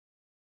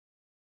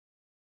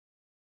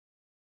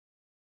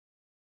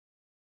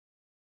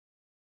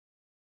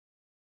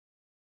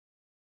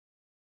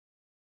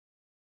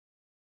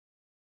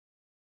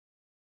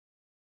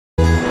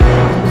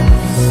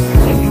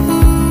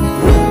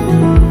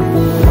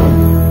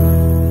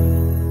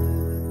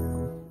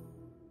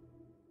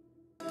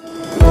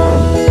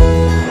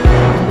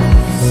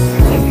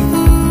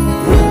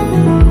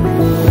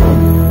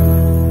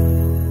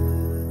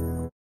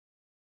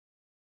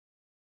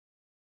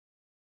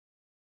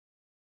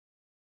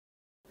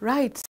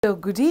Right, so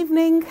good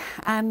evening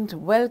and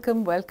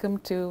welcome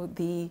to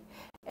the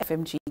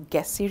FMG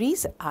guest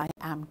series. I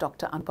am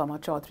Dr. Anupama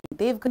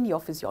Devgan, your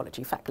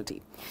physiology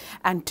faculty.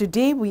 And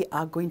today we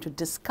are going to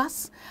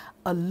discuss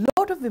a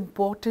lot of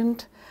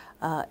important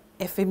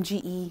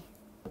FMGE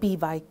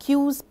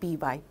PYQs,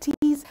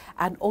 PYTs,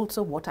 and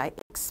also what I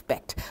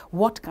expect.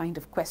 What kind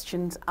of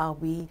questions are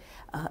we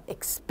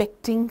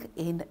expecting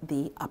in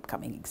the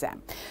upcoming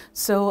exam?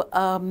 So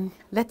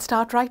let's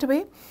start right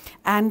away.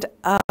 And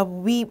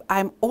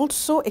I'm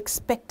also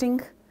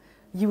expecting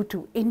you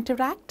to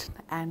interact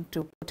and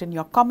to put in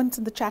your comments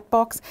in the chat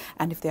box.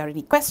 And if there are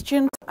any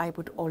questions, I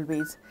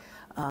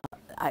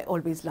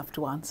always love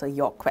to answer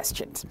your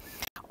questions.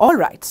 All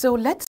right, so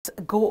let's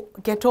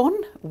get on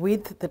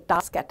with the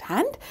task at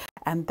hand,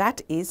 and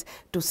that is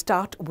to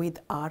start with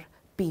our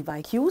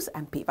PYQs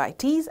and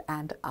PYTs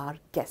and our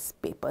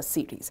guest paper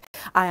series.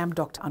 I am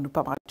Dr.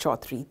 Anupama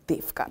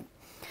Devgan.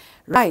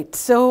 Right,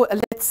 so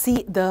let's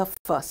see the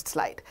first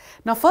slide.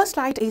 Now, first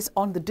slide is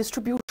on the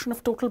distribution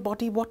of total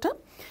body water.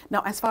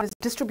 Now, as far as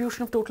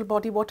distribution of total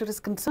body water is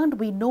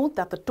concerned, we know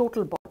that the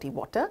total body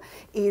water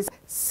is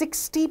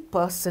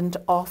 60%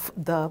 of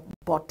the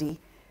body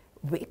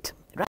weight,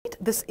 right?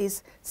 This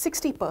is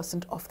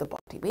 60% of the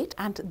body weight,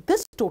 and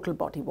this total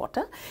body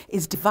water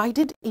is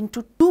divided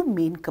into two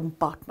main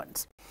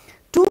compartments.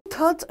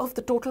 2/3 of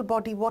the total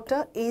body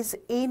water is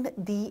in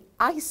the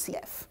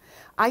ICF.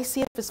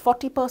 ICF is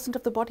 40%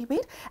 of the body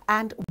weight,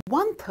 and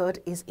 1/3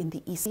 is in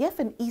the ECF,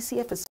 and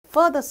ECF is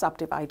further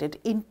subdivided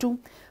into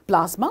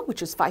plasma,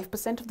 which is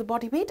 5% of the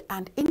body weight,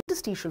 and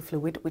interstitial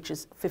fluid, which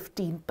is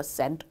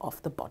 15%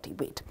 of the body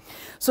weight.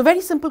 So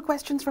very simple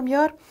questions from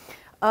here.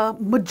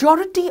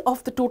 Majority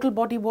of the total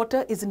body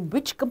water is in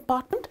which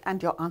compartment?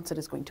 And your answer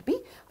is going to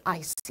be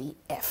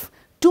ICF.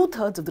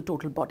 2/3 of the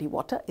total body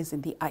water is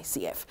in the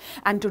ICF.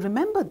 And to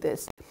remember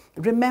this,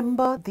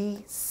 remember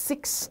the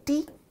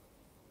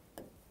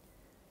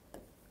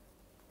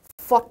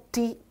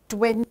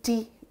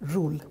 60-40-20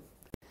 rule.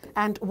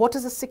 And what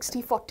is the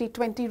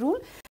 60-40-20 rule?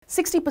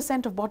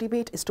 60% of body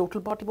weight is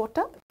total body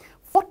water,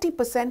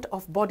 40%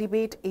 of body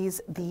weight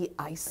is the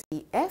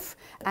ICF,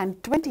 and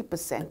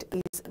 20%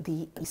 is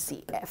the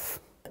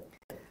ECF.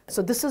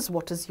 So this is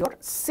what is your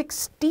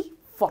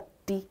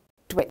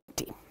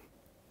 60-40-20.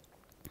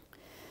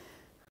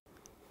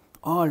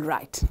 All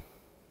right.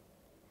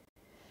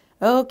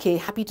 Okay,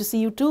 happy to see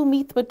you too,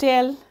 Meet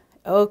Patel.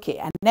 Okay,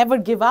 and never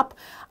give up.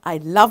 I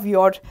love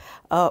your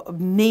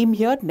name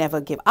here,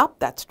 never give up.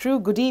 That's true.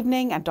 Good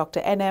evening, and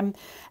Dr. NM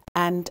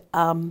and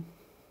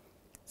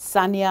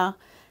Sanya,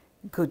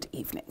 good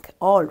evening.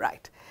 All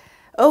right.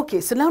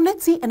 Okay, so now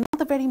let's see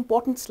another very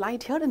important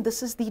slide here, and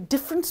this is the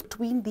difference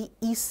between the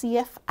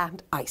ECF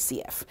and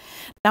ICF.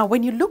 Now,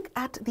 when you look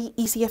at the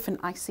ECF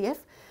and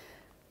ICF,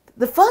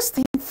 the first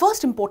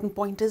important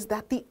point is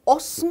that the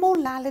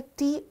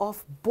osmolality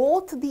of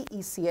both the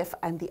ECF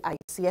and the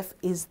ICF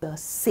is the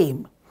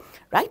same,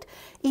 right?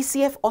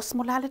 ECF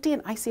osmolality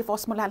and ICF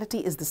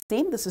osmolality is the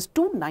same. This is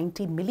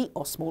 290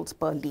 milliosmoles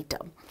per liter.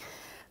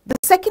 The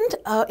second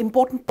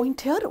important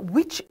point here,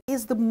 which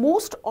is the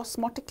most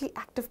osmotically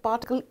active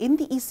particle in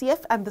the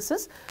ECF, and this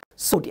is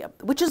sodium,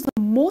 which is the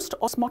most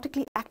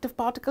osmotically active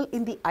particle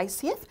in the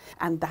ICF,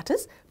 and that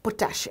is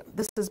potassium.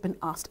 This has been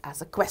asked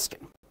as a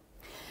question.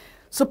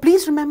 So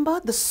please remember,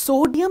 the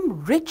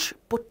sodium-rich,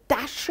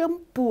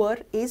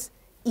 potassium-poor is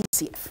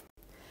ECF.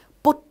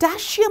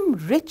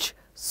 Potassium-rich,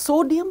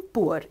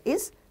 sodium-poor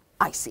is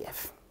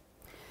ICF.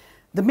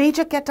 The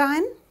major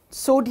cation,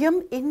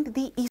 sodium in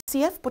the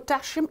ECF,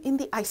 potassium in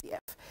the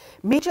ICF.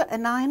 Major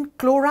anion,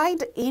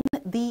 chloride in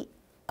the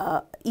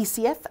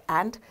ECF,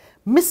 and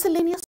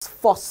miscellaneous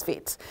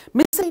phosphates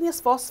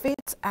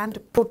and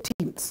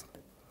proteins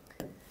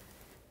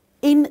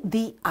in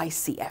the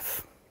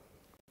ICF.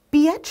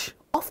 pH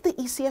of the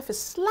ECF is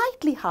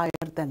slightly higher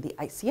than the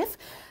ICF,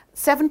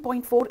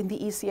 7.4 in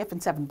the ECF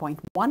and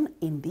 7.1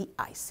 in the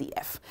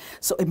ICF.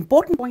 So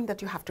important point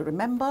that you have to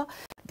remember,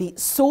 the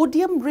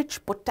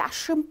sodium-rich,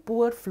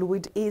 potassium-poor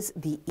fluid is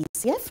the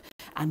ECF,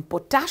 and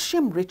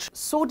potassium-rich,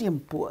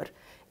 sodium-poor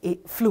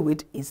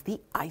fluid is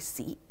the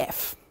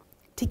ICF.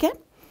 Okay?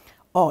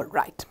 All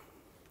right.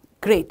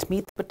 Great.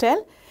 Meet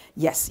Patel.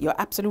 Yes, you're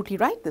absolutely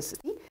right. This is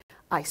the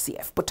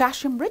ICF,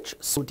 potassium-rich,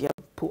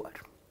 sodium-poor.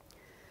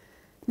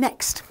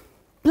 Next,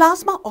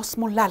 plasma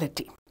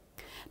osmolality.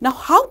 Now,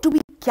 how do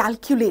we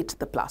calculate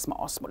the plasma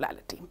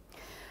osmolality?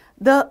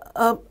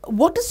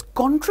 What is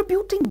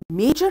contributing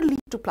majorly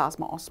to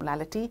plasma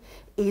osmolality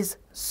is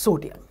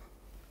sodium.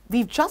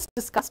 We've just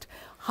discussed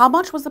how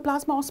much was the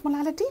plasma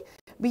osmolality.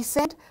 We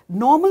said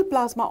normal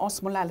plasma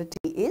osmolality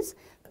is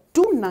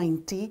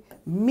 290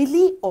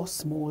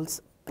 milliosmoles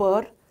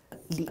per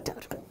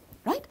liter,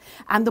 right?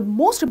 And the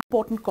most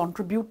important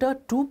contributor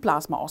to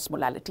plasma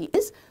osmolality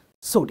is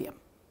sodium.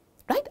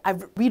 Right?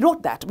 We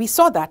wrote that. We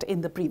saw that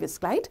in the previous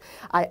slide.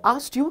 I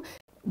asked you,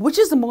 which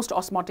is the most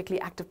osmotically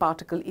active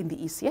particle in the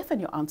ECF, and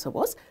your answer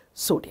was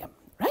sodium,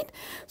 right?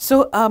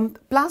 So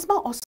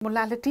plasma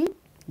osmolality,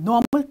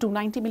 normal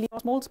 290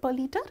 milliosmoles per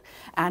liter,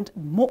 and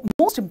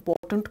most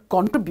important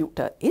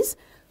contributor is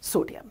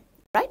sodium,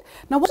 right?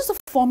 Now, what is the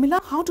formula?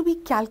 How do we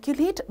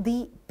calculate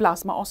the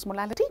plasma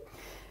osmolality?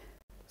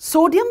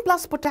 Sodium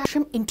plus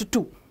potassium into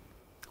 2.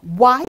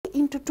 Why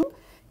into 2?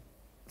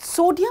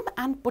 Sodium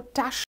and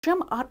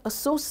potassium are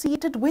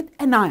associated with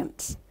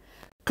anions,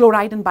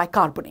 chloride and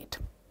bicarbonate,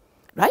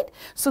 right?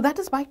 So that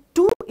is by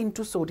 2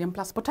 into sodium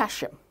plus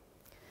potassium,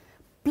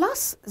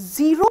 plus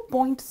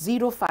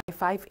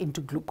 0.055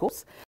 into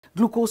glucose.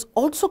 Glucose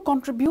also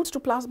contributes to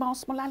plasma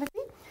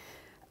osmolality.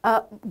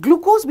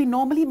 Glucose we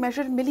normally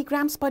measure in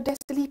milligrams per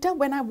deciliter.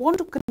 When I want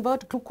to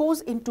convert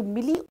glucose into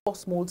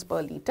milliosmoles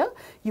per liter,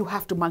 you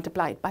have to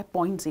multiply it by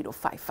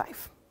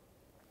 0.055.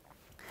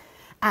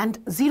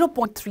 And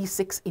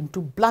 0.36 into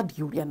blood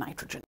urea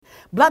nitrogen.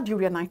 Blood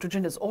urea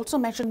nitrogen is also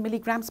measured in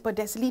milligrams per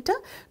deciliter.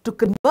 To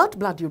convert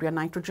blood urea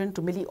nitrogen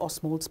to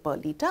milliosmoles per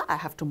liter, I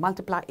have to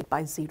multiply it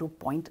by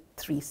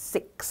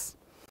 0.36.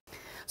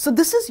 So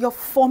this is your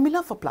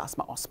formula for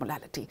plasma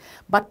osmolality.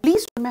 But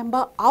please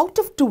remember, out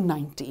of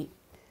 290,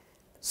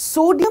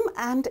 sodium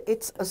and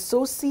its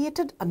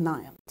associated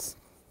anions,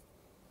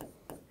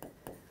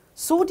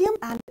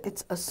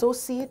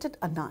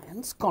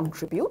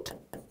 contribute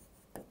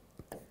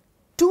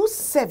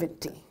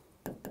 270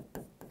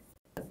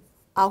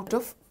 out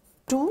of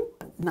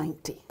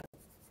 290,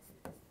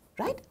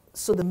 right?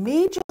 So the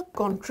major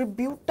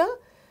contributor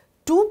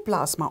to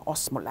plasma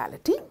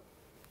osmolality,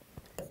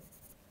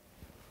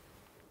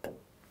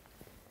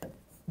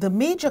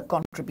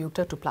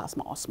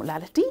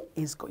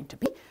 is going to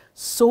be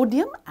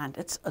sodium and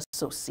its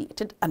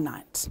associated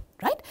anions,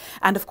 right?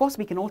 And of course,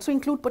 we can also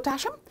include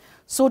potassium.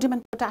 Sodium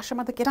and potassium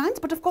are the cations,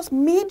 but of course,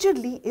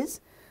 majorly is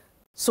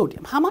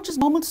sodium. How much is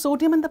normal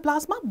sodium in the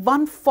plasma?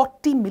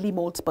 140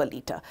 millimoles per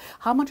liter.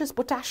 How much is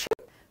potassium?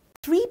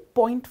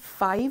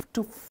 3.5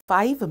 to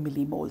 5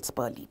 millimoles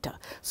per liter.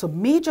 So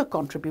major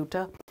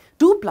contributor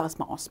to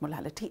plasma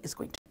osmolality is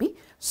going to be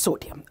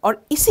sodium.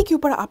 और इसी के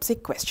ऊपर आपसे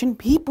question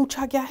भी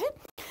पूछा गया है.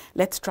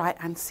 Let's try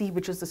and see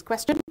which is this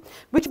question.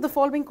 Which of the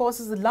following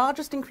causes the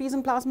largest increase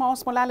in plasma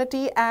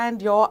osmolality? And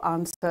your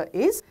answer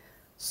is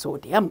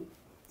sodium.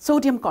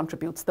 Sodium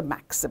contributes the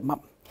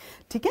maximum.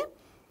 ठीक है?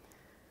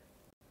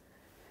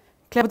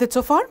 Clear with it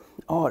so far?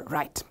 All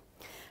right.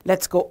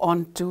 Let's go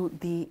on to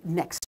the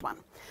next one.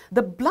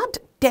 The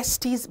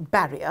blood-testis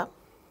barrier.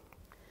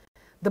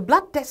 The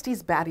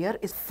blood-testis barrier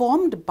is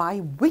formed by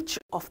which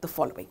of the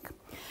following?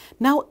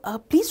 Now,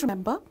 please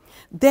remember,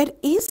 there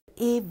is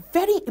a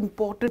very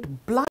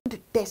important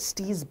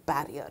blood-testis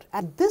barrier,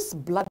 and this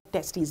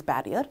blood-testis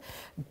barrier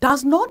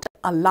does not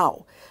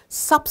allow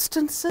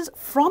substances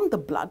from the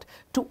blood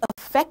to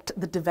affect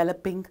the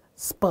developing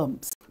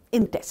sperms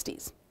in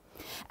testes.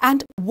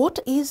 And what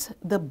is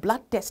the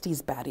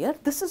blood-testis barrier?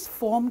 This is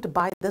formed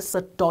by the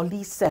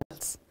Sertoli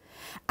cells,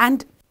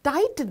 and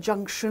tight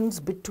junctions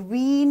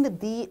between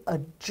the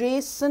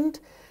adjacent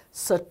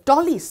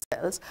Sertoli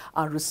cells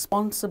are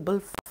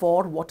responsible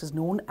for what is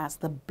known as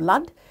the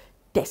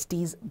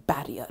blood-testis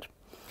barrier.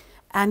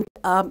 And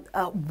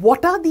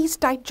what are these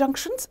tight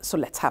junctions? So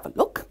let's have a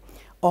look.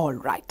 All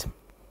right.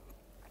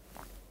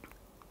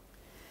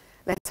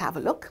 Let's have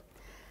a look.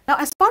 Now,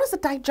 as far as the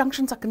tight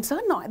junctions are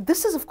concerned, now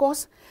this is of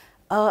course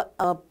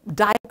a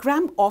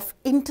diagram of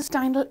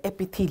intestinal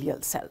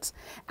epithelial cells.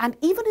 And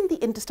even in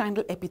the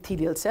intestinal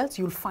epithelial cells,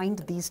 you'll find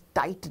these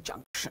tight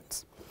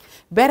junctions.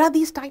 Where are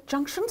these tight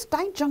junctions?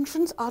 Tight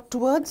junctions are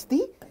towards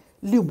the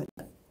lumen.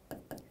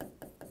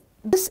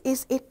 This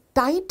is a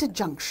tight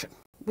junction,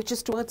 which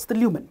is towards the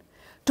lumen,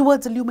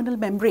 towards the luminal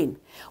membrane.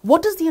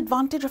 What is the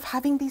advantage of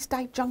having these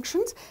tight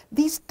junctions?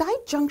 These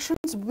tight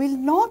junctions will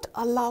not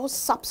allow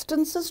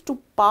substances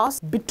to pass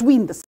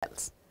between the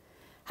cells.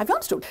 Have you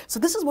understood? So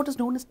this is what is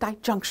known as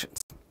tight junctions,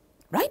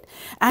 right?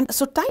 And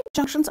so tight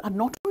junctions are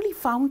not only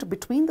found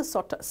between the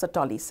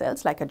Sertoli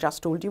cells, like I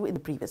just told you in the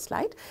previous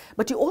slide,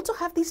 but you also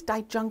have these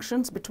tight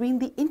junctions between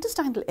the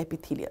intestinal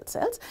epithelial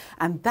cells,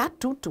 and that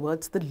too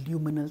towards the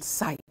luminal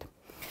side.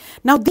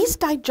 Now, these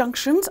tight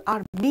junctions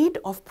are made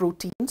of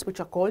proteins which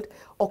are called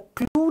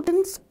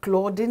occludins,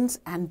 claudins,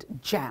 and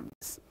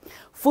jams.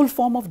 Full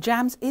form of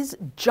jams is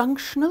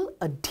junctional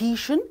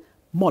adhesion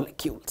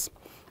molecules,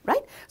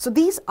 right? So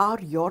these are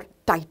your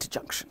tight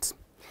junctions.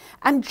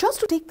 And just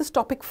to take this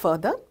topic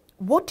further,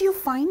 what do you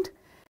find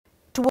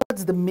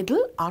towards the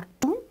middle are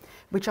two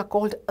which are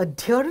called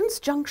adherence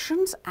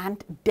junctions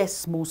and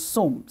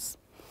desmosomes.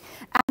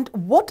 And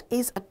what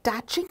is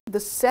attaching the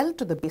cell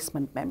to the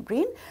basement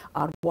membrane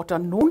are what are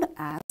known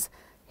as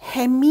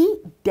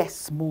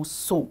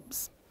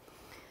hemidesmosomes.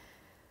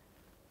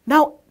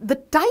 Now, the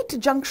tight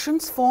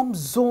junctions form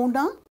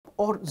zona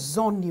or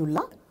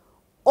zonula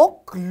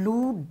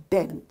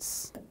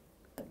occludens.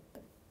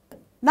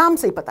 नाम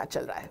से ही पता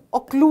चल रहा है,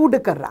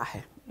 occlude कर रहा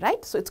है,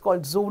 right? So it's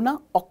called zona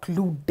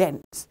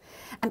occludens.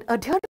 And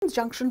adherence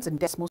junctions and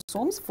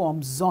desmosomes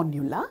form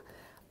zonula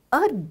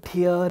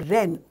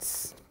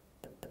adherens.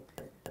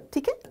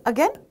 ठीक है?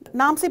 Again,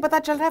 नाम से पता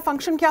चल रहा है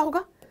function क्या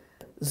होगा?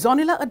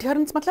 Zonula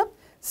adherens मतलब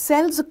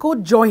cells को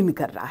join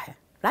कर रहा है,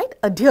 right?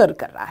 Adhere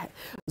कर रहा है.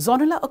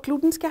 Zonular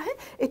occludens क्या है?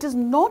 It is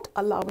not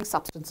allowing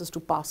substances to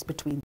pass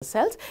between the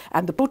cells,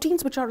 and the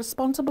proteins which are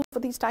responsible for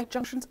these tight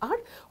junctions are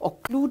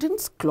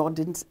occludins,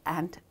 claudins,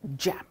 and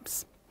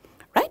jams.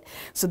 Right?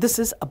 So this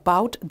is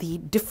about the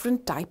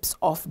different types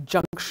of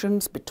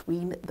junctions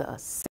between the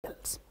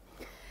cells.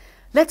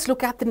 Let's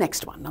look at the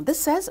next one. Now this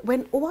says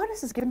when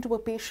ORS is given to a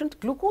patient,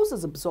 glucose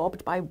is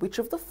absorbed by which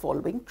of the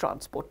following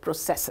transport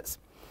processes?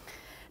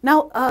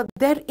 Now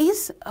there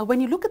is, when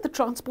you look at the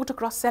transport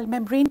across cell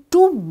membrane,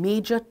 two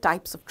major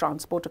types of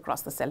transport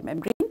across the cell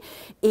membrane.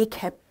 एक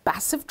है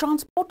passive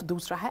transport,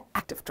 दूसरा है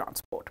active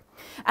transport.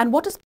 And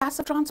what is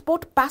passive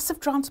transport? Passive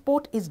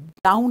transport is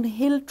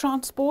downhill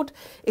transport.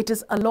 It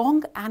is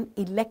along an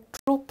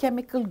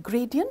electrochemical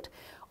gradient.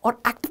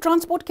 और active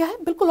transport क्या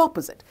है? बिल्कुल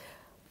opposite.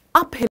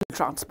 Uphill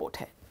transport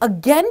है,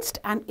 against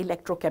an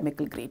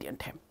electrochemical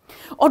gradient है.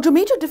 और जो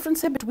major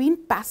difference है between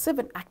passive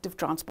and active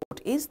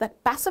transport is that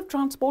passive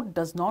transport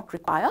does not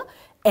require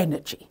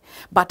energy,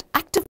 but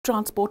active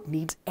transport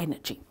needs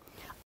energy.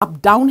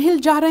 आप downhill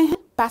जा रहे हैं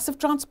passive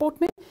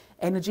transport में,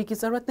 energy की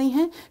ज़रूरत नहीं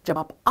है. जब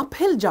आप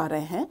uphill जा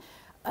रहे हैं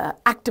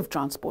active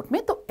transport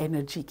में, तो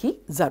energy की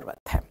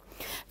ज़रूरत है.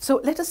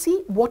 So let us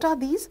see what are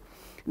these.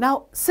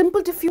 Now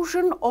simple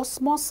diffusion,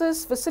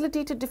 osmosis,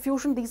 facilitated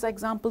diffusion, these are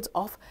examples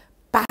of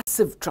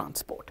passive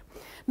transport.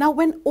 Now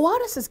when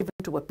ORS is given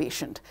to a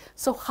patient,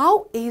 so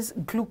how is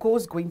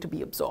glucose going to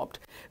be absorbed?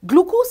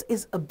 Glucose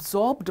is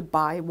absorbed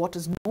by what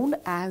is known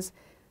as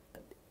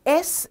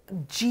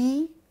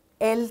SGLT,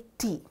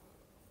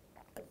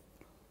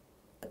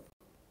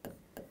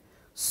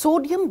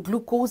 sodium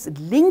glucose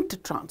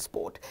linked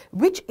transport,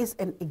 which is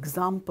an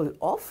example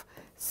of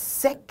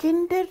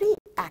secondary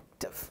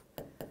active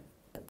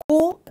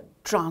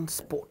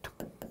co-transport,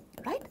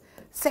 right?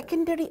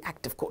 Secondary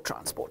active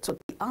co-transport. So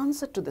the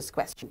answer to this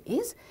question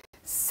is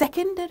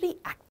secondary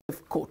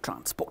active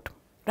co-transport,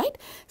 right?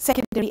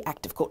 Secondary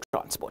active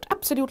co-transport.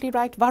 Absolutely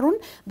right,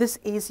 Varun. This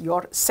is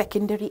your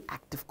secondary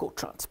active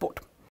co-transport.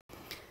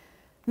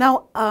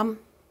 Now,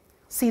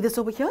 see this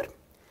over here.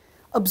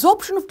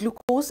 Absorption of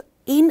glucose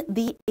in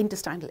the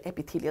intestinal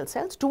epithelial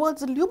cells.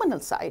 Towards the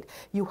luminal side,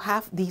 you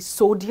have the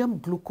sodium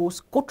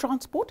glucose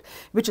co-transport,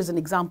 which is an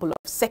example of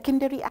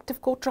secondary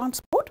active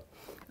co-transport,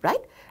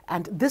 right?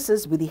 And this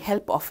is with the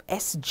help of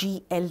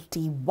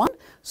SGLT1,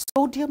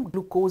 sodium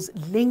glucose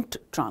linked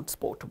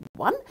transport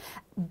 1.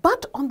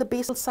 But on the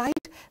basal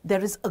side,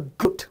 there is a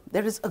GLUT.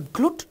 There is a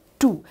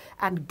GLUT2,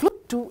 and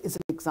GLUT2 is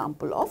an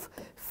example of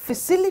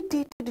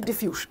facilitated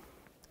diffusion,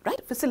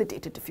 right?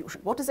 Facilitated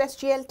diffusion. What is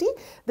SGLT?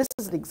 This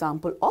is an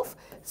example of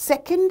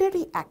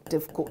secondary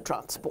active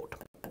co-transport.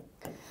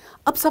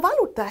 अब सवाल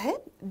उठता है,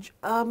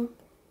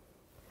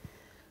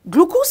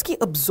 glucose की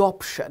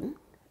absorption,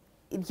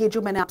 ये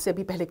जो मैंने आपसे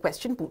अभी पहले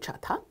क्वेश्चन पूछा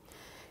था,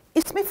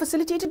 इसमें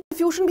फैसिलिटेटेड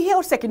डिफ्यूजन भी है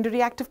और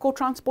सेकेंडरी एक्टिव को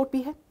ट्रांसपोर्ट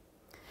भी है.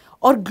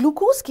 और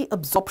ग्लूकोज की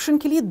अब्जॉर्प्शन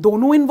के लिए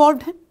दोनों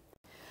इन्वॉल्वड हैं.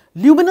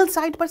 ल्यूमिनल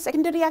साइड पर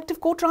सेकेंडरी एक्टिव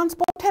को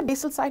ट्रांसपोर्ट है,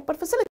 बेसल साइड पर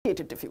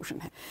फैसिलिटेटेड डिफ्यूजन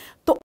है.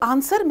 तो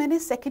आंसर मैंने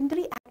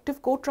सेकेंडरी एक्टिव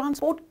को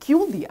ट्रांसपोर्ट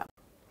क्यों दिया?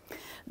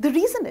 द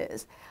रीजन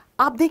इज,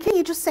 आप देखिए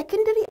ये जो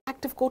सेकेंडरी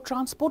एक्टिव को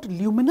ट्रांसपोर्ट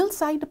ल्यूमिनल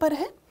साइड पर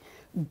है,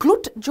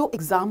 ग्लूट जो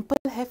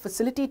एग्जाम्पल है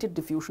फैसिलिटेटेड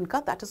डिफ्यूजन का,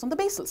 that is on the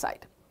basal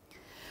side.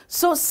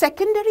 So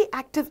secondary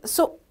active,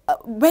 so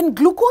when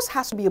glucose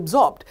has to be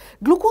absorbed,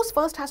 glucose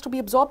first has to be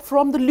absorbed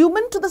from the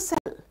lumen to the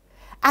cell,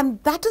 and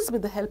that is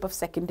with the help of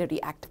secondary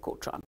active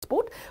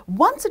co-transport.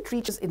 Once it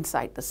reaches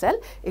inside the cell,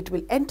 it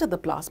will enter the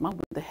plasma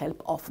with the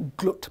help of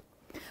GLUT.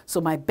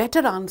 So my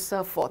better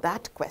answer for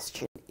that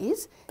question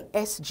is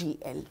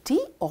SGLT,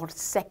 or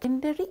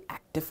secondary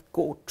active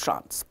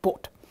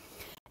co-transport.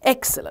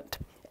 Excellent.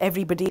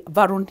 Everybody,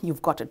 Varun,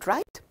 you've got it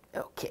right?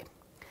 Okay.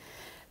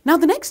 Now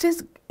the next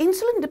is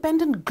insulin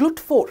dependent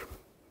GLUT4.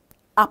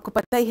 आपको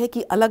पता ही है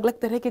कि अलग अलग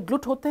तरह के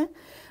glute होते हैं,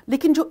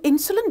 लेकिन जो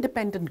इंसुलिन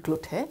डिपेंडेंट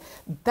ग्लूट है,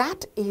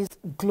 दैट इज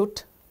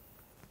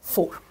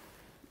GLUT4,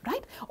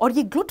 राइट? और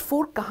ये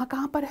GLUT4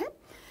 कहाँ पर है?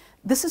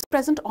 This is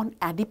present on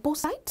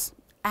adipocytes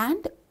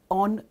and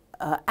on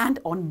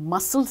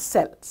muscle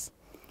cells,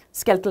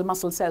 skeletal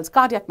muscle cells,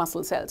 cardiac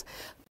muscle cells.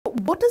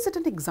 What is it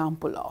an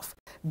example of?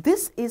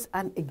 This is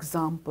an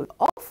example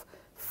of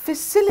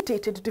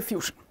facilitated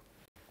diffusion.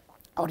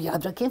 और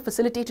याद रखें,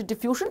 facilitated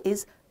diffusion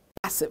is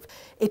passive.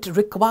 It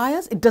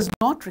does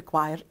not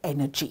require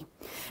energy.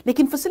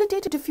 लेकिन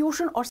facilitated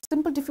diffusion और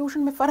simple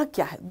diffusion में फ़र्क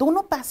क्या है?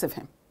 दोनों passive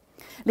हैं.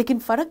 लेकिन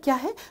फ़र्क क्या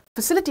है?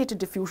 Facilitated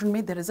diffusion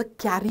में there is a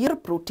carrier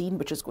protein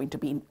which is going to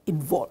be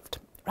involved,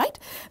 right?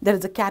 There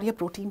is a carrier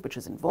protein which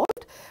is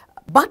involved.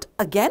 But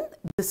again,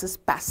 this is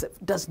passive,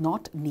 does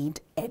not need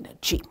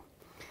energy.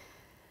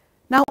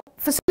 Now,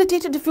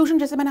 facilitated diffusion,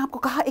 जैसे मैंने आपको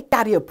कहा, एक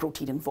carrier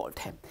protein involved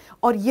है.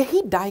 और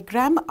यही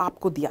diagram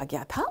आपको दिया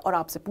गया था और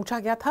आपसे पूछा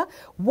गया था,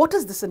 what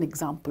is this an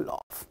example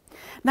of?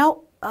 Now,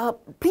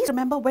 please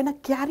remember, when a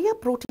carrier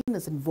protein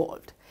is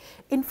involved,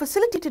 in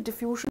facilitated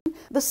diffusion,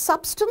 the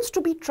substance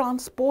to be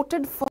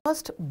transported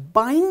first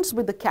binds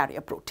with the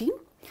carrier protein.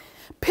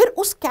 फिर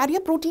उस carrier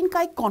protein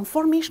का एक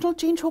conformational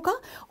change होगा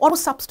और वो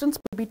substance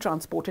will be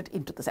transported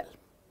into the cell.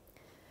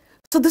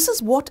 So this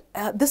is what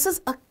this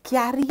is a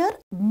carrier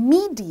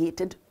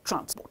mediated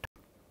transport.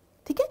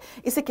 ठीक है,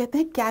 इसे कहते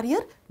हैं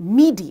carrier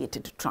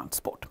mediated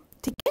transport.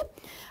 ठीक है.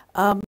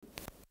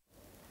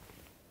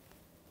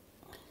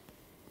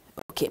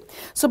 Okay,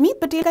 so मीत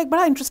पटेल का एक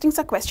बड़ा इंटरेस्टिंग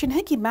सा क्वेश्चन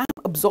है कि ma'am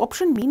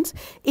absorption means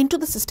into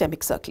the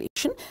systemic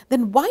circulation,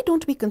 then why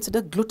don't we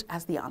consider GLUT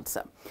as the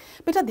answer?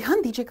 बेटा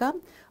ध्यान दीजिएगा,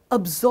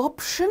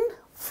 absorption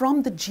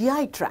from the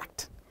GI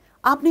tract,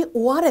 आपने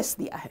ORS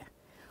दिया है,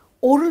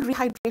 oral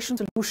rehydration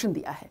solution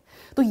दिया है,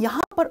 तो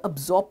यहाँ पर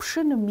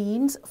absorption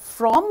means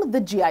from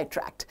the GI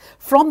tract,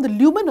 from the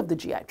lumen of the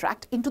GI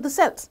tract into the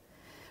cells.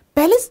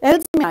 पहले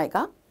cells में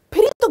आएगा,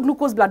 फिर तो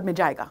ग्लूकोज ब्लड में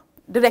जाएगा,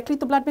 डायरेक्टली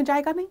तो ब्लड में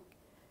जाएगा नहीं.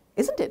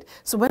 Isn't it?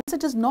 So once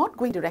it is not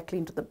going directly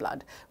into the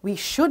blood,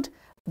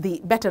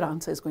 the better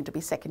answer is going to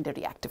be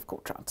secondary active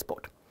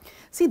co-transport.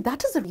 See,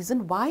 that is the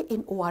reason why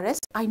in ORS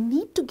I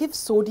need to give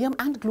sodium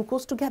and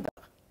glucose together.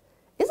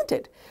 Isn't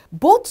it?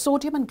 Both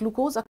sodium and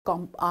glucose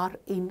are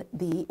in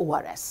the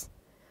ORS.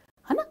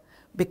 Hana?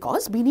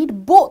 Because we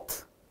need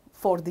both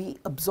for the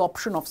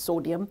absorption of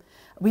sodium.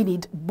 We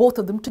need both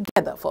of them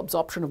together for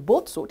absorption of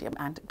both sodium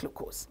and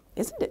glucose.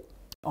 Isn't it?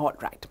 All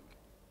right.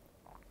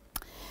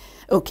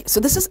 Okay, so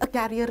this is a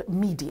carrier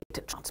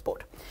mediated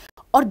transport.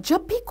 और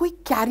जब भी कोई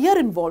carrier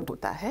involved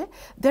होता है,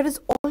 there is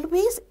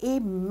always a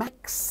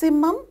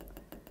maximum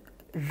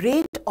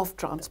rate of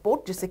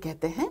transport, जिसे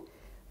कहते हैं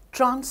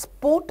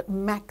transport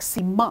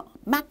maxima,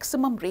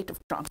 maximum rate of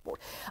transport.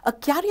 A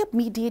carrier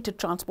mediated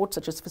transport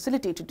such as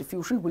facilitated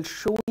diffusion will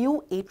show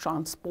you a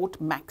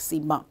transport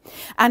maxima.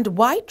 And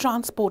why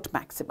transport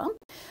maxima?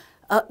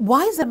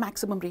 Why is there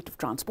maximum rate of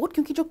transport?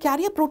 क्योंकि जो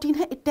carrier protein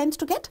है, it tends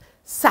to get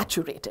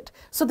saturated.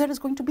 So there is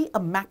going to be a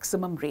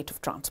maximum rate of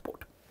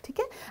transport. ठीक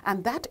है?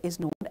 And that is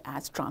known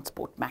as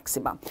transport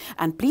maxima.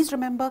 And please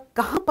remember,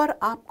 कहाँ पर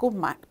आपको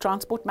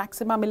transport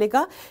maxima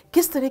मिलेगा?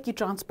 किस तरह की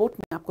transport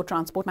में आपको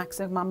transport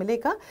maxima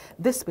मिलेगा?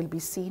 This will be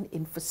seen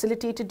in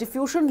facilitated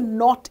diffusion,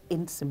 not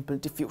in simple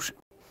diffusion.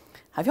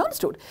 Have you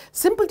understood?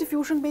 Simple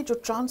diffusion में जो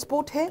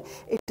transport है,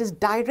 it is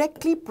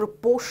directly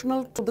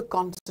proportional to the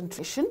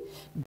concentration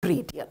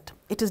gradient.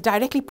 It is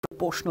directly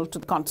proportional to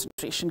the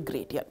concentration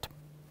gradient.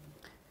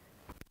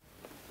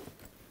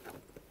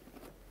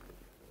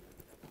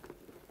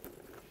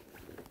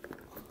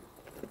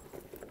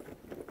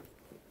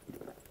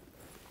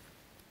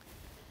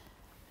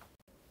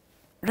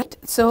 Right,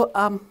 so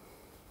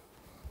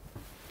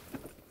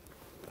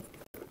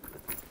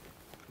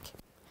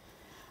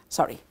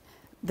sorry,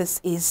 this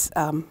is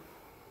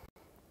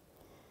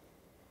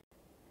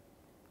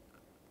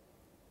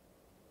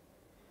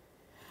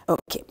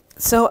okay,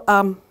 so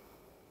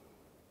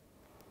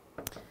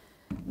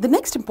the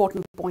next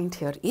important point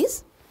here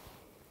is,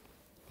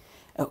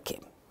 okay,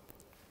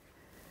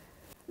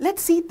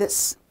 let's see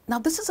this. Now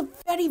this is a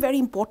very, very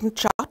important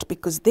chart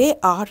because they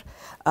are,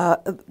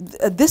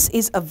 this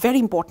is a very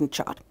important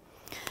chart.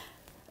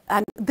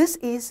 And this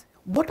is,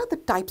 what are the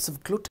types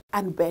of GLUT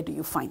and where do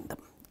you find them?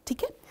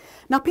 Okay?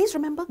 Now please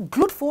remember,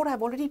 GLUT4,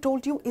 I've already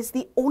told you, is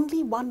the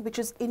only one which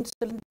is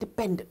insulin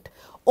dependent.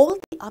 All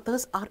the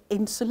others are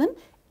insulin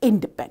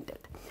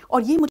independent.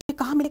 और ये मुझे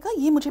कहाँ मिलेगा?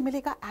 ये मुझे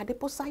मिलेगा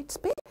adipocytes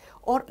पे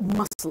और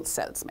muscle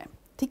cells में.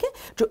 ठीक है?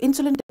 जो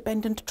insulin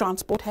dependent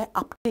transport है,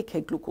 uptake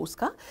है glucose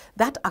का,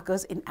 that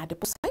occurs in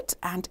adipocytes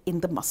and in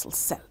the muscle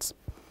cells.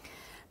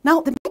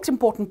 Now the next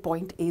important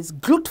point is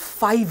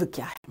GLUT5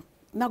 क्या है?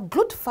 Now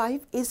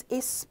GLUT5 is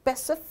a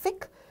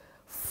specific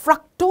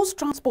fructose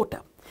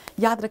transporter.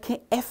 याद रखें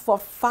F for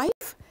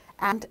 5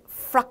 and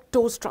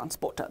fructose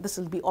transporter. This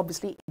will be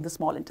obviously in the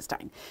small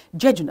intestine.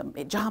 Jejunum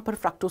में जहाँ पर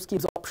fructose की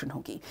absorption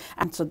होगी.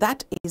 And so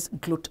that is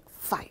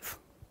GLUT5.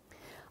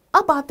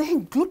 अब आते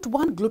हैं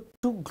GLUT1,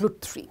 GLUT2,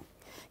 GLUT3.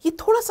 ये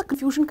थोड़ा सा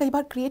confusion कई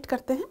बार create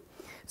करते हैं.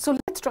 So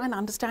let's try and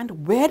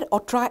understand where, or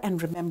try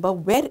and remember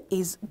where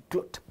is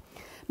GLUT.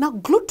 Now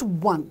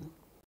GLUT1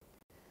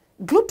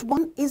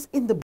 is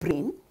in the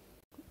brain,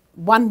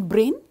 one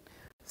brain.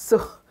 So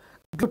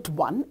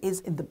GLUT1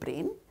 is in the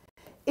brain.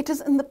 It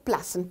is in the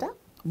placenta,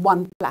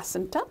 one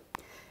placenta.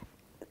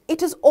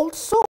 It is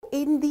also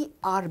in the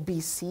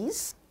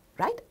RBCs,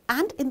 right,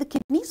 and in the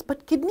kidneys.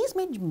 But kidneys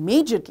में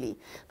majorly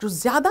जो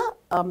ज़्यादा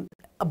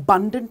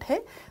abundant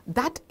है,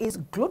 that is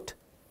GLUT2.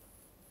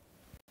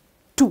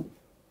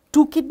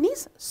 Two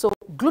kidneys, so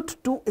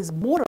GLUT2 is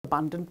more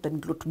abundant than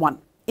GLUT1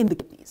 in the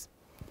kidneys.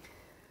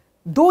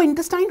 दो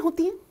intestine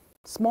होती है,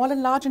 small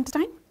and large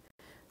intestine,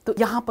 तो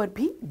यहाँ पर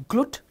भी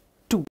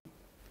GLUT2,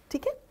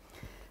 ठीक है?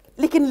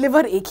 लेकिन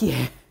liver एक ही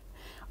है,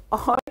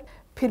 और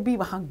फिर भी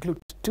वहाँ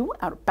GLUT2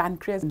 और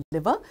pancreas and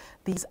liver,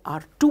 these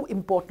are two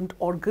important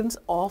organs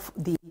of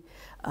the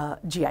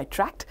GI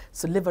tract.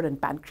 So liver and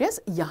pancreas,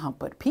 यहाँ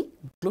पर भी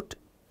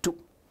GLUT2.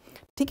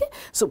 ठीक है?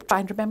 So try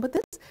and remember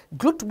this.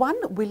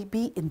 GLUT1 will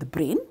be in the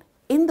brain,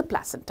 in the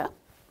placenta.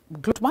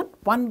 GLUT1,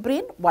 one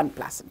brain, one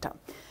placenta.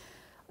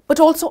 But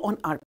also on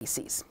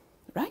RBCs,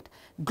 right?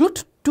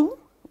 GLUT2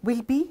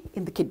 will be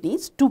in the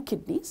kidneys,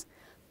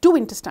 two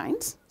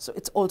intestines, so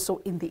it's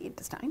also in the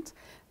intestines.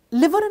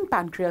 Liver and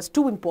pancreas,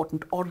 two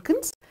important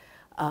organs,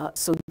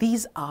 so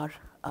these are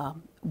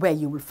where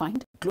you will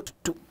find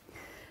GLUT2.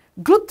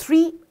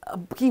 GLUT3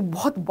 की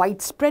बहुत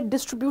wide spread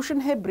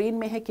distribution है, brain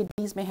में है,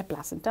 kidneys में है,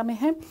 placenta में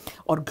है.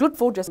 और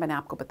GLUT4 जैसे मैंने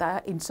आपको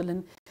बताया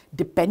इंसुलिन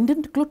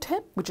डिपेंडेंट ग्लूट है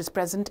which is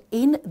present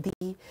in the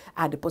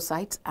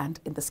adipocytes and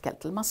in the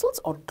skeletal muscles.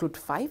 और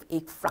GLUT5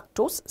 एक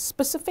फ्रक्टोज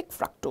स्पेसिफिक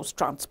फ्रक्टोज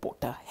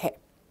ट्रांसपोर्टर है.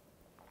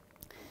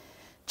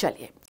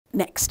 चलिए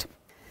next.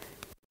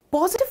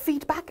 Positive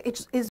feedback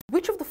is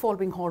which of the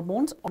following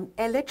hormones on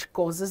LH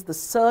causes the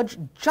surge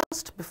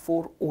just before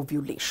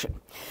ovulation.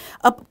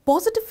 अब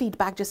positive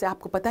feedback जैसे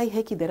आपको पता ही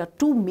है कि there are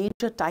two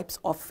major types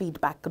of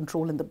feedback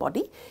control in the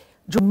body.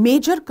 जो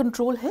major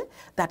control है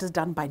that is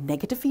done by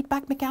negative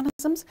feedback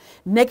mechanisms.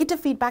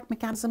 Negative feedback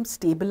mechanisms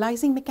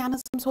stabilizing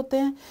mechanisms होते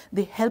हैं.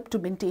 They help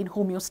to maintain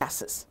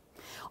homeostasis.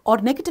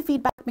 और negative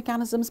feedback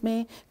mechanisms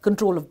में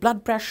control of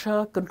blood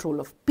pressure,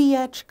 control of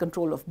pH,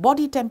 control of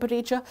body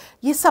temperature,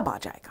 ये सब आ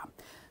जाएगा.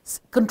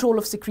 Control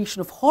of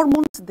secretion of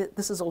hormones,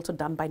 this is also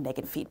done by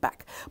negative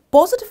feedback.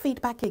 Positive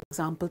feedback के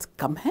examples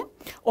कम हैं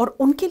और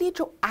उनके लिए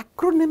जो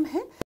acronym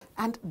है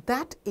and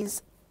that is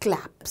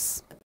CLAPS.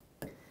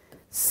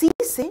 C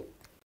से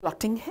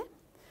clotting है,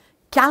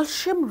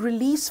 calcium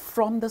release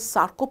from the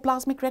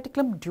sarcoplasmic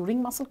reticulum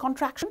during muscle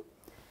contraction.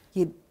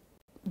 ये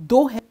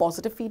दो हैं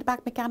positive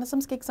feedback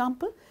mechanisms के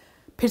example.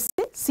 फिर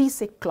से C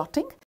से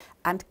clotting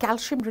and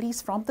calcium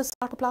release from the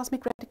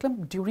sarcoplasmic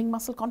reticulum during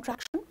muscle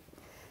contraction.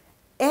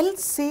 L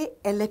से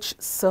LH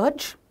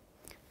surge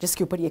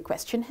जिसके ऊपर ये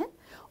क्वेश्चन है.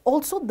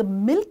 Also the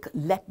milk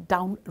let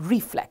down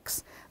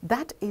reflex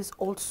that is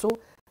also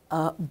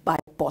by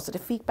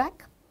positive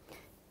feedback.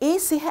 A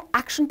से है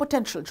action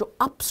potential जो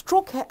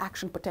upstroke है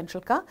action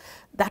potential का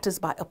that is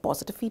by a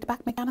positive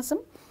feedback mechanism.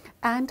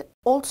 And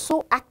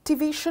also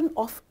activation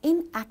of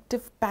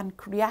inactive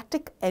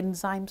pancreatic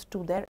enzymes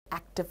to their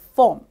active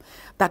form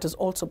that is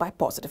also by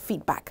positive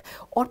feedback.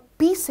 और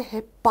P से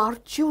है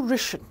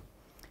parturition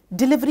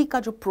delivery का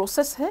जो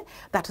process है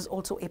that is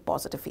also a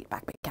positive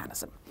feedback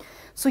mechanism.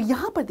 सो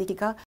यहाँ पर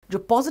देखिएगा जो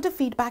पॉजिटिव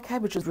फीडबैक है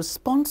which is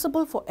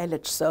responsible for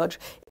LH surge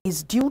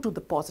is due to the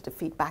positive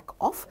feedback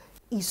of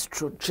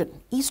estrogen.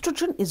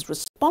 Estrogen is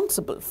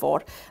responsible for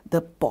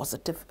the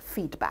positive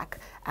feedback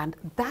and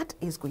that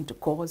is going to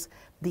cause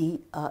the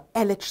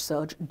LH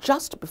surge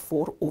just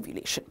before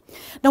ovulation.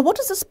 Now what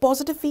is this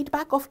positive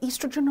feedback of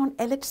estrogen on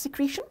LH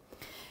secretion?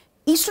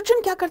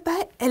 Estrogen क्या करता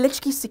है LH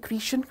की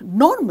secretion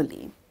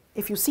normally.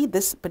 If you see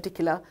this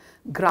particular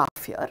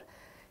graph here,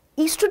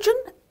 estrogen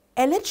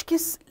LH के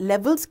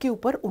levels के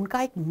ऊपर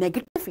उनका एक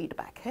negative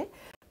feedback है,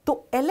 तो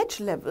LH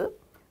level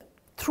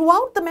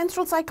throughout the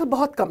menstrual cycle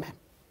बहुत कम है.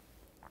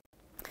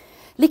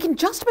 लेकिन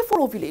just before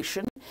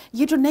ovulation,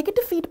 ये जो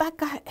negative feedback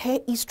का है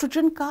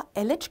estrogen का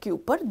LH के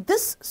ऊपर,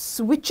 this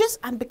switches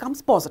and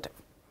becomes positive.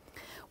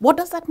 What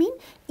does that mean?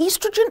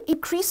 Estrogen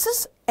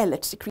increases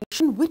LH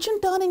secretion, which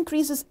in turn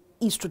increases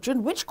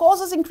estrogen which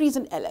causes increase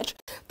in LH.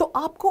 तो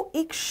आपको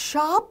एक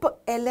sharp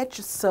LH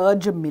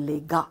surge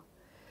मिलेगा.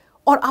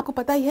 और आपको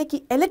पता ही है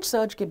कि LH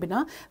surge के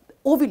बिना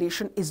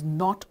ovulation is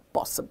not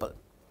possible.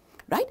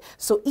 Right?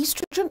 So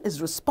estrogen is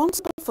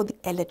responsible for the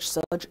LH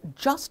surge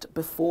just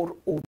before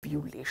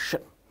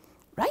ovulation.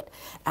 Right?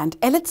 And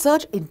LH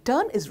surge in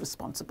turn is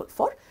responsible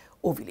for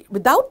ovulation.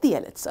 Without the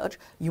LH surge,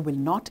 you will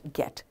not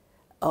get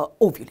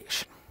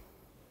ovulation.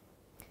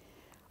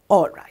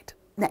 All right.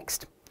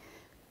 Next.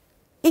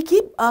 एक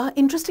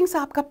interesting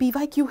सा आपका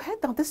PYQ है.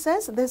 Now this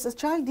says there's a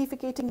child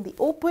defecating in the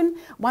open.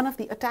 One of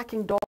the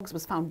attacking dogs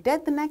was found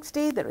dead the next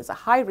day. There is a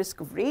high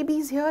risk of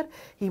rabies here.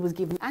 He was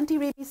given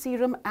anti-rabies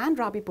serum and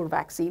Rabipur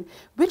vaccine.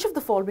 Which of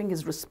the following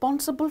is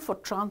responsible for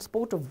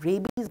transport of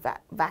rabies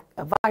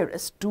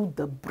virus to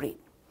the brain?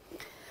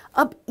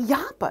 अब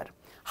यहाँ पर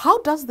how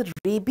does the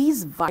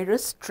rabies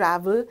virus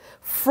travel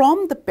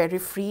from the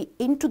periphery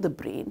into the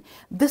brain?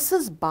 This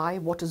is by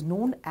what is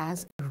known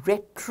as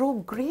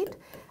retrograde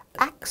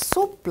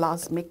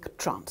exoplasmic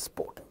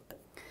transport.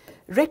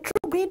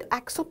 Retrograde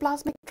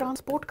exoplasmic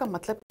transport का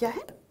मतलब क्या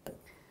है?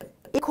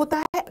 एक होता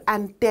है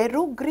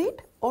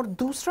एंटेरोग्रेड और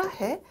दूसरा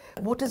है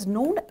what is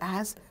known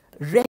as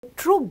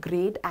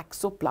retrograde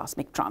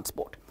exoplasmic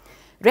transport.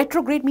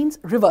 Retrograde means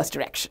reverse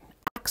direction,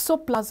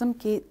 axoplasm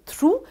के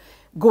through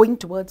going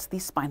towards the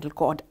spinal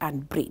cord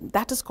and brain.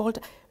 That is called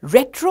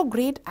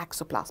retrograde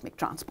exoplasmic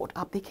transport.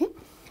 आप देखें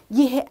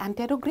ये है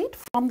anterograde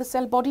from the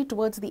cell body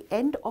towards the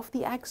end of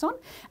the axon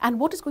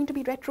and what is going to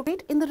be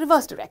retrograde in the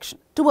reverse direction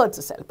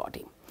towards the cell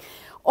body.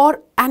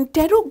 और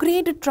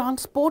anterograde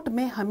transport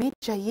में हमें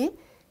चाहिए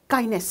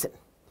kinesin.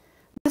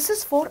 This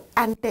is for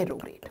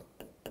anterograde.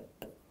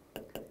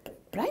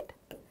 Right?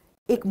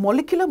 एक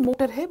molecular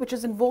motor है which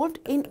is involved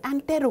in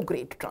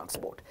anterograde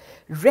transport.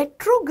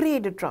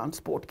 Retrograde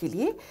transport के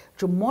लिए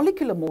जो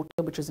molecular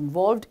motor which is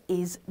involved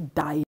is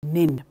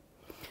dynein.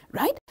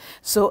 Right?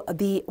 So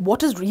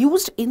what is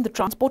used in the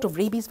transport of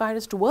rabies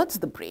virus towards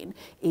the brain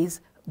is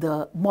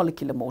the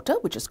molecular motor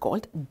which is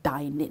called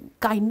dynein.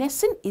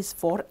 Kinesin is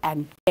for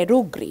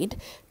anterograde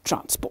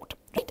transport.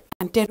 Right?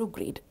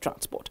 Anterograde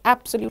transport.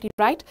 Absolutely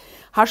right.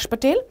 Harsh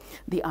Patel,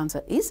 the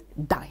answer is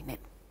dynein.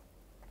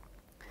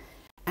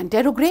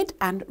 Anterograde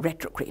and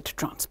retrograde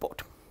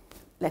transport.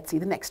 Let's see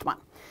the next one.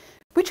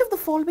 Which of the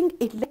following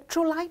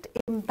electrolyte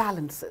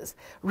imbalances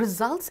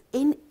results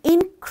in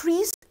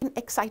increase in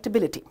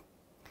excitability?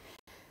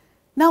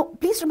 Now,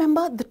 please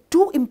remember the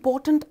two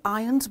important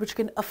ions which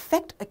can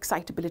affect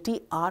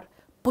excitability are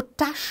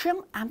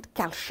potassium and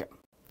calcium.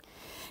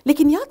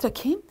 लेकिन याद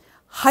रखें,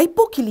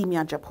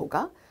 हाइपोकिलीमिया जब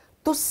होगा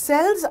तो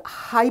sales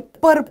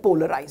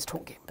हाइपरपोलराइज्ड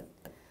होंगे.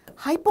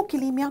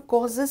 हाइपोकिलीमिया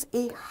causes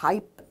ए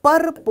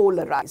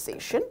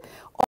hyperpolarisation,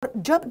 और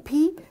जब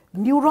भी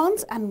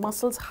न्यूरॉन्स एंड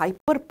मसल्स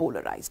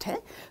हाइपरपोलराइज्ड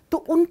हैं तो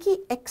उनकी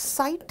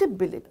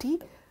एक्साइटेबिलिटी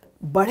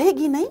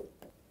बढ़ेगी नहीं,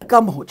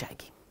 कम हो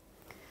जाएगी.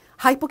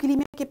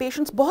 हाइपोकिलीमिया के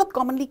पेशेंट्स बहुत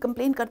कॉमनली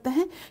कंप्लेन करते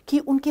हैं कि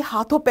उनके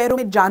हाथों पैरों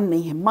में जान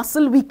नहीं है,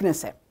 मसल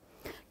वीकनेस है.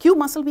 क्यों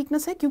मसल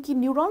वीकनेस है? क्योंकि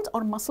न्यूरॉन्स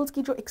और मसल्स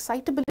की जो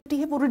एक्साइटेबिलिटी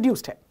है वो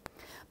रिड्यूस्ड है.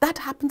 That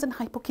happens in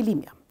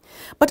हाइपोकिलीमिया.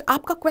 बट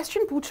आपका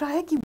क्वेश्चन पूछ रहा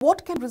है कि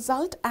what can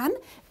result N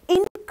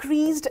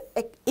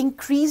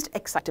increased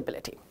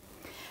excitability,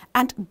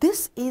 and this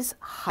is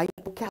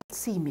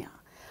hypocalcemia.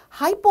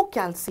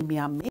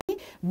 Hypocalcemia में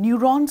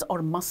न्यूरॉन्स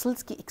और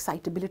मसल्स की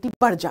एक्साइटेबिलिटी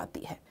बढ़ जाती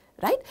है,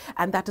 right?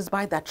 And that is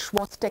by that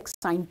श्वार्ट्ज़टेक्स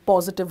sign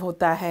positive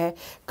होता है,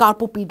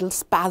 कार्पोपीडल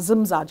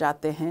स्पैज़म्स आ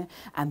जाते हैं,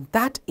 and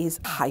that is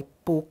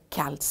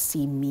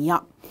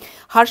hypocalcaemia.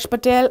 Harsh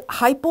Patel,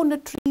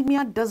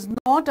 hyponatraemia does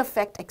not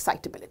affect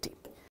excitability.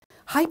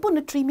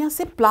 Hyponatraemia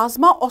से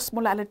प्लाज्मा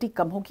ऑस्मोलैलिटी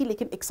कम होगी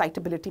लेकिन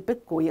एक्साइटेबिलिटी पे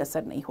कोई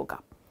असर नहीं होगा.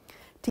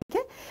 ठीक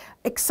है?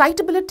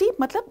 एक्साइटेबिलिटी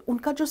मतलब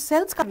उनका जो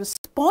सेल्स का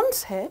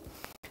रिस्पॉन्स है,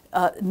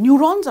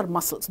 न्यूरॉन्स और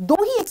मसल्स, दो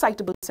ही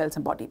एक्साइटेबल सेल्स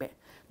हैं बॉडी में,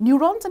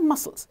 न्यूरॉन्स एंड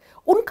मसल्स,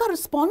 उनका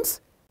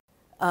रिस्पॉन्स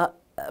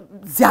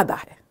ज्यादा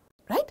है,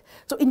 right?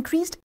 So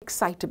increased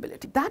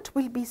excitability that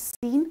will be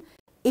seen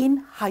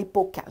in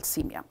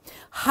hypocalcaemia.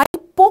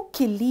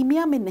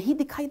 हाइपोकिलीमिया में नहीं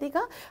दिखाई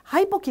देगा.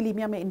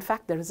 हाइपोकिलीमिया में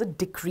in fact there is a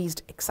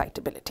decreased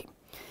excitability.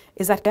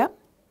 Is that clear?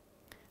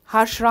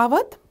 हर्ष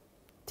रावत,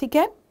 ठीक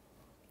है?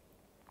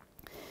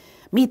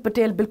 मीत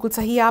पटेल, बिल्कुल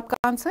सही है आपका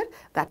answer,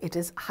 that it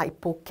is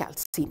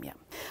hypocalcaemia.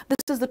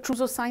 This is the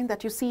ट्रूजो sign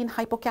that you see in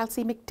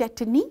hypocalcemic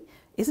tetani,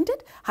 isn't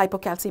it?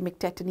 Hypocalcemic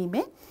tetani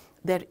में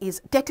देयर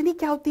इज, टेटनी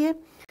क्या होती है?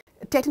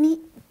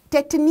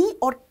 टेटनी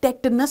और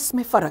टेटनस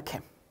में फर्क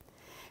है.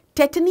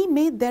 Tetany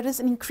में there is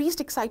an increased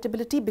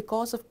excitability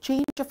because of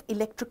change of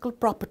electrical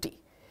property.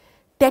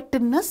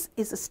 Tetanus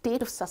is a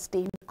state of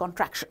sustained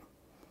contraction.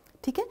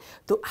 ठीक है?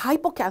 तो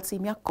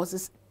hypocalcemia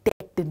causes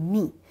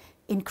tetany,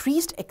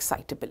 increased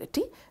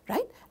excitability,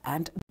 right?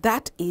 And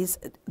that is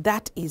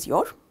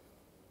your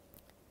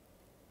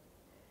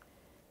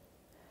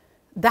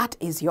that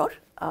is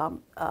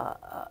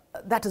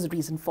the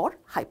reason for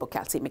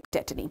hypocalcemic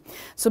tetany.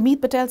 So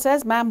Meet Patel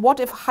says, ma'am, what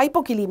if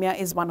hypokalemia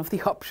is one of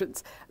the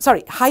options?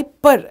 Sorry,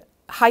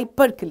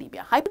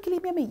 hyperkalemia.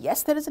 Hyperkalemia में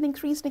yes, there is an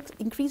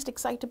increased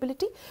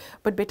excitability,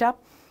 but बेटा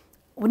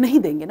वो नहीं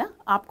देंगे ना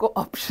आपको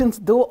options,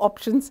 दो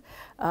options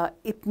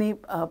इतने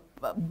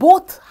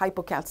both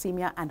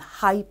hypocalcemia and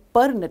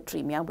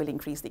hypernatremia will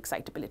increase the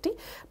excitability,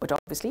 but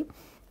obviously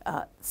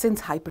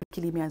since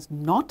hyperkalemia is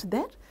not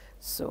there,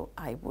 so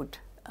I would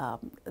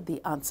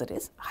the answer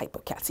is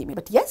hypocalcemia.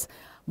 But yes,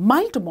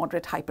 mild to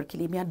moderate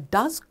hyperkalemia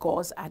does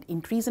cause an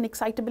increase in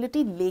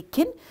excitability,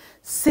 लेकिन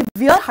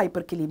severe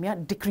hyperkalemia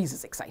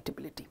decreases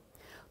excitability.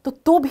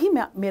 तो भी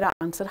मेरा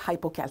answer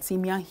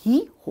hypocalcemia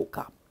ही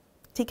होगा.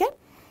 ठीक है?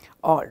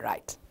 All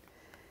right.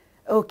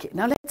 Okay,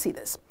 now let's see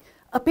this.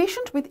 A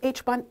patient with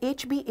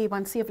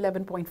HbA1c of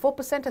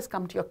 11.4% has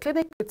come to your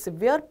clinic with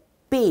severe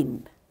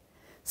pain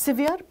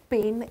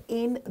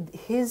in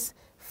his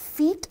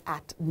feet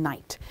at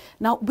night.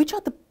 Now, which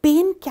are the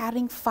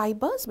pain-carrying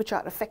fibers which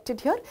are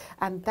affected here?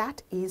 And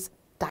that is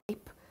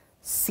type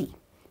C,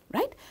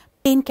 right?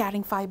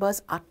 Pain-carrying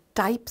fibers are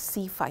type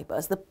C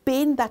fibers. The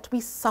pain that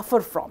we suffer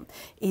from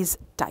is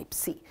type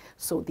C.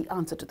 So, the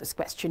answer to this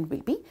question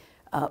will be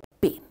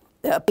pain.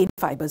 Pain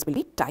fibers will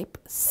be type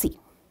C.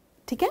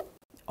 ठीक है?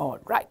 All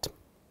right.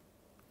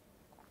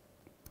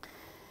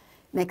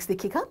 Next,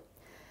 देखिएगा.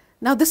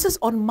 Now, this is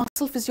on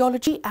muscle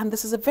physiology, and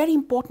this is a very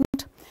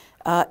important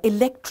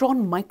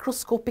electron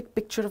microscopic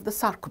picture of the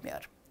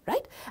sarcomere,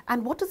 right?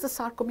 And what is the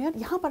sarcomere?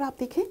 यहाँ पर आप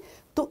देखें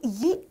तो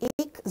ये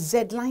एक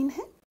Z line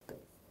है,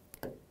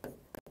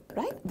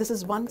 right? This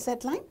is one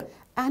Z line,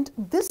 and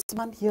this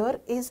one here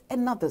is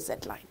another Z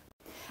line.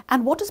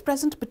 And what is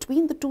present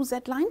between the two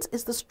Z lines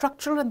is the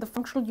structural and the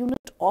functional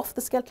unit of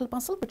the skeletal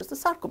muscle, which is the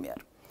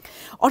sarcomere.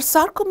 और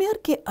sarcomere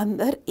के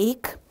अंदर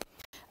एक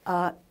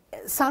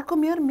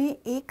sarcomere में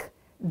एक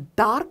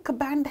dark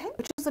band है,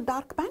 which is the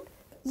dark band.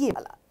 ये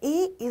वाला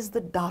A is the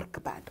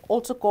dark band,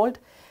 also called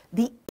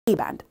the A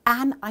band,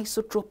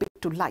 anisotropic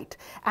to light.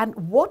 And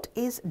what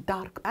is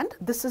dark band?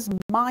 This is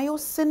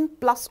myosin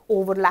plus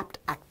overlapped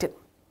actin.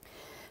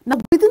 Now,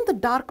 within the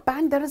dark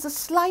band, there is a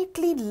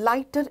slightly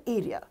lighter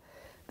area.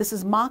 This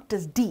is marked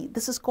as D.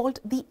 This is called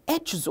the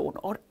H zone.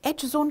 और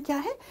H zone क्या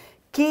है?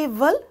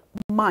 केवल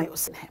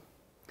myosin है.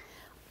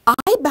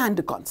 I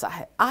band कौन सा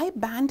है? I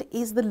band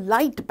is the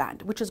light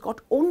band, which has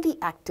got only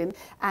actin,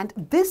 and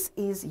this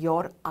is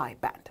your I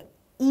band.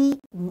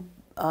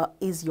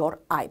 is your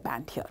I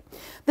band here.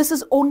 This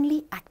is only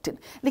actin.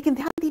 लेकिन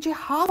ध्यान दीजिए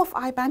half of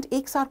I band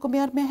एक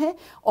sarcomere में है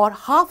और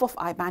half of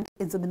I band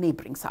is in the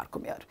neighboring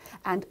sarcomere,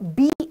 and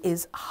B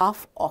is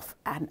half of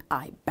an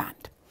I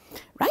band,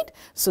 right?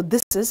 So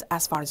this is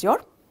as far as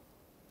your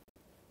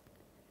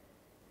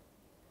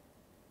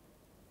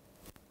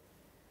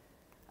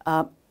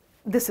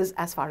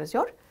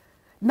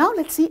Now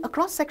let's see a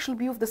cross-sectional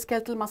view of the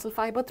skeletal muscle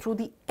fiber through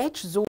the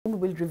H zone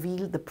will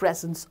reveal the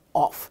presence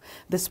of.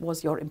 This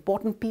was your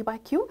important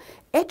PYQ.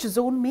 H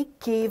zone में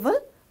केवल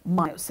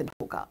myosin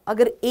होगा.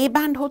 अगर A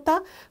band होता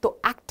तो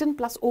actin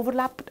plus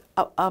overlapped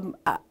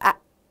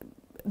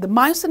the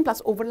myosin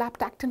plus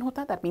overlapped actin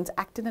होता, that means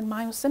actin and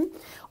myosin.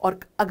 और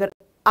अगर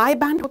I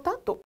band होता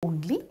तो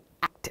only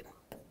actin,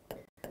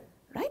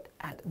 right?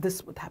 And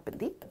this would have been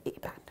the A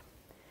band.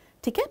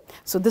 ठीक है?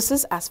 So this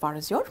is as far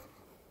as your.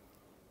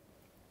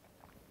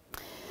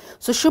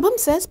 So Shubham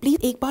says,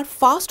 please एक बार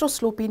fast और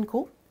slow pain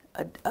को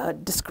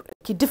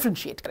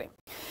differentiate करें.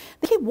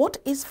 देखिए, what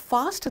is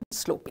fast and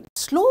slow pain?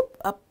 Slow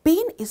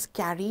pain is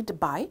carried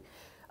by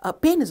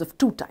pain is of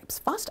two types,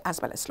 fast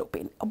as well as slow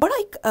pain. बड़ा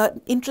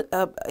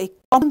एक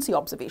common सी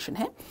observation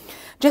है.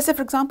 जैसे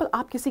for example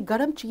आप किसी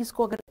गर्म चीज़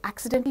को अगर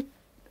accidentally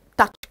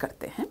touch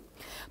करते हैं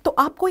तो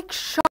आपको एक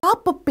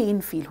sharp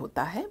pain feel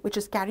होता है, which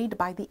is carried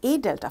by the A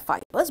delta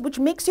fibers, which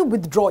makes you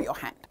withdraw your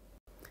hand,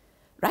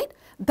 right?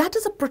 That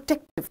is a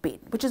protective pain,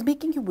 which is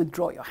making you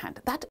withdraw your hand.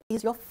 That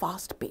is your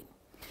fast pain.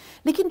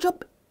 लेकिन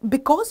जब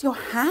because your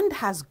hand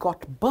has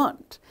got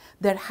burnt,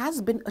 there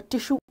has been a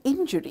tissue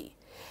injury,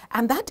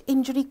 and that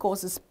injury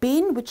causes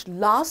pain which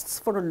lasts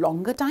for a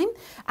longer time,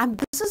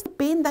 and this is the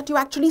pain that you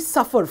actually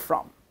suffer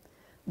from.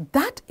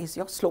 That is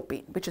your slow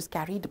pain, which is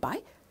carried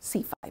by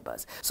C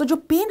fibers. So जो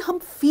pain हम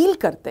feel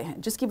करते हैं,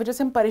 जिसकी वजह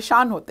से हम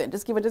परेशान होते हैं,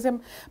 जिसकी वजह से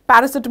हम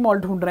पैरासिटामोल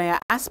ढूंढ रहे हैं,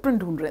 एस्पिरिन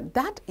ढूंढ रहे हैं,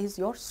 that is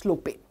your slow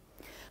pain.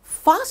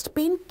 Fast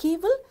pain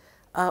केवल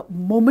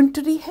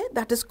momentary है,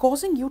 that is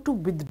causing you to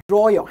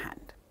withdraw your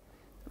hand,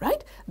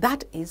 right?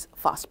 That is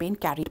fast pain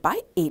carried by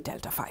A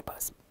delta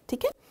fibers.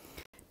 ठीक है?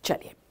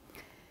 चलिए,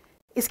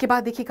 इसके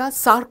बाद देखिएगा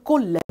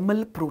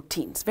sarcolemmal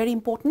proteins, very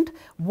important.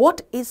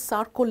 What is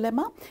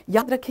sarcolemma?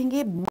 याद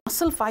रखेंगे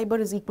muscle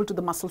fiber is equal to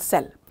the muscle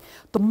cell.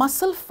 तो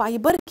muscle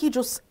fiber की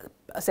जो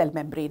cell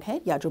membrane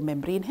है या जो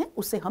membrane है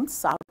उसे हम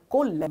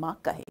sarcolemma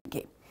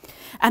कहेंगे.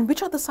 And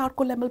which are the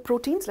sarcolemmal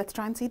proteins? Let's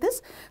try and see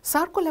this.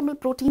 Sarcolemmal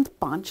proteins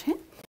 5 हैं.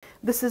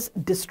 This is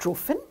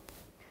dystrophin,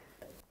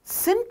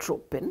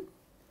 syntropin,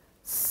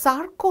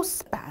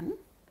 sarcospan,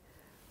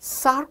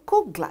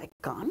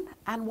 sarcoglycan,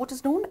 and what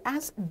is known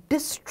as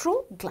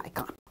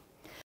dystroglycan.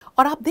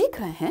 और आप देख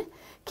रहे हैं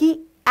कि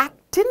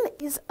actin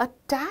is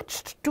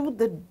attached to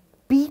the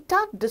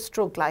beta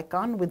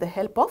dystroglycan with the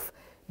help of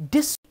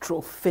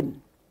dystrophin.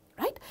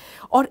 Right?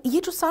 और ये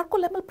जो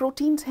sarcolemmal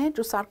proteins हैं,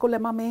 जो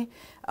sarcolemma में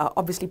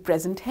obviously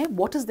present हैं,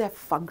 what is their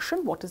function,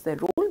 what is their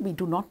role? We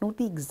do not know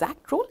the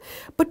exact role,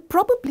 but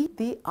probably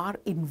they are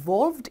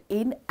involved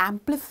in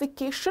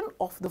amplification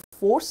of the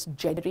force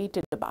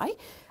generated by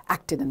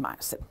actin and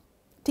myosin.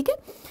 ठीक है?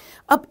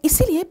 अब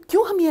इसीलिए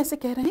क्यों हम ये ऐसे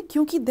कह रहे हैं?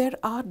 क्योंकि there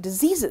are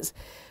diseases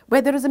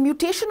where there is a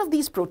mutation of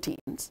these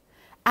proteins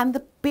and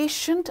the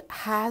patient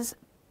has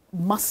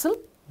muscle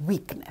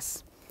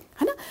weakness,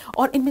 है ना?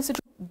 और इनमें से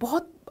जो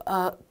बहुत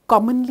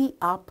कॉमनली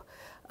आप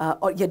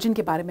और या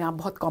जिनके बारे में आप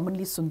बहुत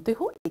कॉमनली सुनते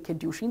हो, एक है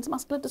ड्यूशेन्स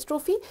मस्कुलर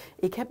डिस्ट्रोफी,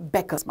 एक है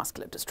bakers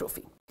muscular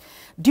dystrophy.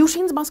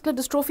 ड्यूशेन्स muscular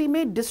dystrophy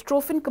में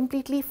dystrophin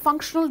completely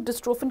functional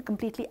dystrophin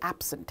completely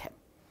absent है,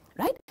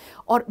 राइट?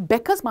 और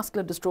बेकर्स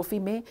मस्कुलर डिस्ट्रोफी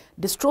में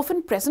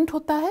डिस्ट्रोफिन प्रेजेंट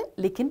होता है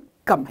लेकिन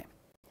कम है,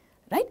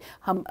 राइट?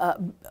 हम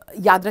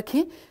याद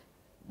रखें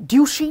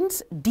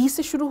ड्यूशेन्स डी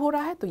से शुरू हो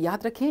रहा है, तो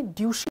याद रखें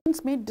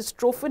ड्यूशेन्स में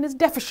dystrophin is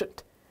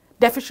deficient.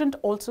 Deficient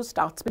also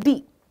starts with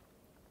D.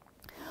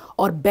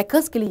 और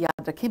बेकर्स के लिए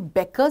याद रखें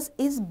bakers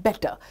is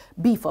better,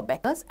 B for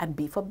bakers and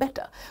B for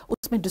better.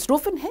 उसमें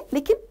डिस्ट्रोफिन है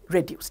लेकिन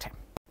रिड्यूस्ड है,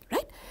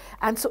 राइट?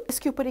 एंड सो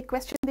इसके ऊपर एक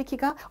क्वेश्चन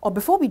देखिएगा. और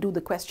before we do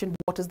the question,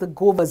 what is the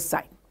गोवर्स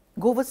sign?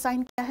 गोवर्स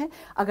sign क्या है?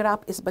 अगर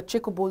आप इस बच्चे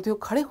को बोलते हो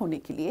खड़े होने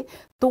के लिए,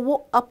 तो वो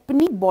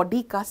अपनी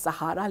बॉडी का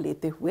सहारा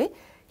लेते हुए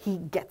he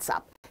gets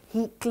up.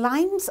 He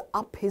climbs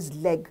up his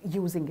leg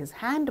using his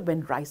hand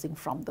when rising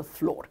from the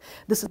floor.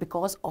 This is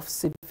because of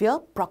severe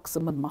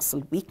proximal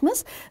muscle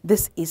weakness.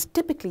 This is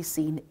typically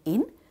seen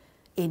in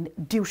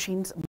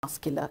Duchenne's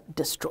muscular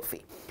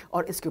dystrophy.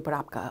 और इसके ऊपर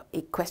आपका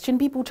एक question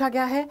भी पूछा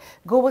गया है.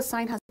 Gover's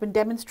sign has been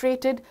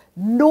demonstrated.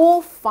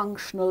 No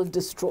functional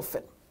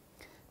dystrophin.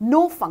 No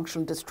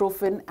functional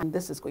dystrophin, and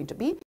this is going to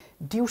be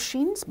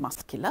Duchenne's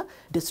muscular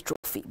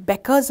dystrophy.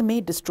 Becker's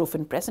में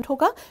dystrophin present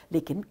होगा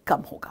लेकिन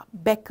कम होगा.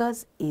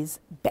 Becker's is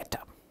better.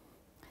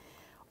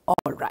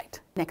 All right.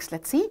 Next,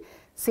 let's see.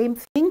 Same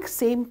thing,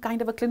 same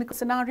kind of a clinical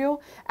scenario,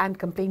 and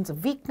complains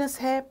of weakness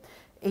here,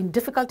 in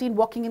difficulty in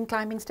walking and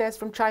climbing stairs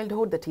from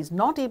childhood, that he's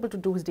not able to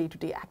do his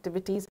day-to-day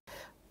activities.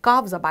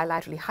 Calves are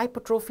bilaterally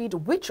hypertrophied.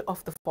 Which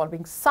of the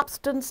following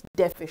substance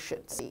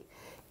deficiency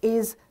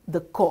is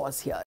the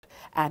cause here?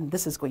 And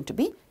this is going to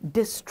be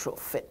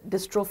dystrophin.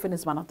 Dystrophin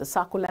is one of the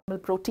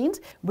sarcolemmal proteins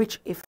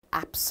which, if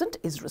absent,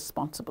 is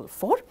responsible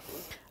for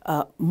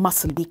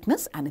muscle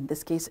weakness, and in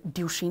this case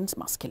Duchenne's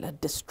muscular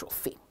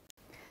dystrophy.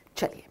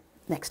 चलिए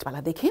next वाला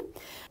देखिए,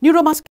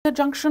 neuromuscular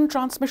junction,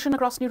 transmission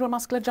across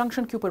neuromuscular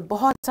junction के ऊपर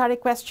बहुत सारे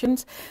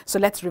questions, so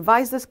let's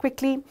revise this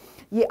quickly.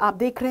 ये आप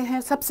देख रहे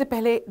हैं, सबसे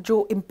पहले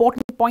जो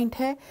इंपॉर्टेंट पॉइंट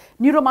है,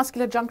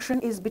 neuromuscular junction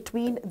is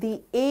between the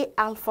A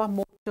alpha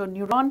motor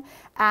neuron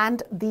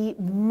and the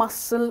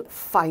muscle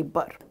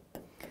fibre.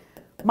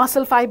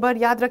 Muscle fiber,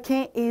 याद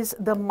रखें, is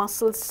the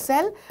muscle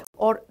cell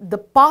or the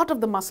part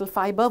of the muscle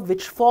fiber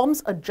which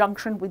forms a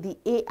junction with the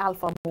A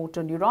alpha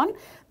motor neuron.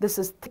 This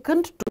is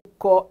thickened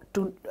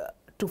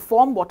to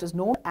form what is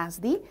known as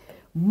the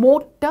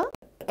motor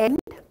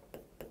end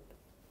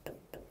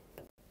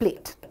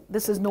plate.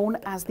 This is known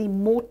as the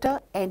motor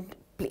end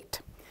plate,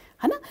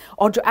 है ना?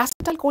 और जो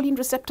acetylcholine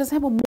receptors हैं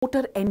वो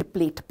motor end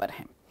plate पर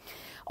हैं।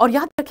 और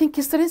याद रखें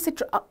किस तरह से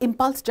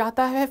इम्पल्स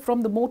जाता है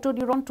from the motor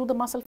neuron to the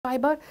muscle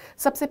fibre.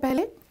 सबसे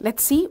पहले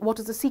let's see what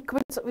is the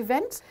sequence of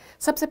events.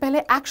 सबसे पहले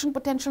action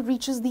potential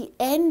reaches the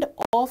end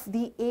of the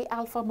A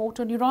alpha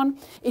motor neuron.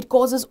 It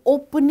causes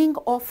opening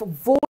of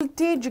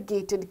voltage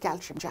gated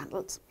calcium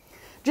channels,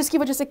 जिसकी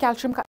वजह से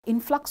calcium का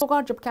influx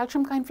होगा। जब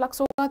कैल्शियम का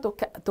इन्फ्लक्स होगा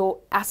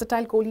तो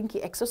एसिटाइलकोलिन की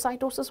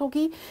एक्सोसाइटोसिस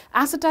होगी।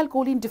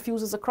 Acetylcholine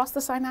diffuses across the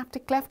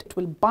synaptic cleft, it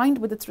will bind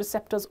with its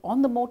receptors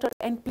on the motor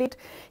end plate.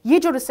 ये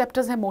जो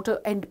रिसेप्टर्स हैं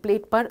मोटर एंड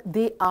प्लेट पर,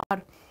 they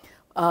are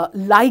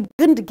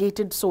ligand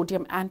gated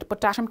sodium and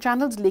potassium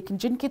channels, लेकिन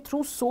जिनके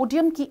through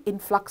sodium की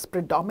influx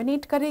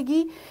प्रिडोमिनेट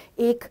करेगी।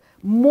 एक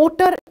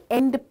motor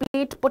end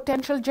plate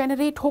potential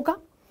generate होगा।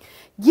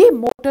 ये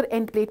motor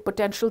end plate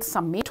potential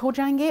submit हो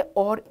जाएंगे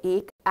और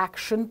एक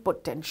एक्शन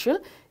पोटेंशियल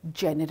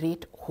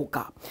जनरेट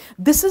होगा।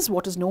 This is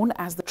what is known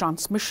as the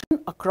transmission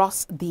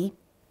across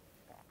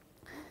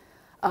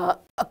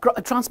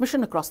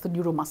the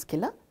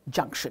neuromuscular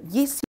junction.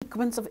 ये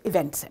सीक्वेंस ऑफ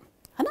इवेंट्स हैं,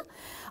 है ना?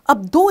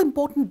 अब दो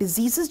इंपॉर्टेंट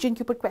डिजीजेस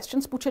जिनके ऊपर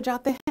क्वेश्चंस पूछे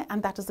जाते हैं,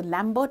 and that is the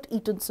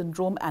Lambert Eaton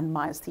syndrome and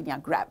myasthenia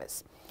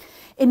gravis.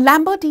 In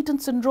Lambert-Eaton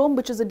syndrome,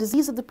 which is a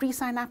disease of the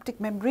presynaptic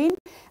membrane,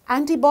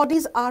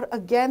 antibodies are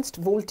against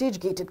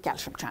voltage-gated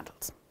calcium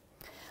channels.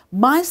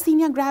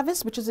 Myasthenia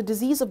gravis, which is a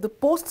disease of the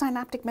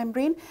postsynaptic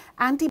membrane,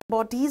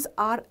 antibodies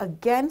are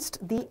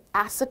against the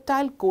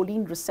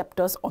acetylcholine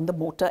receptors on the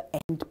motor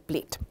end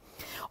plate.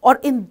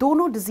 और इन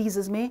दोनों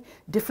diseases में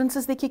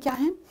differences देखिए क्या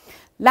हैं।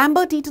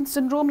 Lambert-Eaton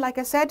syndrome, like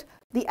I said,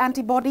 the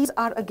antibodies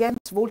are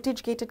against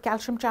voltage-gated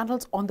calcium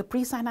channels on the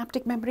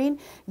presynaptic membrane.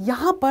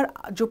 यहाँ पर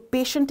जो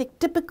patient एक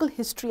typical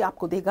history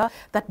आपको देगा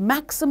that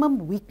maximum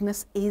weakness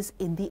is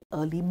in the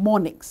early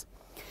mornings.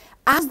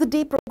 As the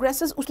day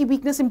progresses, उसकी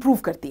weakness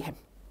improve करती है,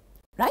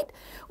 right?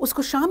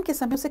 उसको शाम के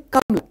समय से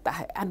कम लगता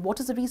है। And what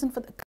is the reason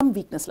for come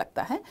weakness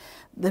लगता है?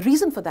 The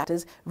reason for that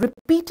is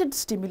repeated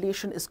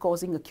stimulation is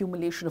causing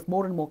accumulation of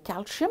more and more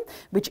calcium,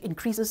 which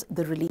increases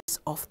the release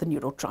of the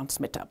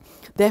neurotransmitter.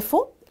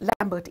 Therefore,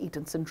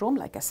 Lambert-Eaton syndrome,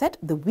 like I said,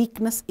 the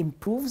weakness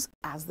improves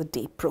as the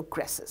day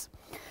progresses.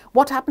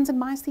 What happens in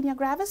myasthenia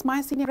gravis?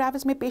 Myasthenia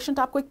gravis में patient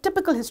आपको एक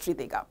typical history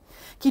देगा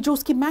कि जो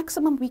उसकी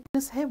maximum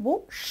weakness है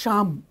वो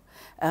शाम,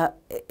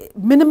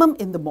 minimum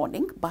in the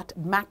morning but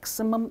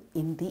maximum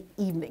in the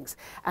evenings.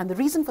 And the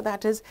reason for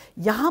that is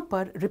यहाँ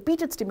पर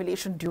repeated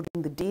stimulation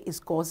during the day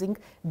is causing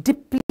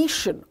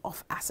depletion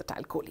of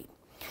acetylcholine.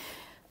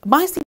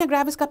 Myasthenia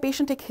gravis का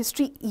पेशेंट एक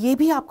हिस्ट्री ये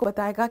भी आपको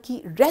बताएगा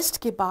कि रेस्ट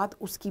के बाद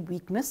उसकी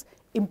वीकनेस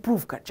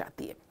इंप्रूव कर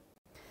जाती है।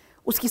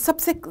 उसकी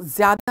सबसे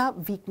ज़्यादा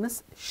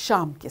वीकनेस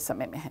शाम के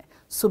समय में है,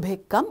 सुबह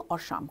कम और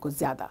शाम को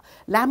ज़्यादा।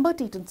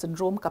 लैम्बर्ट-ईटन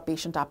सिंड्रोम का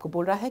पेशेंट आपको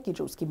बोल रहा है कि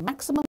जो उसकी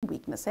मैक्सिमम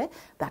वीकनेस है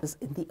that is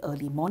in the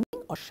early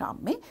morning और शाम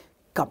में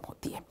कम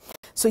होती है।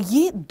 सो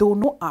ये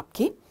दोनों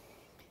आपके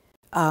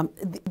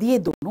ये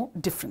दोनों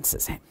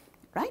डिफरेंसेस हैं,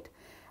 right?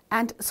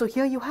 And so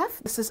here you have,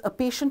 this is a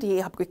patient, ये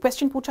आपको एक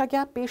question पूछा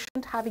गया,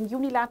 patient having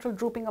unilateral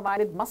drooping of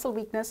eyelid, muscle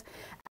weakness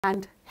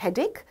and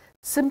headache,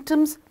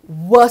 symptoms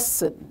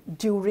worsen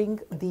during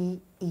the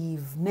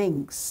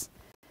evenings.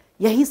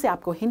 यहीं से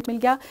आपको hint मिल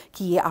गया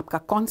कि ये आपका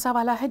कौन सा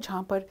वाला है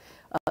जहाँ पर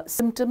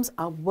symptoms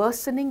are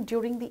worsening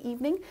during the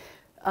evening.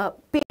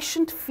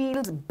 Patient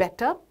feels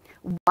better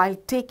while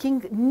taking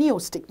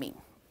neostigmine.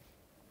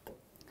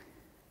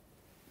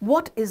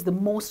 What is the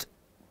most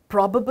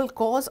probable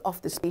cause of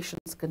this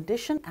patient's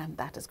condition? And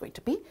that is going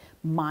to be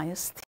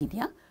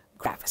myasthenia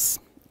gravis.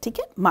 ठीक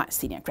है,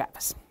 myasthenia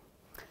gravis.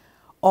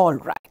 All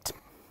right.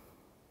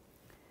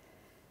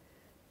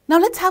 Now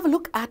let's have a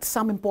look at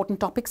some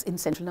important topics in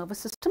central nervous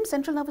system.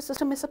 Central nervous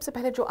system में सबसे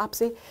पहले जो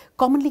आपसे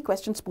commonly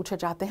questions पूछे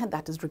जाते हैं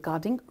that is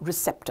regarding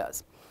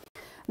receptors.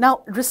 Now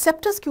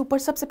receptors के ऊपर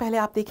सबसे पहले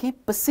आप देखें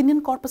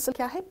Pacinian corpuscle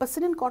क्या है?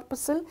 Pacinian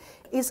corpuscle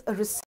is a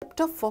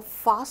receptor for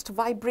fast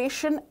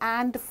vibration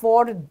and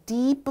for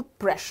deep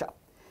pressure.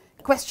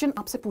 Question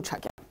आपसे पूछा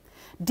गया,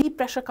 deep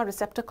pressure का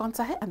receptor कौन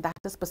सा है? And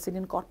that is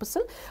Pacinian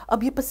corpuscle.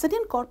 अब ये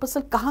Pacinian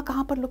corpuscle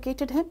कहाँ पर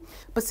located है?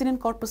 Pacinian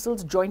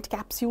corpuscles joint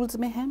capsules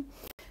में हैं।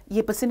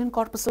 ये Pacinian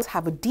corpuscles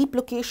have a deep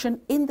location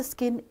in the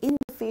skin, in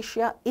the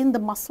fascia in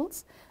the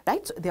muscles,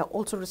 right? So they are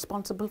also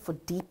responsible for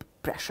deep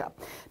pressure.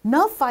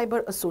 Nerve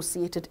fiber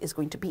associated is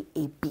going to be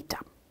A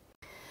beta.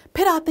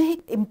 फिर आते हैं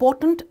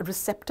important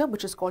receptor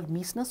which is called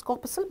Meissner's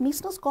corpuscle.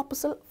 Meissner's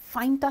corpuscle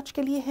fine touch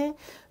के लिए है,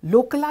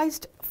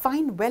 localized,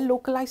 fine, well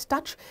localized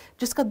touch,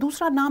 जिसका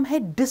दूसरा नाम है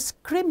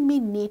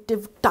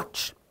discriminative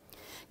touch.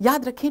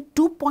 याद रखें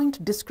 2-point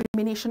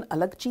discrimination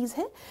अलग चीज़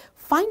है,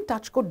 फाइन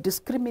टच को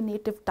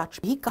डिस्क्रिमिनेटिव टच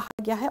भी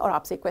कहा गया है और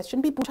आपसे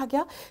क्वेश्चन भी पूछा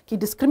गया कि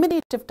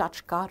डिस्क्रिमिनेटिव टच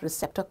का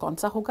रिसेप्टर कौन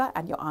सा होगा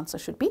and your answer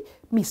should be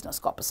Meissner's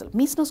corpuscle.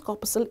 Meissner's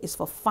corpuscle is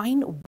for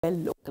fine, well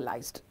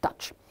localized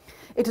touch.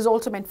 It is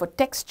also meant for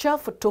texture,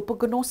 for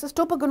topognosis.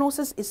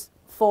 Topognosis is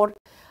for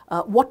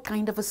what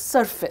kind of a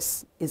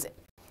surface is it,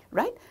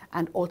 right?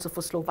 And also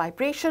for slow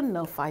vibration,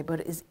 nerve fiber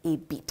is A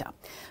beta.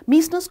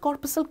 Meissner's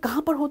corpuscle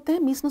कहाँ पर होते हैं?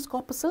 Meissner's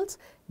corpuscles,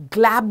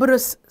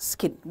 glabrous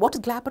skin. What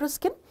is glabrous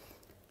skin?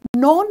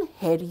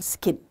 Non-hairy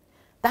skin.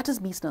 That is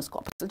Meissner's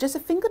corpuscle. जैसे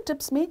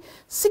fingertips में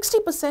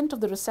 60%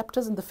 of the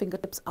receptors in the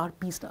fingertips are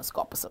Meissner's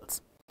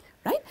corpuscles.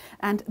 Right?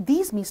 And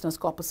these Meissner's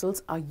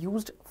corpuscles are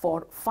used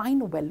for fine,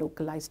 well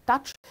localized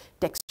touch,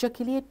 texture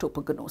के लिए,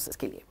 topognosis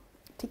के लिए.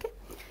 ठीक है?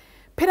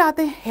 फिर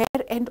आते हैं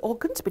hair end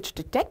organs which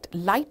detect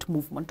light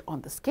movement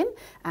on the skin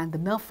and the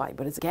nerve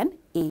fiber is again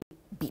A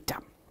beta.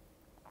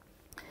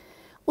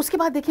 उसके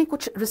बाद देखें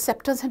कुछ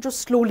receptors हैं जो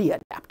slowly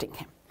adapting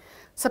हैं.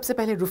 सबसे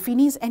पहले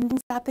Ruffini's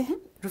endings आते हैं.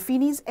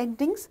 Ruffini's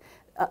endings,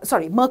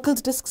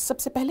 Merkel's disc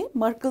सबसे पहले.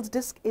 Merkel's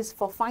disc is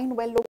for fine,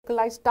 well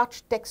localized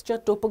touch, texture,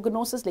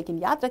 topognosis. लेकिन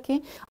याद रखें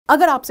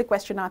अगर आपसे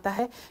क्वेश्चन आता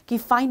है कि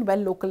fine,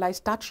 well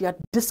localized touch या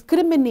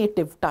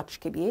discriminative touch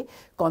के लिए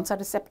कौन सा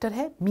रिसेप्टर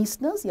है,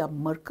 Meissner's या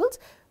Merkel's?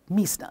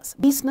 Meissner's.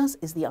 Meissner's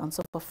is the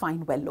answer for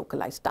fine, well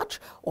localized touch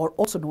or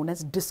also known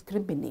as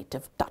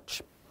discriminative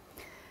touch.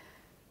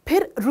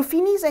 फिर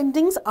Ruffini's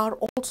endings are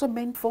also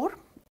meant for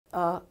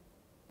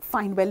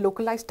fine, well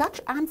localized touch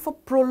and for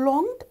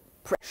prolonged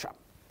pressure.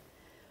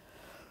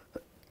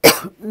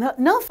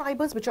 Nerve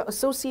fibers which are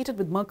associated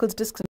with Merkel's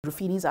discs and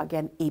Ruffini's are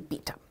again A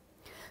beta.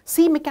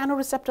 C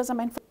mechanoreceptors are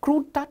meant for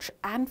crude touch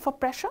and for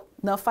pressure.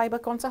 Nerve fiber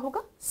कौन सा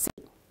होगा? C.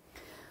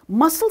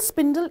 Muscle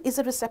spindle is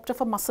a receptor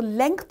for muscle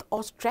length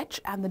or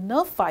stretch and the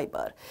nerve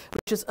fiber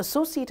which is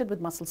associated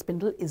with muscle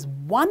spindle is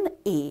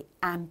 1A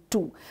and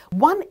 2.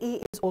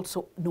 1A is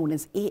also known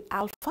as A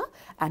alpha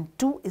and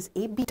 2 is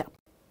A beta.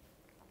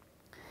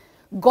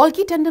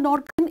 Golgi tendon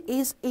organ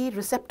is a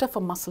receptor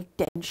for muscle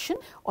tension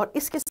और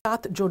इसके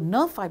साथ जो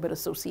nerve fiber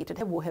associated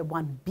है वो है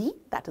 1B,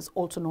 that is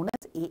also known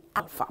as A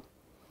alpha.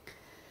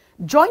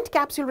 Joint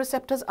capsule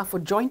receptors are for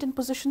joint and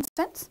position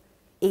sense,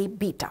 A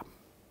beta.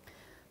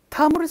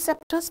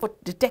 Thermoreceptors for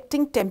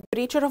detecting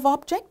temperature of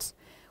objects,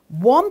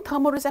 warm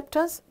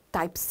thermoreceptors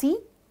type C,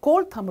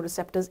 cold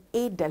thermoreceptors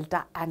A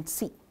delta and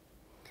C.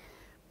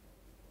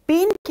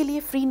 Pain के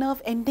लिए free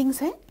nerve endings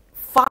हैं,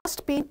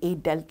 fast pain A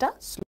delta,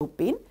 slow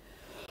pain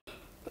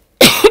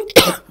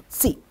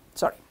C,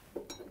 sorry.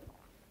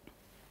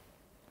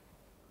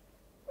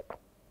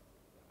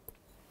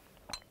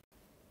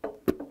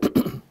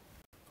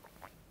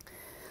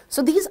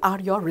 So these are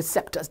your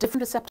receptors,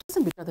 different receptors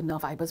and which are the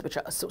nerve fibers which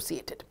are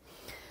associated.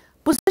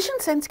 Position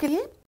sense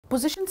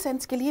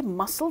के लिए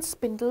muscle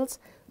spindles,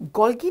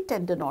 Golgi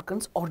tendon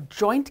organs और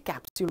joint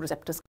capsule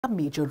receptors का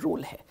major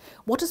role है.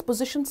 What is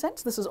position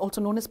sense? This is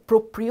also known as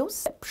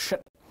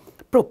proprioception.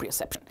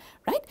 Proprioception,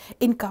 right?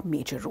 इनका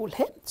major role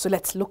है. So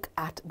let's look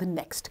at the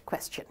next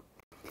question.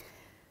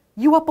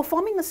 You are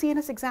performing a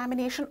CNS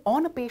examination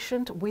on a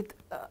patient with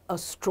a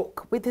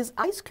stroke. With his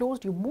eyes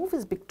closed, you move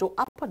his big toe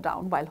up or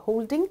down while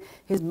holding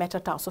his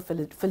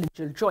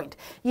metatarsophalangeal joint.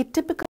 ये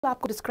typical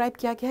आपको describe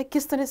किया गया है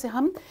किस तरह से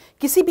हम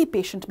किसी भी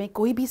patient में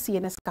कोई भी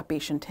CNS का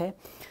patient है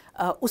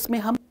उसमें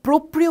हम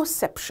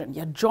proprioception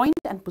या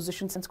joint and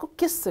position sense को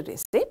किस तरह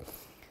से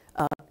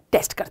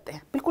टेस्ट करते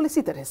हैं बिल्कुल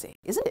इसी तरह से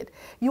isn't it?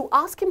 You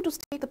ask him to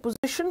state the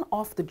position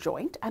of the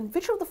joint and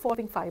which of the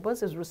following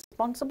fibers is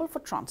responsible for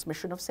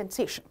transmission of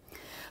sensation.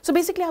 So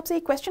basically आपसे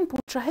एक क्वेश्चन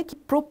पूछ रहा है कि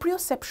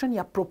proprioception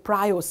या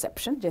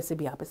proprioception जैसे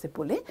भी आप इसे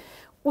बोले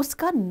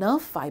उसका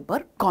nerve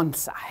fiber कौन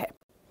सा है.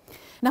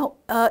 Now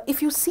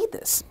if you see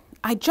this,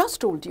 I just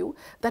told you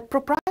that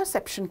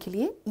proprioception के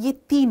लिए ये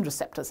 3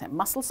 receptors हैं,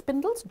 muscle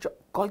spindles,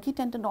 Golgi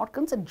tendon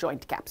organs and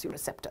joint capsule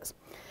receptors.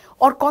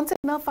 और कौन से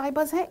nerve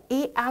fibers हैं?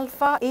 A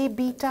alpha, A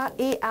beta,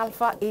 A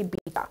alpha, A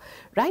beta,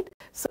 right?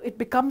 So it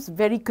becomes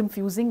very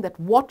confusing that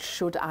what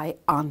should I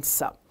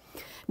answer?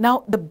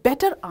 Now the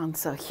better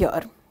answer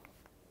here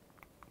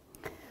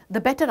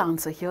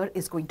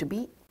is going to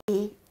be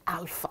A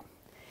alpha.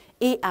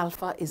 A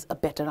alpha is a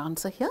better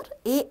answer here.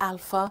 A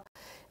alpha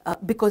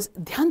because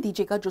ध्यान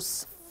दीजिएगा जो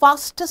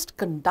fastest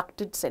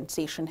conducted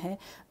sensation है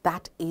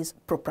that is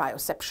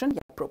proprioception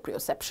या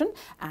proprioception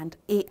and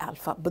A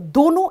alpha. But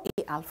दोनों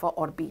A alpha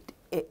और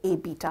A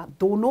beta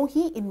दोनों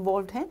ही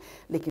involved हैं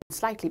लेकिन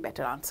slightly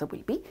better answer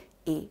will be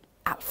A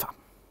alpha.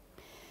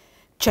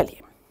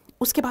 चलिए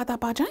उसके बाद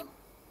आप आ जाएं.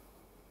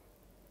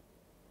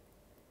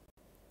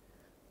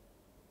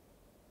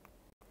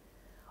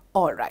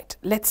 All right,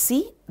 let's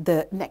see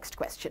the next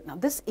question. Now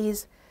this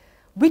is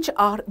which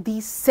are the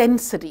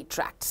sensory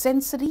tracts,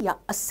 sensory या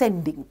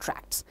ascending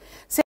tracts.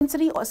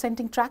 Sensory or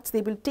ascending tracts,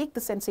 they will take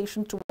the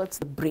sensation towards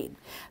the brain.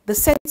 The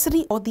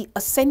sensory or the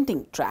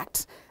ascending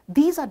tracts,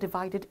 these are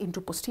divided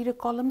into posterior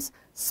columns,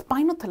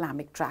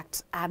 spinothalamic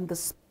tracts, and the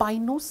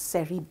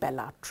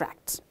spinocerebellar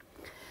tracts.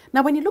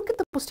 Now, when you look at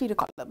the posterior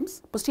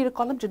columns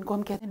जिनको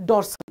हम कहते हैं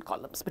dorsal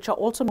columns, which are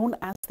also known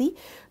as the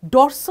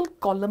dorsal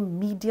column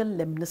medial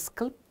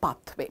lemniscal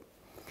pathway.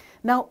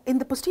 Now, in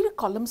the posterior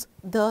columns,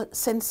 the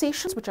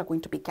sensations which are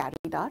going to be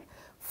carried are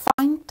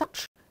fine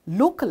touch,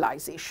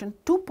 localization,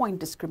 two-point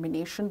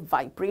discrimination,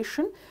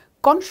 vibration,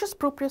 conscious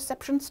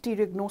proprioception,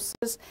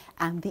 stereognosis,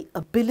 and the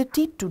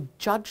ability to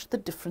judge the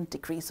different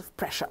degrees of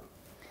pressure.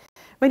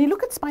 When you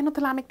look at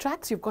spinothalamic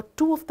tracts, you've got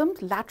two of them,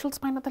 lateral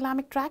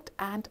spinothalamic tract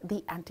and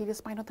the anterior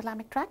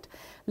spinothalamic tract.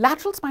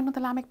 Lateral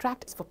spinothalamic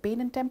tract is for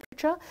pain and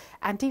temperature.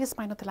 Anterior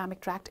spinothalamic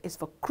tract is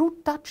for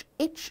crude touch,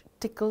 itch,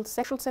 tickle,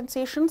 sexual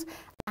sensations,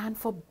 and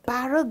for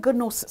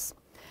baroganosis.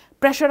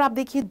 Pressure आप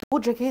देखिए दो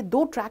जगह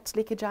दो tracts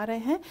लेके जा रहे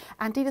हैं.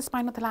 Anterior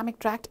spinothalamic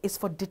tract is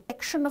for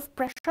detection of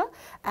pressure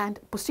and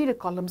posterior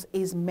columns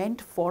is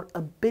meant for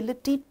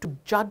ability to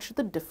judge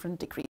the different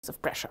degrees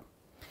of pressure.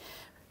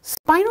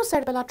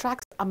 Spinocerebellar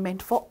tracts are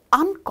meant for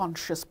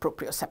unconscious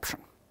proprioception.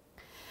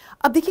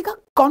 अब देखिएगा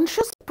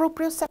conscious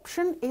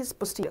proprioception is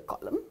posterior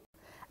column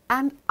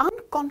and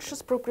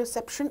unconscious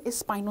proprioception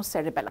is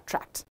spinocerebellar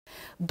tracts.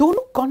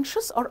 दोनों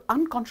conscious और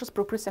unconscious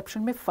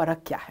proprioception में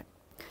फर्क क्या है?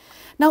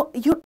 Now,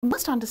 you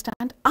must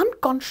understand,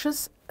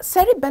 unconscious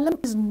cerebellum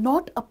is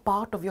not a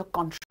part of your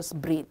conscious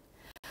brain.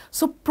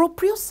 So,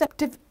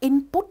 proprioceptive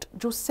input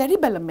जो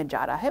cerebellum में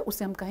जा रहा है,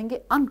 उसे हम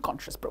कहेंगे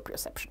unconscious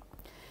proprioception.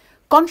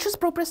 Conscious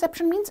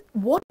proprioception means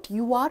what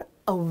you are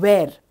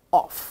aware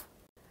of.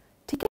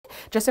 ठीक है?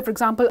 जैसे for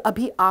example,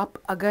 अभी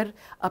आप अगर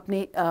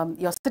अपने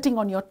you're sitting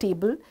on your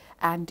table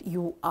and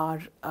you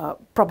are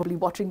probably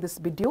watching this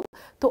video,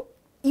 तो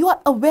you are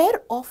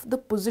aware of the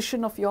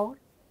position of your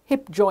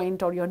hip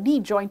joint or your knee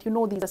joint. You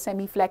know these are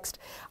semi-flexed.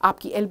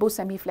 आपकी elbow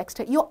semi-flexed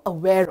है. You're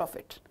aware of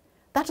it.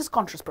 That is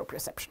conscious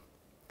proprioception.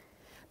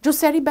 जो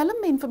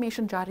cerebellum में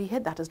information जा रही है,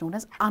 that is known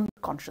as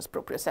unconscious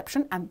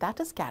proprioception and that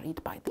is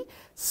carried by the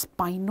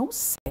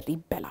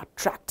spinocerebellar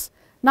tracts.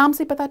 नाम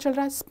से पता चल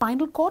रहा है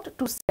spinal cord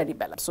to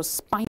cerebellum. So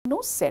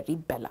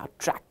spinocerebellar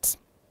tracts.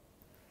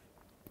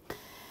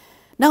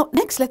 Now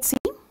next let's see.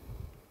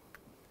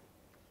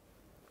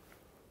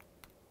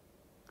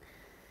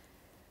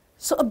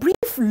 So a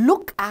brief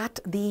look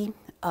at the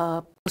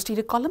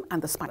posterior column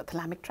and the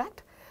spinothalamic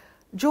tract.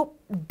 जो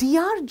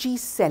DRG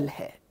cell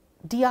है,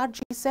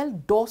 DRG cell,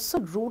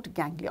 dorsal root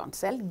ganglion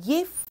cell,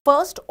 ये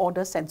first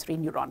order sensory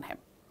neuron है.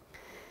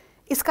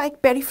 इसका एक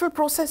peripheral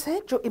process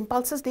है जो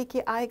impulses देके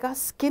आएगा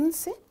skin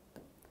से,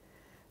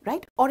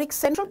 right? और एक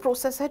central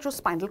process है जो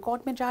spinal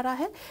cord में जा रहा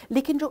है,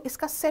 लेकिन जो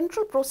इसका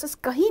central process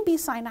कहीं भी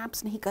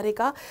synapse नहीं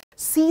करेगा,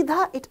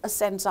 सीधा it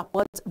ascends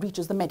upwards,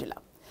 reaches the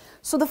medulla.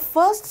 So the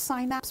first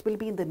synapse will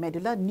be in the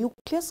medulla,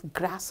 nucleus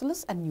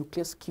gracilis and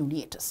nucleus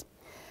cuneatus.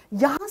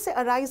 यहाँ से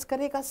arise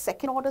करेगा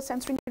second order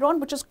sensory neuron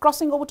which is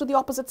crossing over to the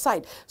opposite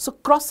side. So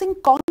crossing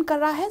कौन कर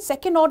रहा है?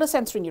 Second order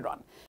sensory neuron.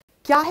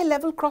 क्या है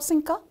level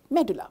crossing का?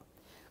 Medulla.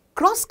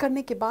 Cross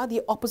करने के बाद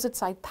ये opposite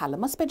side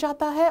thalamus पे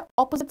जाता है.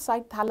 Opposite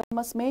side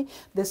thalamus में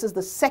this is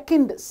the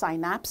second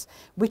synapse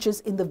which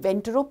is in the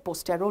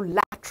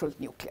ventero-posterolateral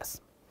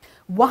nucleus.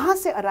 वहाँ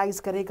से arise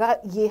करेगा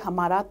ये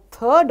हमारा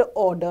third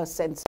order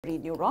sensory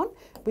neuron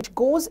which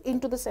goes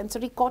into the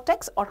sensory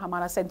cortex और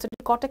हमारा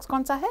sensory cortex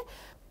कौन सा है?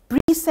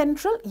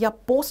 Precentral या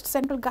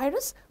post-central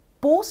gyrus?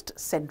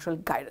 Post-central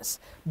gyrus.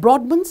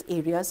 Brodmann's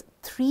areas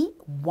 3,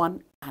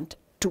 1 and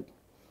 2.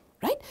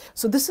 Right?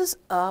 So this is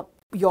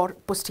your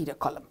posterior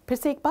column. फिर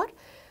से एक बार.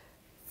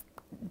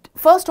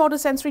 First order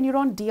sensory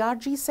neuron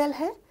DRG cell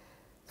है.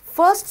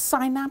 First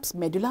synapse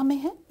medulla में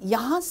है.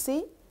 यहाँ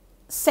से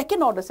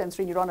second order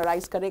sensory neuron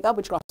arise करेगा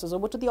which crosses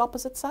over to the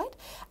opposite side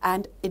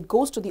and it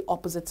goes to the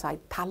opposite side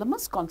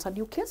thalamus, कौन सा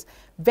nucleus?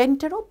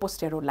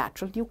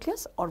 Ventero-posterolateral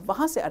nucleus और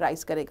वहाँ से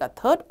arise करेगा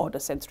third order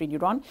sensory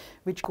neuron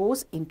which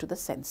goes into the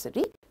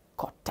sensory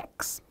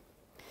cortex.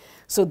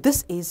 So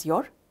this is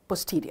your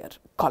posterior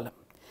column.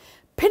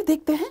 फिर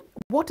देखते हैं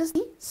what is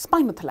the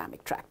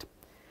spinothalamic tract.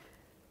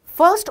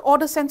 First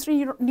order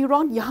sensory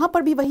neuron यहाँ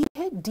पर भी वही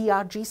है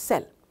DRG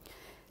cell.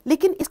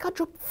 लेकिन इसका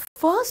जो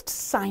first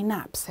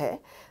synapse है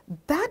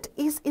that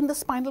is in the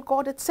spinal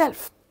cord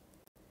itself.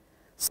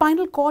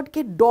 Spinal cord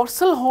के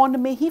dorsal horn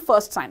में ही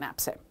first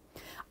synapse है.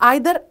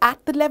 Either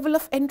at the level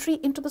of entry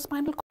into the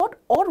spinal cord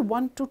or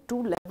 1 to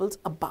 2 levels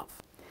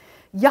above.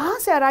 यहाँ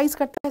से arise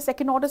करता है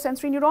second order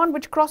sensory neuron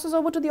which crosses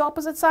over to the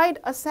opposite side,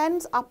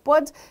 ascends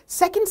upwards.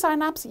 Second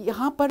synapse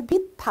यहाँ पर भी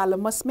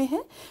thalamus में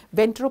है,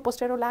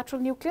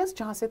 ventero-posterolateral nucleus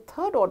जहाँ से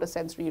third order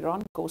sensory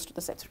neuron goes to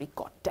the sensory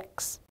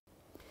cortex.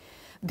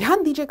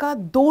 ध्यान दीजिएगा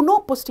दोनों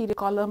posterior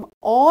column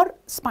और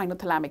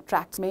spinothalamic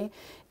tracts में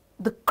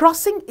the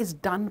crossing is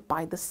done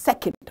by the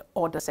second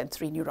order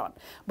sensory neuron.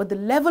 But the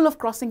level of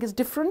crossing is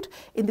different.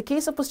 In the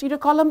case of posterior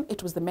column,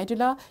 it was the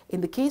medulla.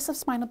 In the case of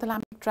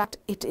spinothalamic tract,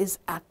 it is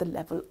at the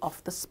level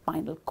of the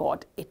spinal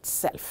cord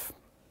itself.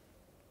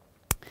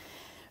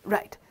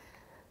 Right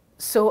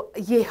so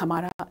ये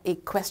हमारा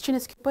एक question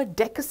इसके ऊपर,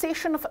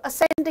 डेकसेशन of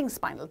ascending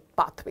spinal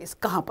pathways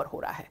कहाँ पर हो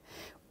रहा है?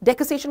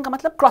 डेकसेशन का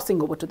मतलब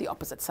crossing over to the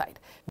opposite side.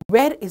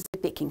 Where is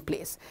it taking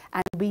place?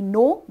 And we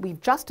know, we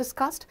just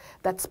discussed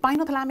that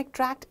spinothalamic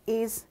tract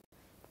is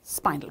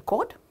spinal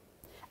cord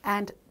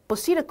and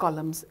posterior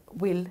columns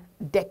will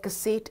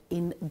decussate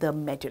in the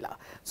medulla.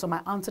 So my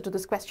answer to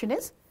this question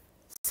is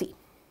C.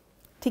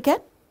 ठीक है?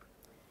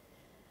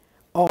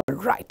 All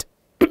right.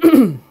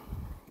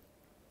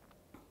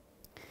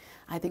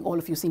 I think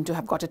all of you seem to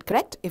have got it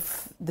correct if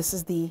this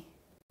is the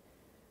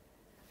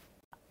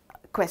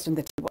question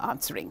that you were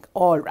answering.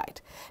 All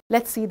right.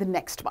 Let's see the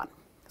next one.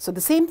 So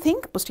the same thing,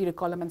 posterior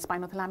column and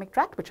spinothalamic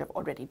tract, which I've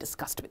already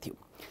discussed with you.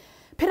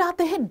 फिर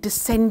आते हैं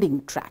descending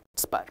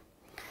tracts पर.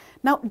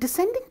 Now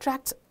descending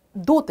tracts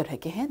दो तरह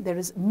के हैं. There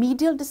is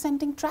medial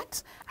descending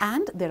tracts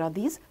and there are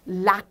these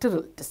lateral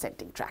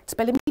descending tracts.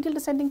 पहले medial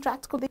descending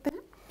tracts को देखते हैं.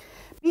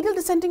 Medial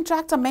descending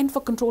tracts are meant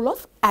for control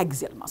of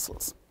axial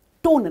muscles,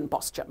 tone and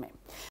posture में.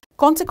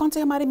 कौन से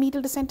हमारे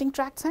मीडियल डिसेंडिंग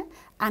ट्रैक्ट्स हैं?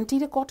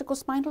 Anterior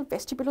corticospinal,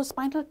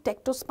 वेस्टिबुलोस्पाइनल,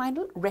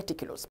 tectospinal,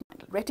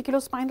 रेटिकुलोस्पाइनल.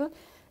 रेटिकुलोस्पाइनल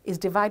is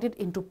divided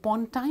into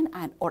pontine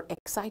and or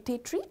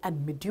excitatory and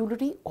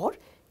medullary or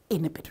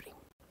inhibitory.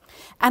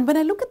 And when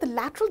I look at the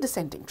lateral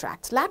descending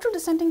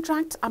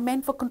tracts are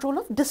meant for control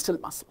of distal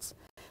muscles,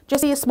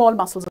 just say small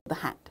muscles of the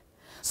hand.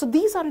 So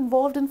these are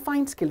involved in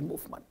fine skill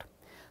movement.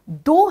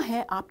 दो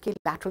हैं आपके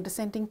lateral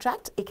descending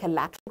tracts, एक है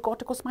lateral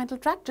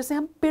corticospinal tract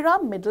जिसे हम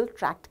pyramidal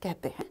tract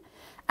कहते हैं,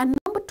 and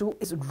number 2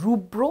 is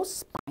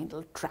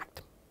rubrospinal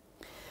tract.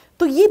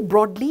 तो ये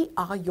broadly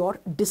are your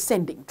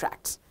descending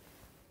tracts.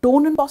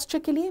 Tone and posture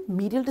के लिए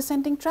medial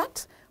descending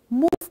tracts,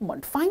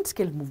 movement fine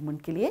skill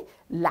movement के लिए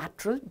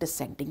लैटरल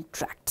डिसेंडिंग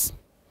ट्रैक्ट्स.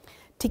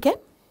 ठीक है?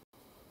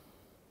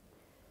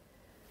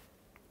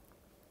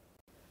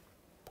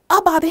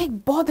 अब आते हैं एक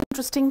बहुत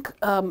इंटरेस्टिंग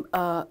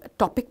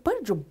टॉपिक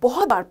पर जो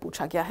बहुत बार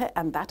पूछा गया है,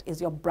 and that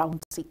is your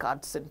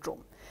ब्राउन-सीकार्ड syndrome.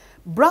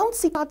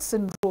 ब्राउन-सीकार्ड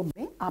syndrome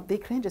में आप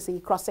देख रहे हैं जैसे ये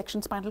क्रॉस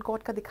सेक्शन स्पाइनल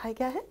कॉर्ड का दिखाया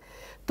गया है,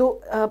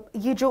 तो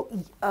ये जो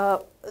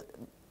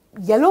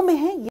येलो में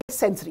है ये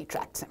सेंसरी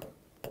ट्रैक्ट्स हैं.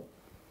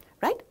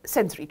 Right?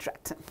 Sensory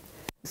tracts.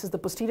 This is the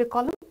posterior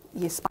column.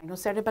 ये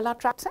spinocerebellar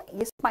tracts हैं,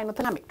 ये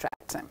spinothalamic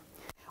tracts हैं.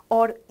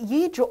 और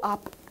ये जो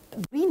आप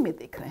green में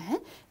देख रहे हैं,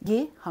 ये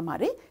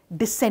हमारे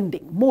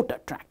descending motor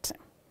tracts हैं.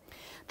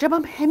 जब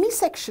हम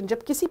hemisection,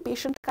 जब किसी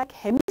patient का एक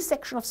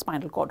hemisection of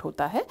spinal cord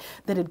होता है,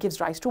 then it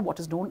gives rise to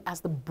what is known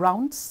as the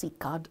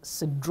Brown-Séquard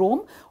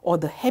syndrome or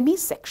the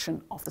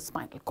hemisection of the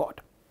spinal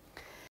cord.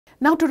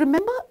 Now to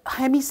remember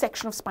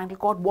hemisection of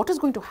spinal cord, what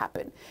is going to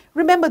happen?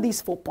 Remember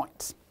these 4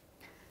 points.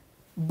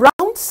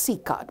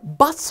 Brown-Séquard,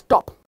 bus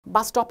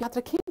stop याद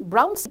रखिए.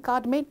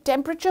 Brown-Séquard में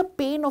temperature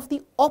pain of the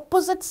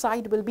opposite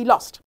side will be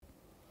lost.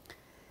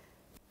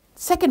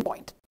 Second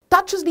point,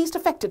 touch is least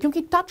affected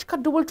क्योंकि touch का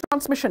dual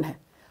transmission है.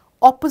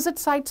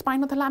 Opposite side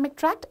spinothalamic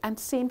tract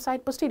and same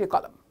side posterior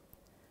column.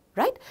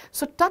 Right?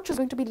 So touch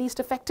is going to be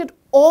least affected.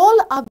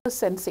 All other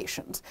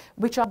sensations,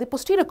 which are the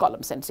posterior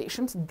column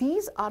sensations,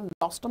 these are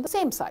lost on the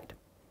same side.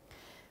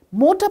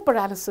 Motor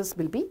paralysis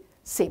will be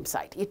same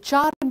side. ये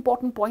 4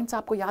 important points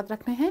आपको याद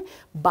रखने हैं.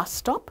 Bus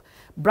stop,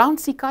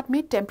 ब्राउन-सीकार्ड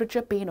में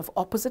temperature pain of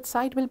opposite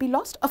side will be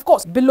lost, of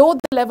course below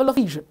the level of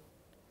legion.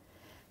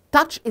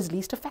 Touch is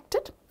least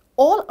affected,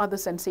 all other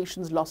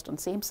sensations lost on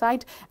same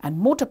side, and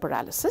motor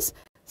paralysis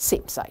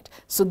same side.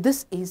 So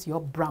this is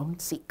your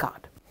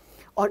ब्राउन-सीकार्ड.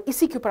 और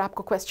इसी के ऊपर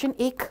आपको question,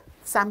 एक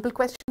sample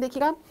question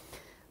देखिएगा.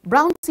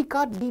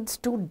 Brown-Séquard leads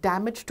to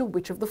damage to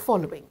which of the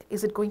following?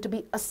 Is it going to be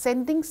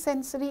ascending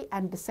sensory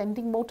and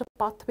descending motor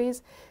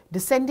pathways?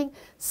 Descending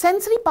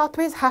sensory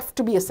pathways have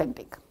to be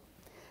ascending,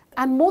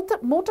 and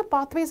motor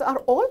pathways are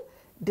all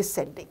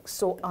descending.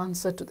 So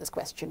answer to this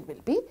question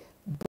will be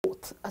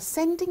both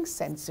ascending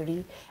sensory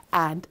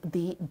and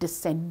the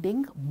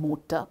descending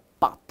motor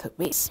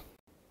pathways.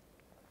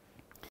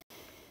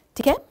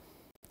 ठीक है?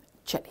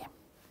 चलिए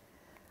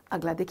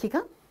अगला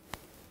देखिएगा.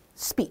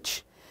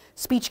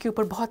 Speech के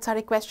ऊपर बहुत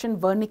सारे question,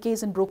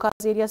 वर्निकेज and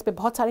Broca's areas पे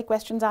बहुत सारे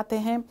क्वेश्चंस आते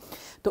हैं,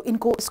 तो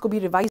इसको भी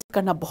रिवाइज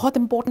करना बहुत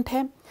इंपॉर्टेंट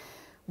है.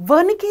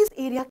 वर्निकेज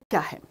एरिया क्या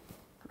है?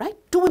 Right,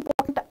 2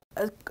 important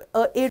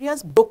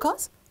areas,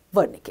 Broca's,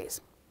 वर्निकेज.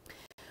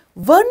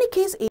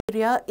 Wernicke's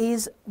area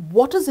is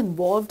what is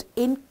involved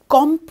in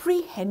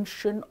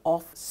comprehension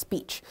of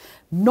speech.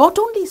 Not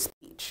only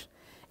speech,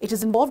 it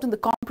is involved in the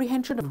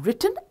comprehension of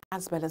written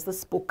as well as the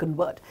spoken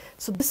word.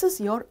 So this is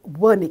your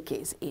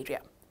Wernicke's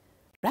area.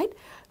 Right?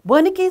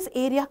 Wernicke's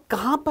area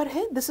कहाँ पर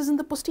है? This is in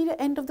the posterior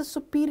end of the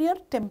superior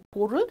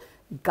temporal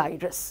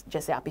gyrus.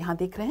 जैसे आप यहाँ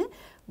देख रहे हैं,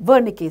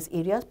 Wernicke's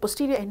area,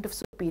 posterior end of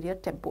superior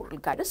temporal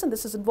gyrus, and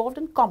this is involved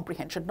in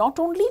comprehension not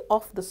only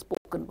of the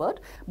spoken word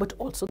but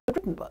also the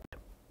written word.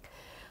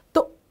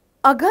 तो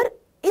अगर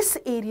इस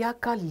area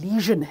का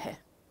लीजन है,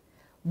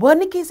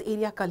 Wernicke's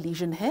एरिया का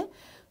लीजन है,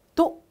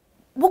 तो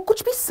वो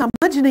कुछ भी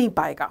समझ नहीं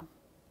पाएगा,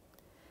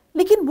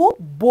 लेकिन वो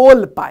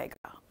बोल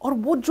पाएगा. और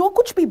वो जो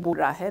कुछ भी बोल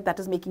रहा है, that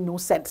is making no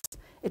sense.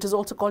 It is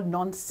also called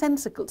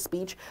nonsensical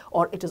speech,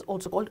 or it is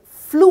also called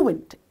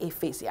fluent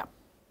aphasia.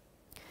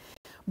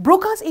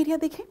 Broca's area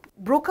देखें,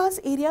 Broca's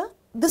area,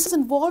 this is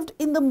involved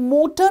in the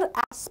motor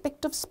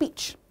aspect of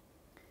speech.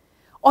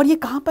 और ये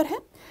कहां पर है?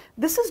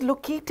 This is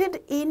located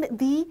in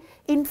the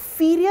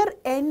inferior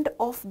end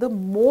of the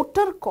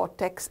motor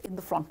cortex in the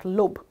frontal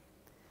lobe.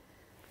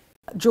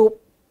 जो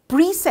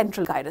pre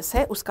central gyrus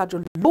है उसका जो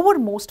लोअर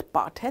मोस्ट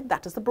पार्ट है,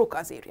 that is the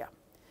Broca's area.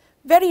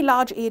 Very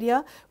large area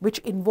which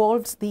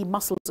involves the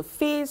muscles of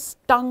face,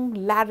 tongue,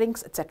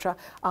 larynx, etc.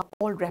 are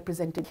all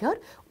represented here.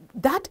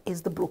 That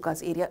is the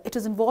Broca's area. It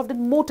is involved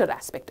in motor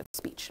aspect of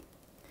speech.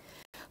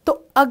 तो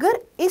अगर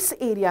इस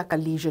area का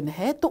legion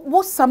है तो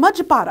वो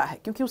समझ पा रहा है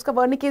क्योंकि उसका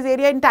वर्निकेज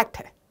एरिया इंटैक्ट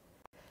है,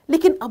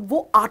 लेकिन अब वो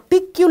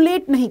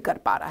आर्टिकुलेट नहीं कर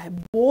पा रहा है,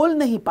 बोल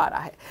नहीं पा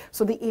रहा है।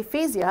 So the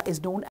aphasia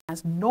is known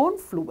as non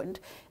fluent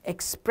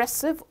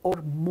expressive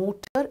और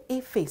मोटर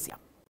एफेजिया।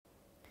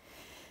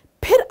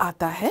 फिर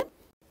आता है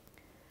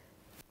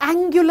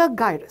angular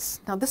gyrus.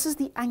 Now this is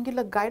the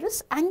angular gyrus.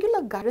 Angular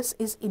gyrus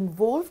is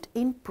involved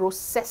in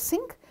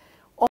processing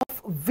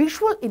of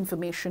visual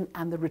information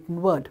and the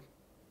written word.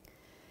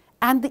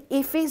 And the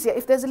aphasia,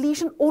 if there's a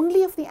lesion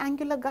only of the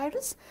angular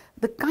gyrus,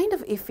 the kind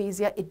of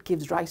aphasia it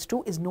gives rise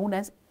to is known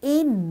as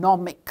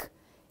anomic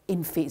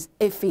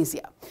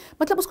aphasia.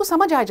 मतलब उसको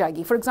समझ आ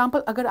जाएगी। For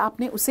example, अगर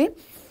आपने उसे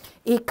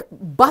एक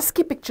बस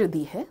की पिक्चर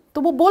दी है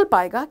तो वो बोल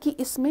पाएगा कि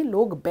इसमें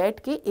लोग बैठ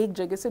के एक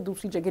जगह से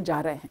दूसरी जगह जा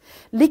रहे हैं,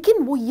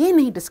 लेकिन वो ये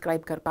नहीं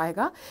डिस्क्राइब कर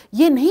पाएगा,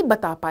 ये नहीं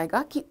बता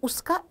पाएगा कि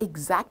उसका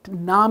एग्जैक्ट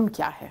नाम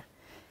क्या है।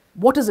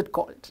 What is it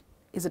called?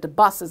 Is it a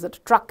bus? Is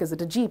it a truck? Is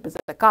it a jeep? Is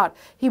it a car?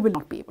 He will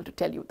not be able to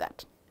tell you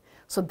that.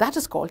 So that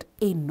is called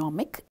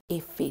anomic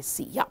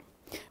aphasia.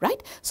 Right?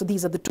 So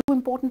these are the two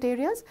important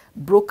areas,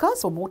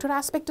 Broca's or motor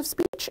aspect of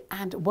speech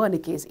and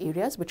Wernicke's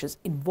areas, which is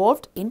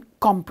involved in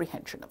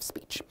comprehension of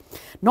speech.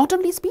 Not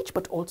only speech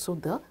but also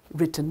the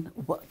written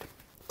word.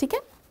 ठीक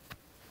है?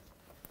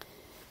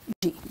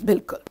 जी,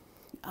 बिल्कुल।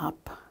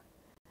 आप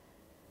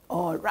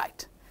all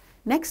right.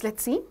 Next,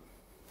 let's see.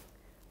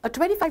 A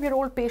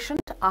 25-year-old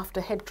patient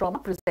after head trauma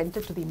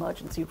presented to the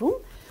emergency room.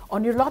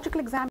 On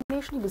neurological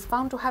examination, he was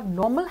found to have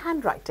normal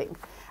handwriting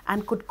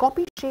and could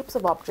copy shapes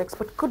of objects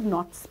but could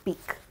not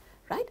speak,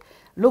 right?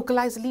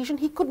 Localized lesion,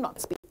 he could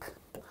not speak.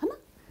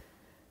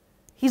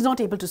 He's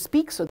not able to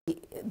speak, so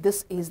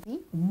this is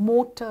the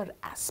motor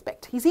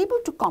aspect. He's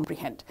able to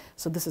comprehend,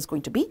 so this is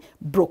going to be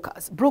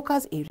Broca's.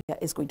 Broca's area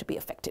is going to be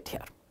affected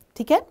here.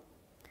 ठीक है?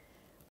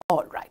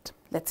 All right,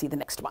 let's see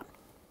the next one.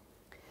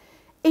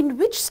 In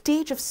which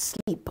stage of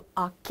sleep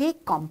are K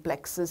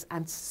complexes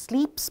and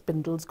sleep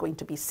spindles going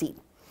to be seen?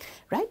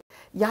 Right?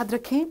 याद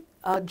रखें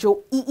जो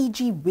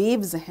EEG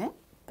waves हैं,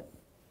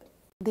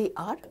 they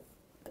are,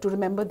 to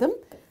remember them,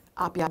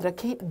 आप याद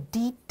रखें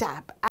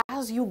D-tap.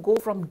 As you go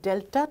from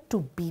delta to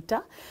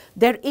beta,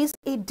 there is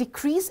a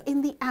decrease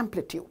in the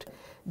amplitude.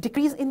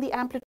 Decrease in the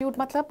amplitude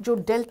मतलब जो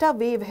delta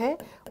wave है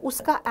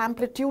उसका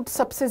amplitude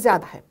सबसे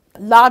ज़्यादा है,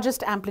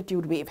 largest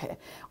amplitude wave है,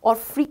 और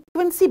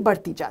frequency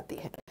बढ़ती जाती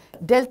है।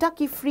 डेल्टा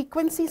की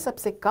फ्रीक्वेंसी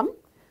सबसे कम,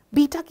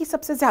 बीटा की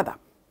सबसे ज़्यादा,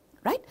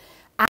 राइट?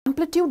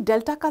 एम्पलीट्यूड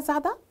डेल्टा का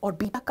ज़्यादा और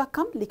बीटा का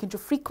कम, लेकिन जो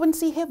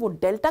फ्रीक्वेंसी है वो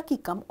डेल्टा की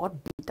कम और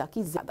बीटा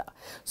की ज़्यादा।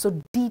 सो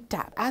D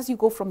tap, as you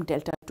go from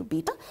delta two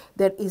beta,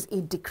 there is a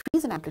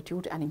decrease in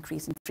amplitude and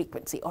increase in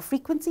frequency. और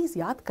फ्रीक्वेंसीज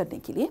याद करने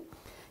के लिए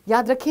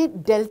याद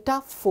रखें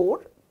delta 4,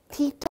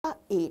 theta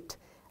 8,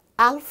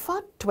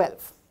 alpha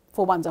 12,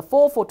 4 1s are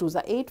 4, 4 2s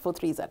are 8, 4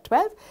 3s are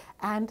 12,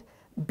 and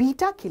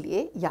beta के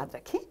लिए याद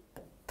रखें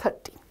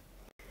 30।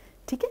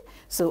 ठीक है?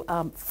 So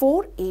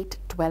 4, 8,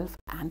 12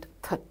 and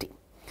 30.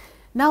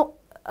 Now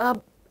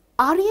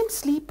REM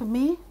sleep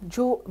में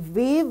जो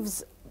waves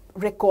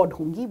record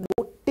होंगी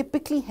वो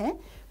typically हैं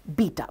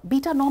बीटा।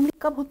 बीटा normally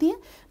कब होती है?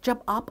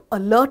 जब आप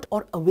alert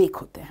और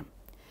awake होते हैं।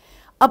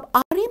 अब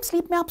REM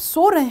sleep में आप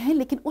सो रहे हैं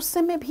लेकिन उस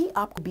समय भी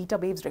आपको बीटा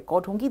waves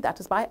record होंगी।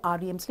 That is why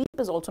REM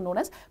sleep is also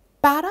known as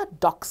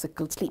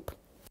paradoxical sleep.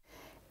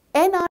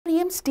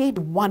 NREM stage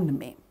 1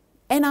 में,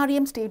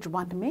 NREM stage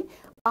 1 में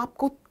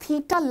आपको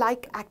थीटा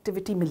लाइक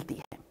एक्टिविटी मिलती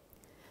है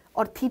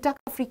और थीटा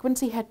का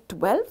फ्रीक्वेंसी है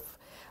 12.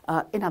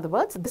 In other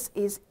words this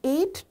is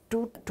 8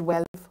 to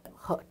 12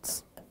 hertz.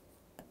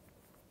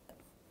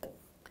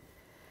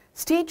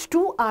 Stage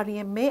 2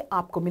 REM में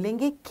आपको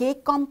मिलेंगे के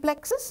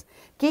कॉम्प्लेक्सेस.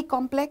 के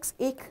कॉम्प्लेक्स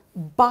एक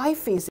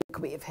बाइफेजिक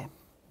वेव है,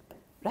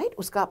 राइट?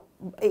 उसका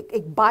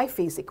एक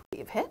बाइफेजिक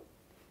वेव है,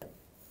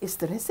 इस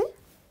तरह से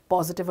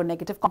पॉजिटिव और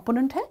नेगेटिव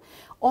कंपोनेंट है.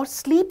 और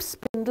स्लीप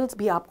स्पिंडल्स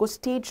भी आपको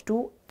स्टेज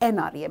 2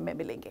 NREM में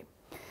मिलेंगे.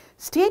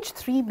 स्टेज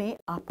 3 में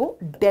आपको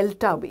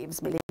डेल्टा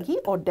वेव्स मिलेंगी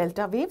और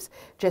डेल्टा वेव्स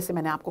जैसे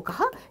मैंने आपको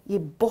कहा ये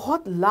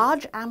बहुत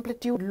large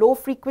amplitude low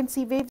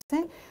frequency waves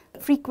हैं.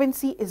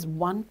 Frequency is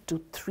 1 to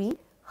 3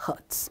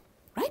 hertz,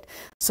 right?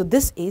 So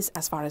this is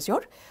as far as your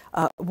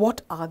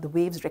what are the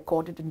waves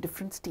recorded in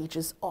different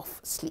stages of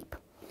sleep.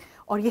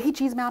 और यही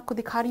चीज़ मैं आपको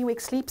दिखा रही हूँ.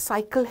 एक स्लीप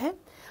साइकिल है.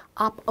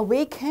 आप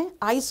अवेक हैं,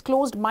 eyes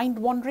closed, mind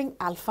wandering,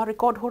 alpha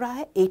record हो रहा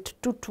है 8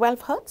 to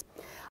 12 hertz.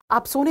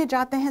 आप सोने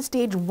जाते हैं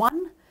stage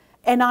 1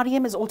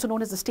 NREM is also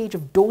known as the stage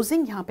of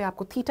dosing. यहाँ पे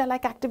आपको theta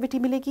like activity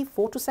मिलेगी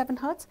 4 to 7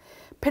 hertz.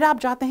 फिर आप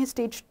जाते हैं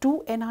stage 2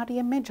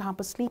 NREM में जहाँ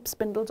पर sleep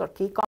spindles और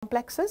K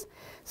complexes.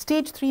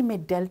 Stage 3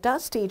 में delta,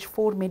 stage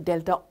 4 में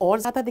delta और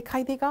ज़्यादा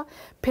दिखाई देगा.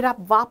 फिर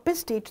आप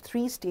वापस stage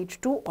 3, stage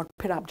 2 और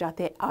फिर आप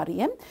जाते हैं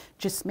REM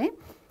जिसमें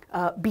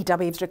beta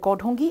waves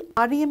record होंगी.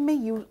 REM में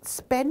you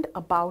spend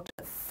about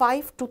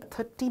 5 to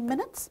 30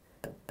 minutes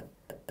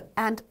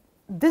and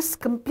this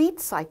complete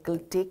cycle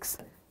takes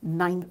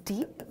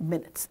 90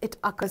 minutes. It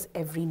occurs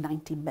every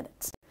 90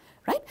 minutes,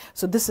 right?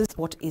 So this is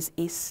what is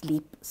a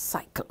sleep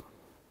cycle.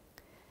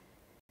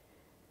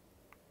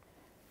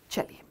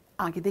 चलिए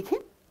आगे देखें.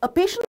 A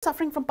patient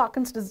suffering from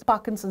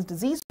Parkinson's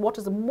disease, what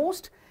is the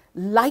most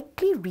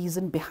likely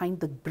reason behind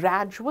the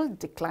gradual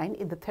decline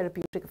in the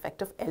therapeutic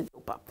effect of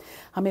L-DOPA?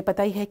 हमें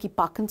पता ही है कि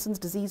Parkinson's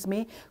disease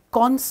में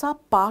कौन सा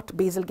part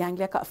basal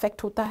ganglia का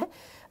effect होता है?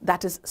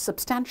 That is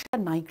substantia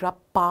nigra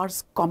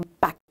pars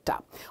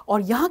compacta.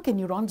 और यहाँ के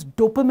neurons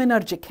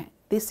dopaminergic हैं.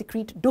 They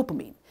secrete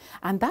dopamine.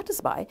 And that is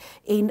why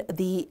in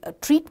the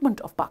treatment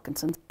of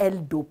Parkinson's,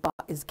 L-DOPA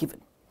is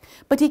given.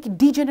 But एक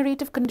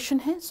degenerative condition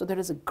है, so there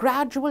is a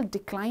gradual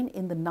decline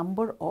in the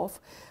number of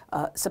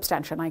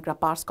substantia nigra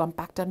pars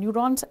compacta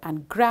neurons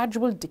and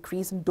gradual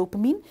decrease in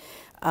dopamine.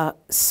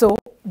 So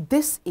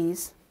this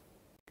is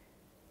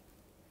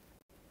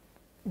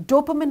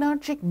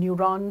dopaminergic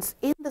neurons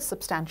in the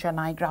substantia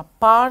nigra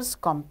pars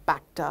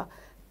compacta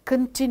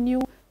continue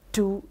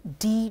to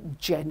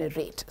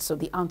degenerate. So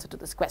the answer to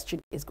this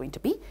question is going to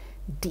be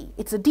D.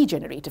 It's a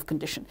degenerative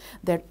condition.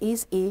 There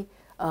is a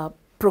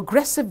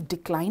progressive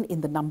decline in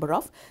the number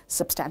of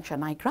substantia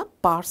nigra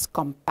pars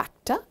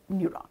compacta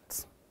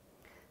neurons.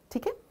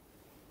 ठीक है?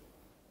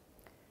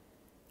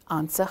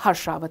 Answer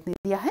Harshavat ने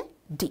दिया है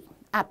D.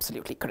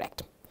 Absolutely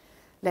correct.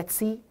 Let's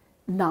see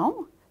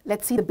now.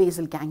 Let's see the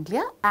basal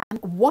ganglia and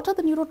what are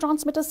the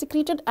neurotransmitters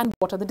secreted and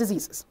what are the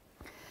diseases.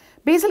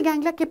 Basal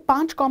ganglia के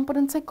 5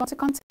 components हैं.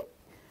 कौन से?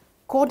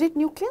 Caudate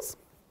nucleus.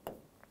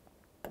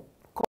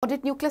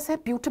 Caudate nucleus है,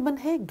 putamen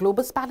है,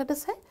 globus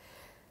pallidus है,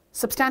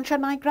 substantia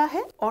nigra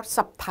है और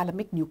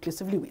subthalamic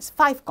nucleus of Lewis.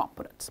 5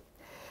 components.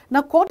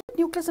 Now caudate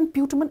nucleus and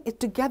putamen is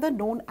together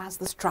known as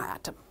the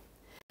striatum.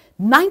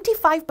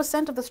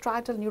 95% of the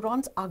striatal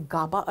neurons are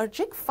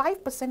GABAergic,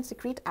 5%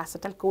 secrete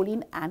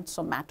acetylcholine and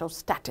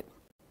somatostatin.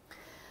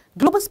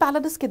 Globus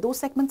pallidus के 2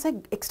 segments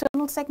हैं,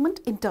 external segment,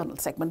 internal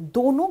segment,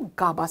 दोनों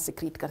GABA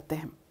secrete करते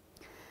हैं.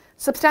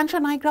 Substantia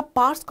nigra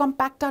pars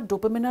compacta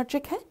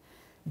dopaminergic है,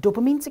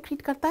 dopamine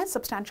secrete करता है.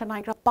 Substantia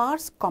nigra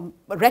pars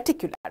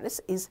reticularis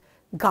is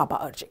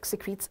GABAergic,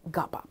 secretes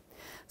GABA.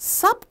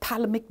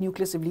 Subthalamic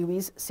nucleus of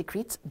Lewis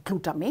secretes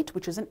glutamate,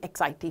 which is an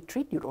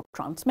excitatory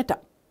neurotransmitter.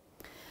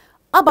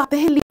 अब आते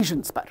हैं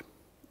lesions पर.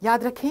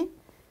 याद रखें,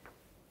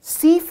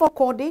 C for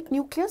caudate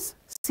nucleus,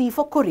 C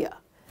for chorea.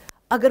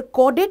 अगर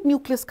caudate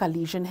nucleus का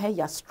lesion है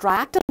या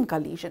striatum का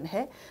lesion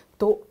है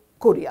तो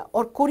chorea.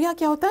 और chorea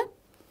क्या होता है?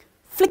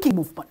 Flicking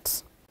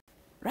movements,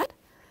 right?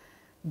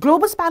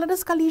 Globus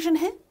pallidus का lesion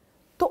है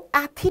तो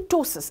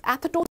athetosis.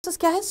 Athetosis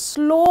क्या है?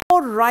 Slow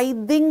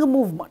writhing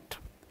movement.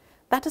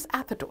 That is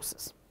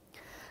athetosis.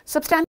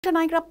 Substantia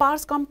nigra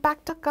pars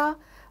compacta का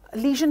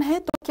lesion है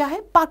तो क्या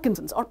है?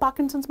 Parkinson's. और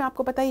Parkinson's में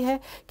आपको पता ही है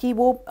कि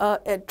वो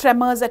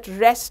tremors at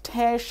rest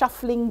है,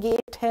 shuffling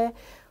gait है,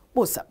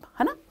 वो सब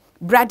है ना?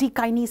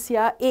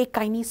 Bradykinesia,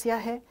 akinesia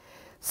है.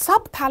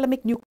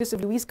 Subthalamic nucleus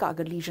of Lewis का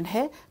अगर lesion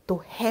है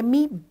तो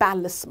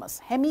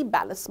hemibalismus.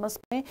 Hemibalismus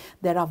में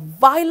there are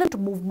violent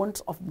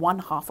movements of one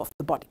half of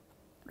the body,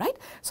 right?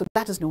 So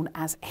that is known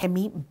as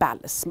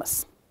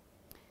hemibalismus.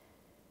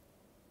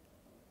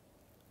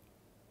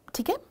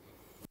 ठीक है?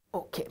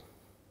 Okay.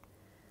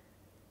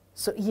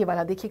 So ये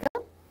वाला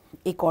देखिएगा.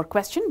 एक और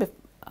question.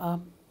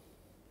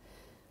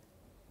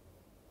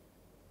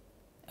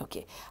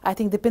 Okay. I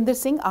think Dipinder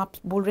Singh आप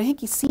बोल रहे हैं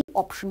कि C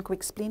option को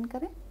explain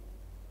करें.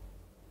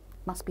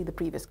 Must be the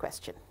previous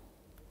question.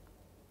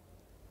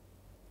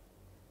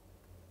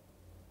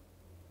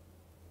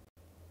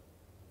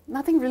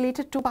 Nothing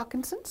related to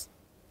Parkinson's?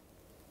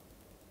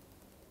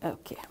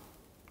 Okay.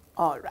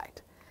 All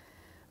right.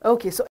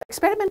 Okay, so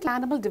experimental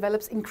animal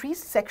develops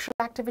increased sexual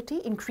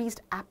activity,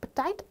 increased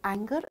appetite,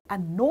 anger,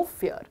 and no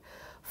fear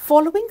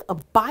following a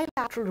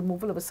bilateral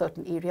removal of a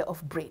certain area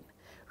of brain.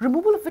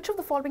 Removal of which of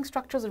the following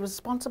structures is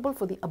responsible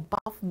for the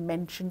above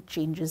mentioned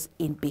changes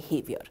in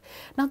behavior?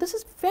 Now this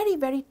is very,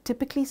 very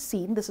typically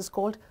seen. This is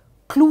called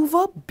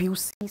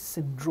Kluver-Bucy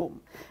syndrome.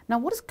 Now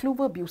what is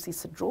Kluver-Bucy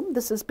syndrome?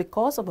 This is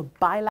because of a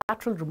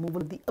bilateral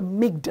removal of the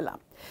amygdala.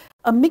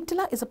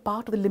 Amygdala is a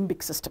part of the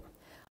limbic system.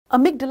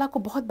 Amygdala को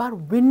बहुत बार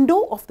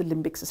window of the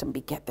limbic system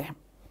भी कहते हैं,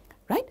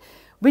 right?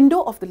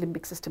 Window of the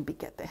limbic system भी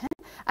कहते हैं.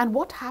 And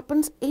what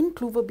happens in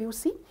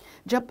Kluver-Bucy?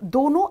 जब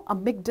दोनों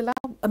amygdala,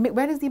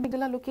 where is the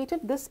amygdala located?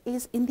 This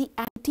is in the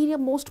anterior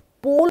most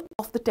pole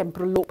of the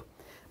temporal lobe.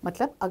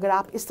 मतलब अगर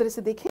आप इस तरह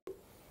से देखें,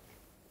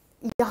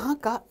 यहाँ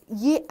का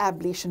ये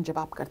ablation जब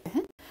आप करते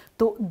हैं,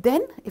 So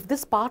then if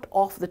this part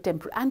of the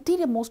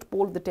anterior-most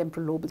pole of the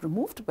temporal lobe is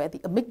removed where the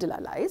amygdala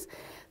lies,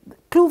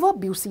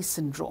 Kluver-Bucy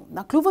syndrome.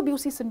 Now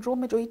Kluver-Bucy syndrome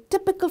में जो ये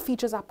typical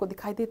features आपको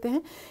दिखाई देते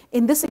हैं,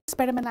 in this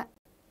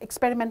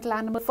experimental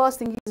animal, first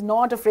thing, he is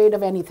not afraid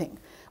of anything.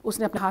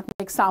 उसने अपने हाथ में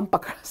एक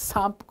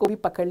सांप को भी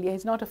पकड़ लिया, he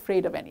is not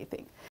afraid of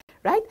anything,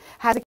 right?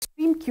 Has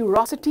extreme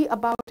curiosity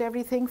about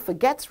everything,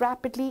 forgets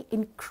rapidly,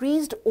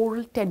 increased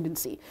oral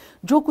tendency.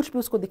 जो कुछ भी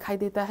उसको दिखाई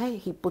देता है,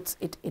 he puts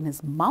it in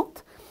his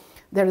mouth.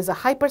 There is a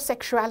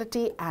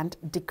hypersexuality and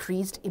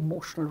decreased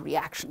emotional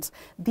reactions.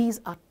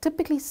 These are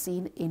typically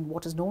seen in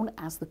what is known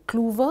as the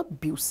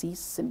Kluver-Bucy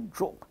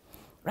syndrome.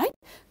 Right?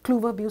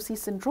 Kluver-Bucy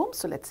syndrome,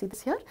 so let's see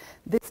this here.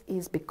 This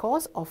is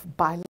because of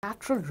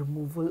bilateral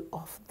removal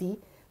of the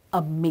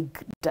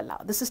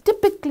amygdala. This is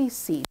typically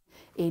seen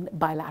in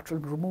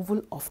bilateral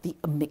removal of the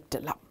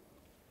amygdala.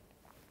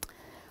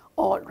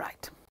 All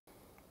right.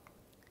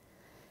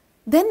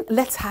 Then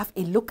let's have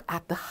a look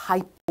at the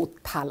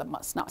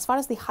hypothalamus. Now, as far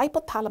as the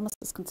hypothalamus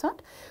is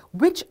concerned,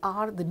 which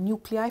are the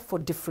nuclei for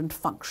different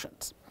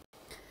functions?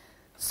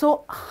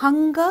 So,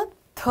 hunger,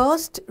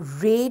 thirst,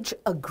 rage,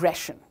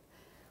 aggression.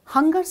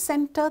 Hunger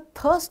center,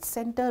 thirst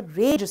center,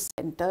 rage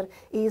center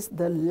is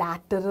the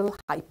lateral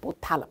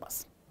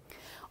hypothalamus.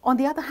 On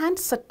the other hand,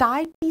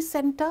 satiety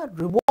center,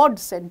 reward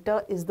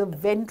center is the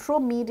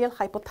ventromedial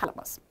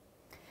hypothalamus.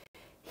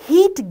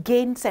 Heat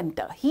gain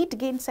center,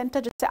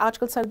 जैसे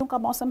आजकल सर्दियों का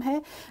मौसम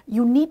है,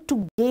 you need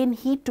to gain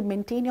heat to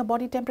maintain your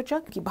body temperature,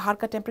 क्योंकि बाहर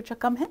का temperature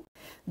कम है,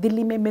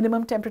 दिल्ली में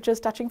minimum temperature is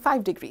touching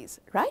 5 degrees,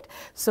 right?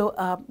 So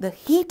the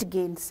heat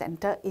gain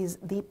center is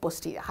the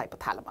posterior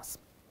hypothalamus.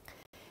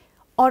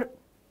 Or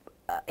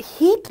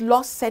heat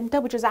loss center,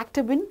 which is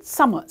active in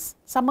summers.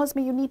 Summers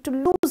में you need to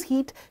lose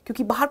heat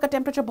क्योंकि बाहर का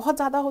temperature बहुत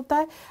ज़्यादा होता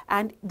है,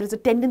 and there is a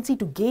tendency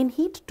to gain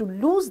heat, to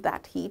lose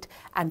that heat.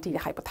 Anterior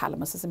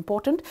hypothalamus is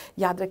important.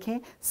 याद रखें,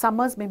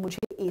 summers में मुझे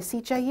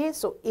AC चाहिए,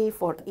 so A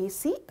for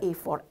AC, A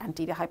for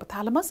anterior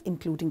hypothalamus,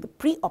 including the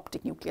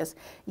preoptic nucleus.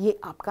 ये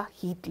आपका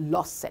heat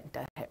loss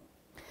center है.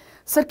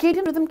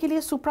 Circadian rhythm के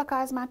लिए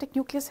suprachiasmatic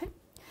nucleus है.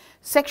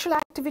 Sexual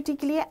activity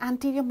के लिए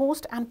anterior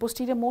most and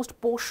posterior most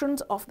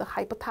portions of the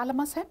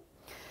hypothalamus है.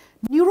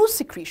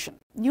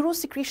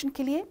 न्यूरोसिक्रीशन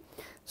के लिए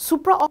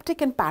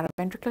supraoptic and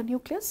paraventricular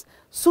nucleus,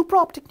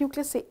 supraoptic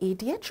nucleus से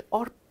एडीएच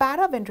और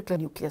पैरावेंट्रिकुलर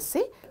न्यूक्लियस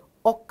से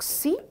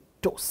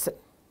oxytocin.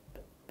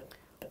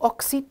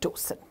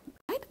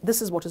 Right?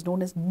 This is what is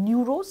known as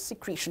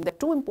neurosecretion. There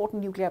are two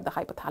important nuclei of the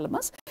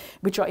hypothalamus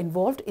which are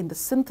involved in the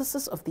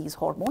synthesis of these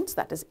hormones,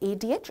 that is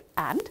ADH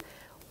and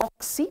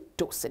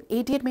oxytocin.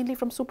 ADH mainly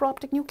from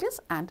supraoptic nucleus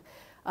and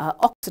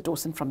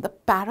oxytocin from the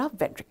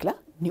paraventricular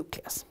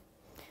nucleus.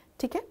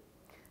 ठीक है?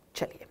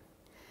 चलिए,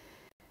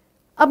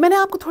 अब मैंने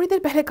आपको थोड़ी देर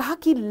पहले कहा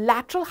कि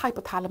लैटरल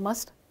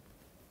हाइपोथैलेमस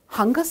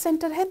हंगर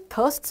सेंटर है,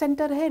 थर्स्ट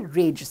सेंटर है,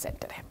 रेज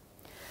सेंटर है.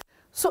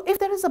 So if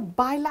there is a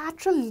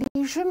bilateral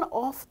legion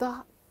of the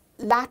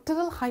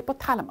lateral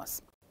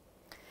hypothalamus,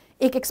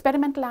 एक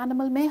एक्सपेरिमेंटल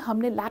एनिमल में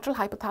हमने लैटरल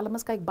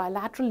हाइपोथैलेमस का एक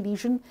बायलैटरल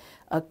लीजन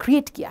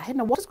क्रिएट किया है.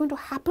 Now what is going to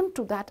happen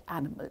to that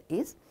animal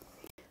is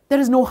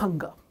there is no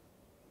hunger.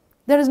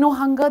 There is no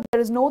hunger,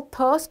 there is no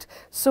thirst,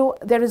 so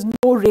there is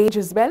no rage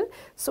as well.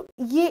 So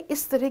ये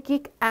इस तरह की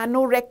एक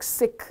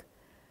anorexic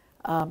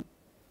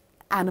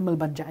animal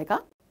बन जाएगा,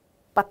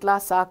 पतला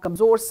सा,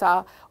 कमज़ोर सा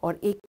और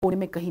एक कोने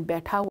में कहीं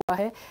बैठा हुआ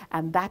है,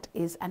 and that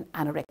is an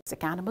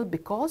anorexic animal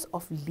because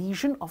of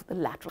lesion of the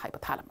lateral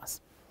hypothalamus.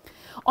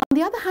 On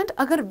the other hand,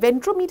 अगर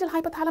ventromedial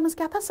hypothalamus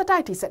क्या था?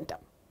 Satiety center.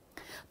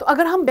 तो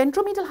अगर हम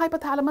वेंट्रोमीडियल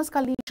हाइपोथैलेमस का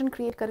लीजन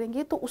क्रिएट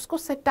करेंगे तो उसको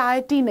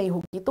सैटिस्फाइटी नहीं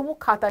होगी, तो वो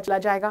खाता चला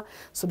जाएगा.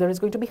 So there is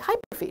going to be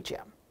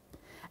हाइपरफेजिया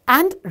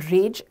and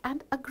raise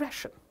and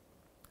aggression,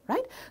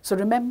 right? So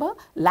remember,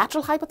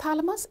 lateral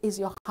hypothalamus is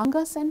your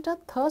hunger centre,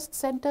 thirst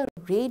centre,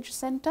 raise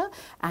centre,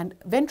 and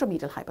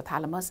ventromedial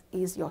hypothalamus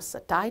is your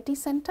सैटिस्फाइटी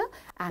centre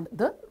and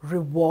the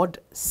reward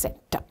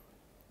centre.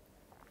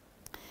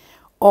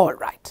 All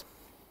right,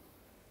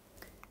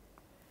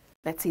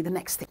 let's see the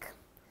next thing.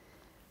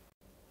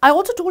 I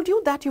also told you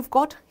that you've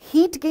got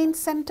heat gain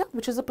center,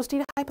 which is the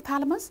posterior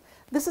hypothalamus.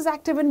 This is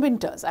active in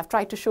winters. I've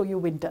tried to show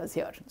you winters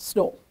here,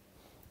 snow,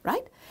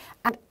 right?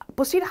 And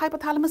posterior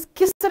hypothalamus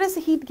किस तरह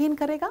से heat gain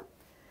करेगा?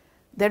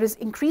 There is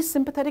increased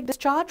sympathetic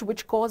discharge,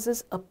 which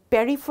causes a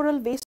peripheral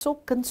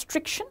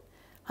vasoconstriction,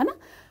 है ना?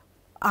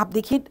 आप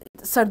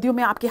देखिए सर्दियों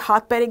में आपके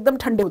हाथ पैर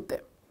एकदम ठंडे होते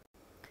हैं.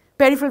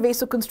 Peripheral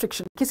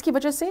vasoconstriction. किसकी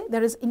वजह से?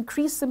 There is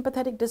increased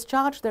sympathetic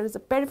discharge. There is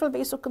a peripheral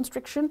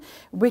vasoconstriction,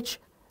 which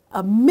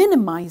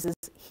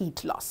minimizes heat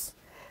loss.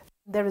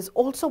 There is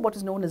also what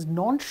is known as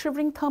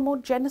non-shivering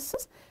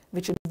thermogenesis,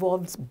 which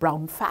involves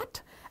brown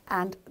fat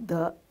and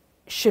the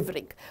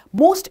shivering.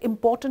 Most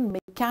important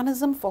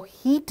mechanism for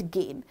heat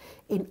gain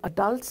in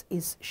adults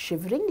is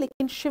shivering.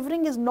 Lekin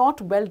shivering is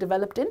not well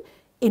developed in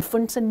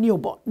infants and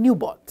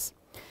newborns.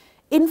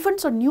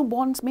 Infants और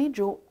newborns में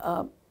जो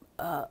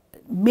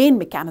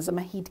main mechanism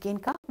है heat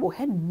gain का, वो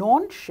है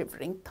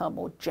non-shivering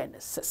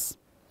thermogenesis.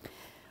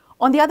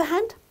 On the other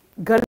hand,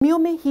 गर्मियों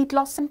में heat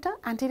loss centre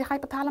anterior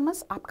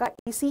hypothalamus आपका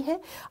एसी है.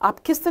 आप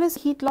किस तरह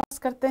से हीट लॉस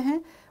करते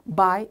हैं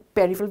by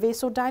peripheral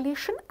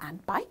vasodilation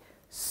and by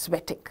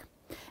sweating.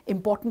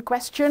 Important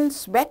question,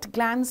 sweat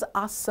glands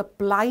are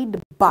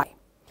supplied by,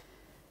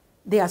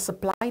 they are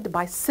supplied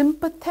by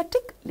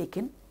sympathetic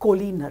लेकिन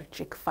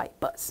cholinergic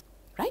fibers,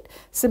 right?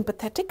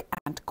 Sympathetic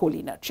and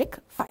cholinergic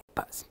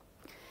fibers.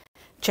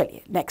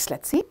 चलिए, next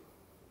let's see.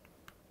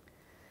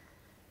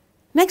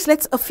 Next,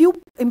 let's a few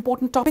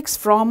important topics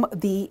from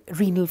the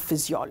renal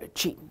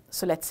physiology.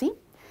 So let's see.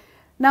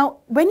 Now,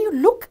 when you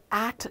look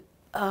at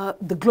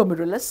the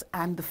glomerulus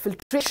and the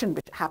filtration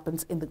which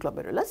happens in the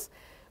glomerulus,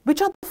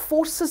 which are the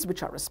forces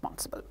which are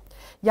responsible?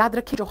 याद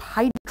रखिए, जो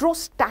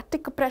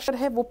hydrostatic pressure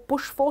है वो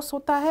push force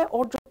होता है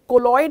और जो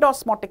colloid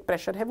osmotic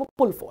pressure है वो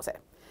पुल फोर्स है.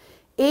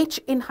 H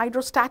in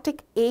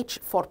hydrostatic, H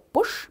for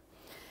push.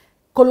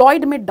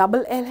 Colloid में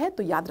डबल L है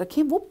तो याद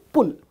रखिए वो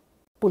पुल,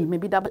 पुल में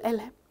भी डबल L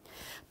है.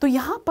 तो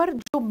यहां पर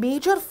जो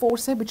मेजर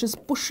फोर्स है which is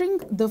pushing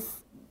the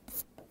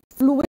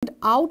fluid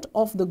out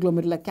of the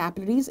glomerular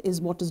capillaries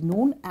is what is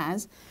known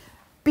as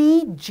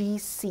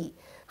PGC,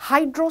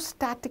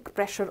 hydrostatic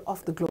pressure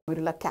of the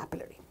glomerular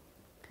capillary.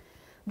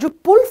 जो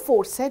पुल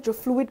फोर्स है जो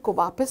फ्लूइड को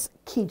वापस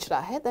खींच रहा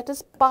है, that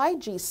is pi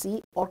GC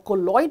or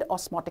colloid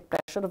osmotic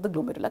pressure of the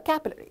glomerular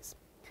capillaries.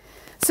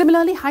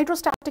 Similarly,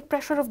 hydrostatic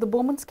pressure of the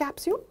Bowman's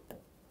capsule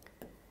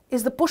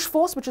is the push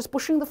force which is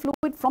pushing the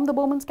fluid from the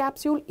Bowman's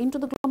capsule into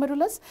the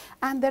glomerulus,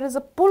 and there is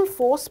a pull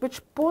force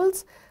which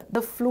pulls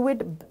the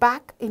fluid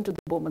back into the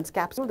Bowman's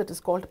capsule, that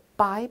is called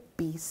pi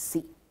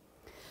BC.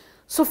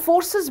 So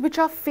forces which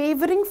are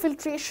favoring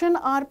filtration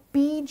are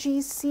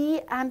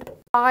PGC and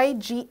pi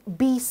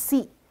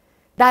BC.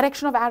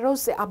 Direction of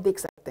arrows से आप देख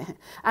सकते हैं.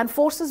 And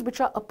forces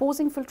which are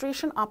opposing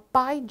filtration are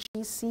pi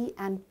GC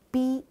and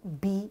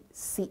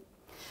PBC.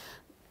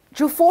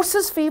 जो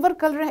forces favour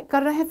कर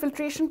रहे हैं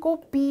filtration को,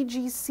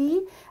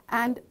 PGC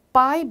and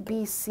pi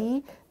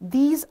BC,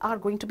 these are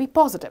going to be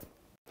positive.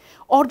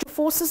 और जो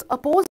फोर्सेस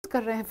अपोज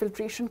कर रहे हैं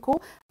फिल्ट्रेशन को,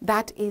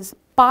 that is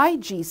pi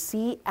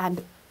GC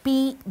and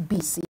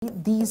PBC,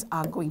 these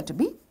are going to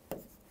be,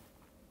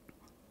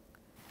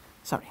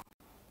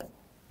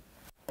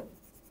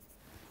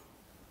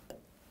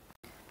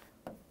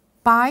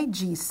 pi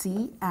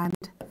GC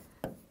and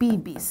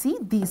PBC,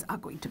 these are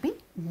going to be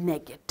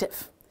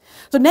negative.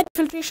 तो net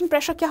filtration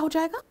pressure क्या हो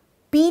जाएगा?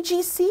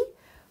 PGC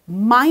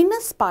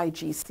minus pi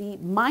GC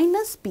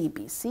minus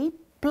PBC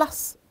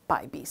plus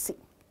pi BC.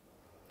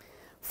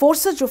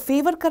 Forces जो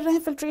favour कर रहे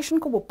हैं filtration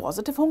को वो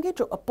पॉजिटिव होंगे,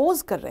 जो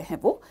अपोज कर रहे हैं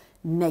वो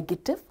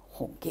नेगेटिव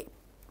होंगे,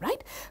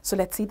 right? So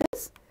let's see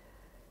this.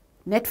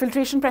 Net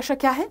filtration pressure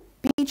क्या है?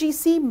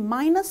 PGC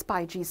minus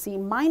pi GC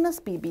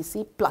minus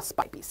PBC plus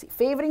pi BC.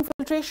 Favouring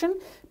filtration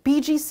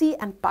PGC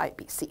and pi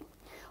BC.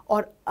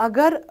 और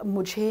अगर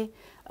मुझे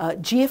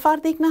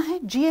GFR देखना है,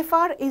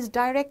 GFR is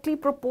directly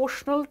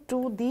proportional to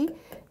the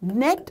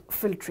net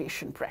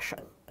filtration pressure.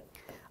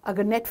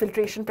 अगर net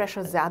filtration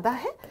pressure ज़्यादा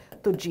है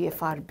तो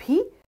GFR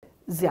भी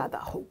ज़्यादा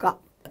होगा.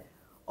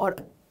 और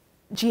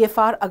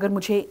GFR अगर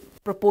मुझे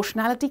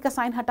proportionality का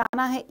साइन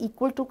हटाना है,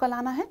 equal to का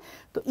लाना है,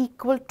 तो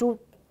equal to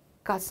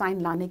का साइन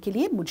लाने के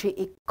लिए मुझे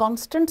एक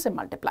कांस्टेंट से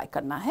मल्टीप्लाई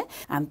करना है,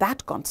 and that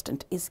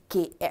constant is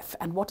Kf.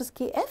 And what is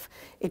Kf?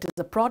 It is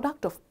the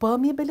product of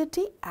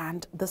permeability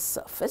and the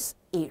surface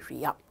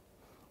area,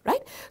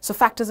 right? So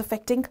factors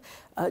affecting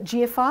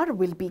GFR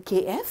will be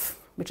Kf,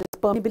 which is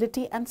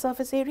permeability and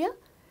surface area,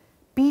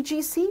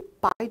 PGC,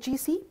 pi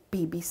GC,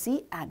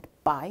 PBC and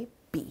pi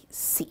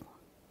BC.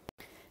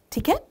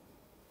 ठीक है?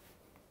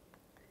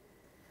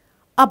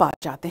 अब आ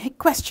जाते हैं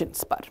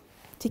questions पर.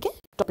 ठीक है,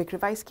 topic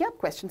revise किया,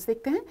 questions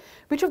देखते हैं.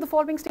 Which of the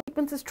following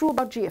statements is true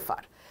about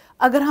GFR?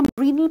 अगर हम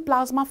रीनल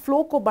प्लाज्मा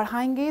फ्लो को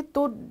बढ़ाएंगे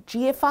तो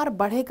GFR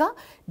बढ़ेगा,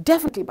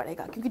 डेफिनेटली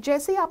बढ़ेगा, क्योंकि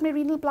जैसे ही आपने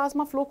रीनल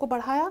प्लाज्मा फ्लो को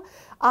बढ़ाया,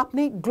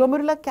 आपने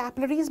ग्लोमेरुलर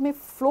कैपिलरीज में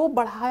फ्लो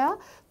बढ़ाया,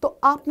 तो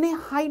आपने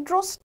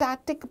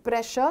हाइड्रोस्टैटिक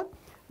प्रेशर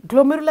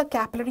ग्लोमेरुलर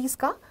कैपिलरीज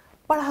का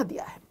बढ़ा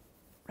दिया है,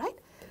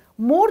 right?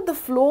 More the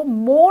flow,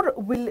 more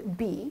will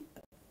be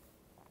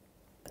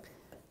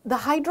the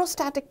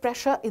hydrostatic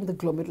pressure in the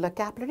glomerular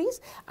capillaries,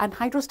 and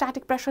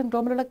hydrostatic pressure in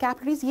glomerular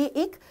capillaries ये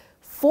एक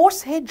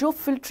फोर्स है जो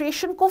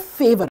फिल्ट्रेशन को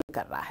फेवर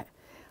कर रहा है.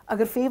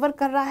 अगर फेवर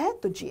कर रहा है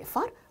तो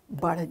GFR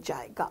बढ़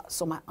जाएगा.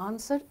 So my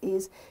answer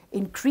is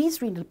increase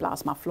renal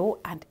plasma flow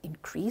and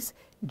increase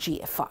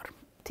GFR.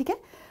 ठीक है,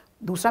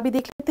 दूसरा भी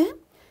देख लेते हैं.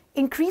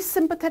 Increase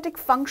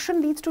sympathetic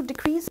function leads to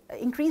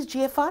increase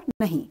GFR?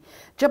 नहीं.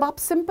 जब आप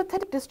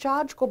sympathetic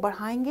discharge को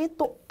बढ़ाएंगे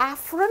तो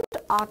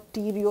afferent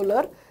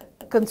arteriolar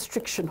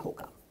constriction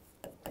होगा.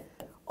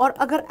 और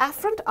अगर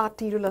afferent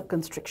arteriolar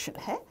constriction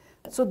है,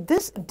 so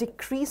this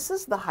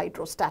decreases the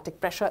hydrostatic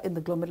pressure in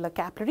the glomerular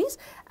capillaries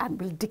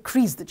and will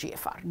decrease the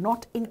GFR,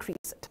 not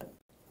increase it.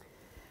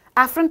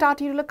 Afferent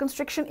arteriolar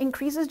constriction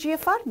increases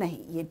GFR? नहीं,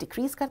 ये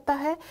decrease करता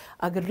है.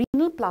 अगर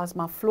renal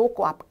plasma flow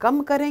को आप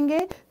कम करेंगे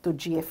तो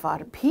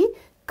GFR भी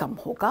कम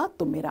होगा.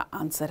 तो मेरा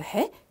आंसर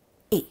है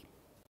A.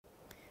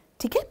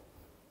 ठीक है?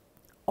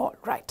 All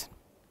right.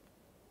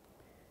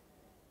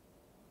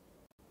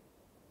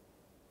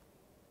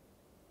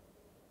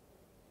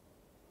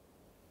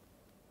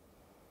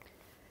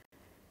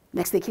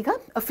 नेक्स्ट देखिएगा,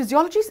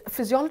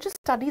 physiology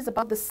studies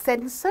about the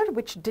sensor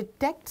which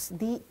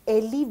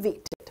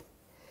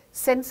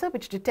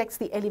detects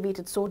the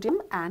elevated sodium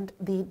and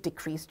the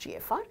decreased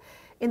GFR.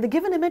 In the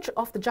given image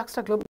of the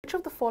juxtaglomerulus, which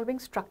of the following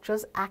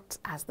structures acts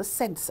as the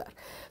sensor?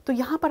 तो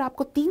यहाँ पर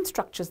आपको 3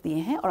 structures दिए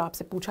हैं और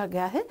आपसे पूछा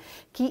गया है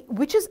कि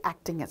which is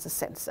acting as a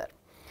sensor.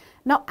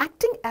 Now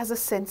acting as a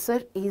sensor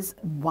is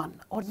 1,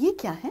 और ये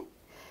क्या है?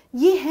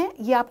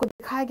 ये आपको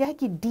दिखाया गया है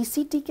कि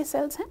DCT के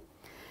cells हैं,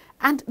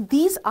 and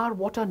these are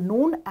what are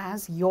known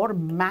as your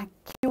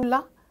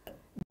macula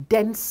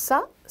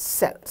densa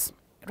cells,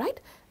 right?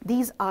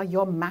 These are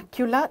your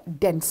macula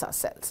densa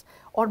cells.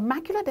 और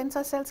macula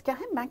densa cells क्या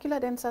है? Macula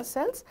densa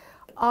cells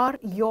are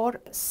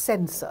your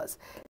sensors.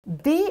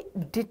 They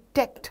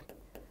detect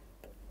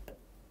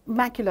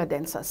macula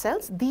densa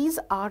cells. These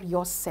are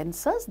your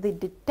sensors. They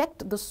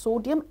detect the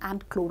sodium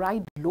and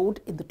chloride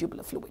load in the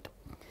tubular fluid.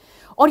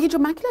 और ये जो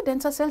macula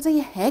densa cells है,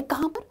 ये है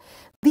कहाँ पर?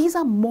 These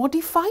are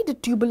modified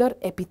tubular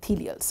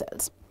epithelial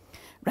cells,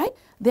 right?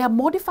 They are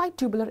modified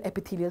tubular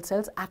epithelial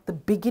cells at the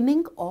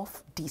beginning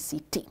of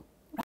DCT.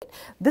 Right?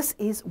 This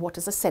is what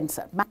is a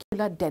sensor,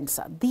 macula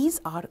densa. These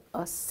are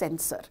a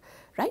sensor,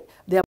 right?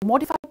 They are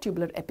modified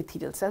tubular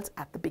epithelial cells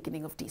at the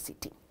beginning of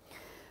DCT.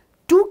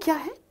 2 क्या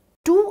है?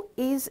 2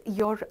 is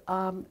your,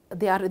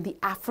 they are in the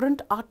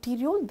afferent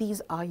arteriole.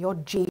 These are your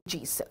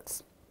JG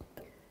cells.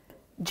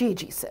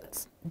 JG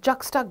cells,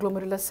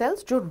 juxtaglomerular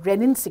cells, जो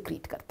renin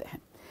secrete करते हैं.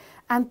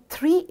 And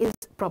 3 is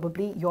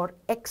probably your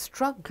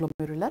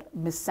extraglomerular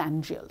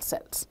mesangial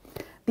cells.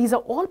 These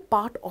are all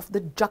part of the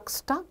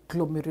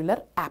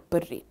juxtaglomerular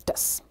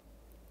apparatus.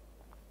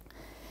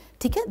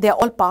 ठीक है? They are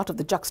all part of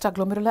the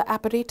juxtaglomerular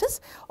apparatus.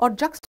 और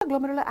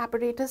juxtaglomerular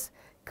apparatus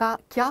का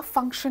क्या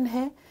function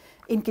है?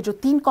 इनके जो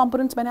 3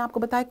 components मैंने आपको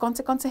बताए कौन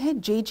से हैं?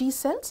 JG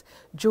cells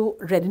जो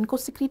renin को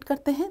secrete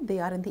करते हैं. They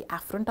are in the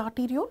afferent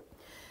arteriole.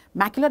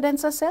 Macula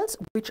densa cells,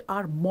 which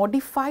are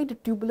modified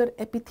tubular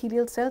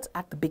epithelial cells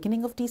at the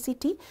beginning of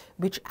DCT,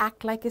 which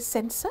act like a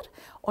sensor.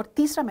 और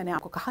तीसरा मैंने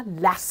आपको कहा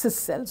lassus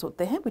cells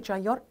होते हैं, which are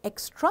your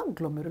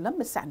extraglomerular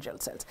mesangial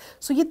cells.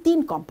 So ये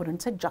 3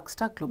 components हैं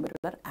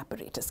juxtaglomerular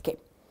apparatus के.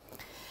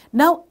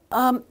 Now,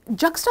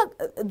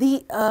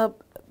 the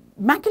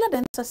macula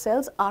densa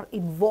cells are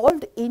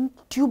involved in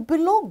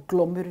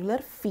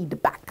tubuloglomerular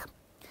feedback.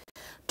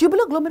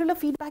 Tubuloglomerular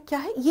feedback क्या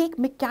है? ये एक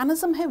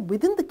mechanism है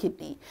within the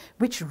kidney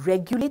which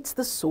regulates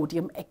the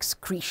sodium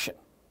excretion,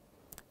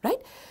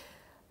 right?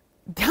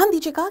 ध्यान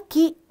दीजिएगा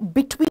कि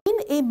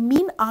between a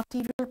mean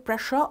arterial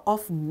pressure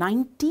of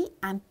 90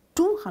 and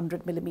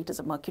 200 millimeters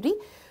of mercury,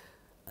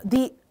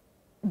 the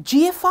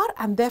GFR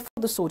and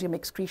therefore the sodium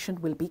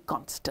excretion will be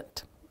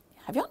constant.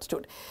 Have you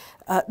understood?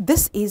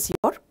 This is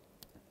your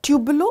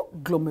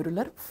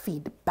tubuloglomerular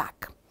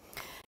feedback.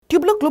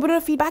 ट्यूबुलोग्लोमेरुलर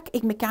feedback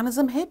एक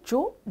mechanism है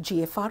जो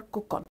GFR को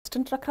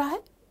constant रख रहा है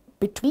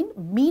between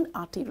mean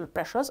arterial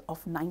pressures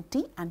of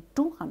 90 and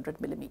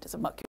 200 millimetres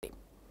of mercury.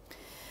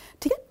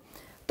 ठीक है,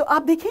 तो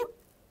आप देखें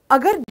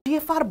अगर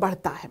GFR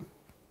बढ़ता है,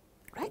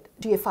 राइट,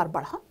 GFR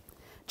बढ़ा,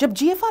 जब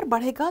GFR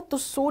बढ़ेगा तो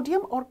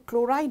सोडियम और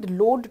क्लोराइड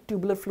लोड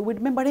ट्यूबुलर फ्लूइड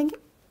में बढ़ेंगे.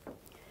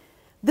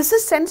 This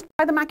is sensed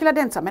by the macula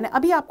densa. मैंने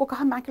अभी आपको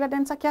कहा मैक्युला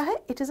डेंसा क्या है?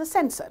 It is a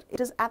sensor.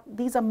 It is at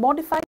these are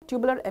modified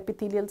tubular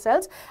epithelial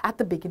cells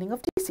at the beginning of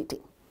DCT.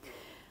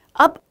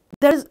 अब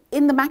there is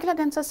in the macula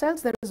densa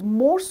cells there is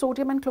more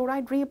sodium and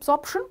chloride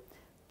reabsorption.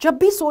 जब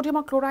भी sodium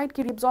और chloride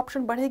की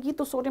reabsorption बढ़ेगी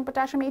तो sodium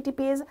potassium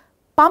ATPase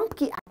pump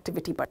की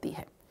activity बढ़ती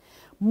है.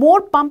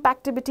 More pump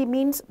activity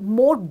means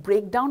more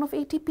breakdown of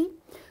ATP.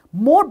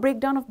 More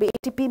breakdown of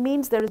ATP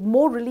means there is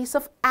more release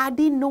of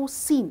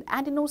adenosine.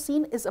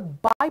 Adenosine is a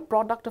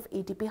byproduct of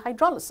ATP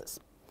hydrolysis.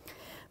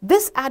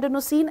 This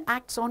adenosine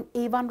acts on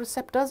A1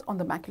 receptors on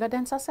the macula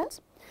densa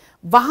cells.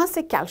 वहां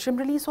से calcium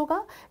release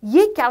होगा.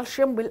 ये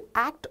calcium will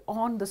act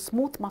on the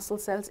smooth muscle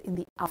cells in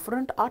the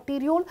afferent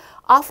arteriole.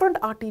 Afferent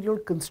arteriole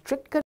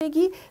constrict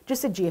करेगी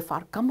जिससे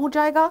GFR कम हो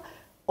जाएगा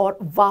और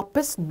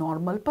वापस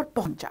नॉर्मल पर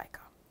पहुंच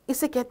जाएगा.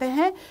 इसे कहते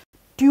हैं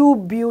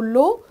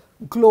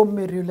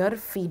ट्यूब्यूलोग्लोमेरुलर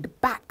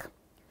फीडबैक.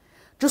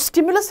 जो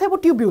स्टिमुलस है वो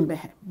ट्यूब्यूल में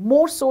है.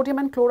 मोर sodium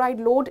and chloride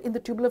load in the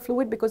tubular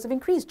fluid because of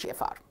increased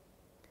GFR.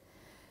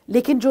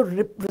 लेकिन जो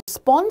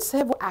रिस्पॉन्स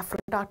है वो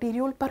afferent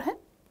arteriole पर है.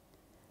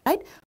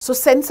 राइट, सो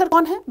सेंसर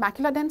कौन है?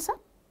 Macula densa.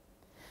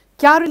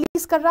 क्या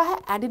रिलीज कर रहा है?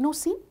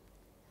 एडिनोसिन.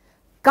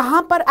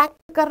 कहां पर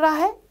एक्ट कर रहा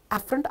है?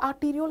 एफरेंट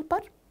आर्टीरियोल पर.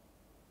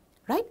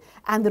 Right,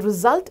 and the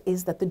result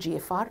is that the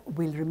GFR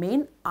will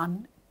remain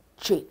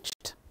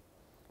unchanged.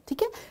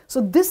 ठीक है,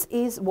 so this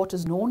is what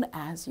is known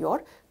as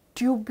your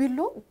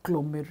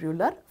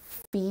ट्यूबुलोग्लोमेरुलर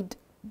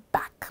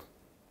feedback.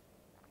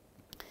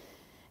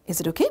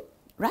 Is it okay?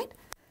 Right,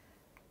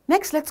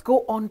 next let's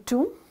go on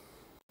to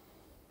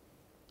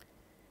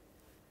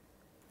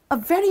a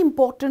very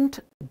important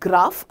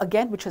graph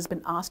again which has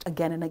been asked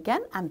again and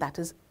again, and that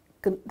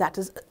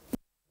is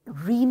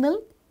renal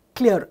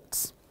clearance.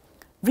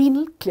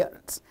 Renal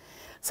clearance.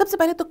 सबसे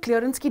पहले तो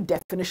clearance की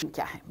definition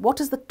क्या है? What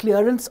is the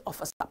clearance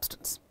of a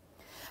substance?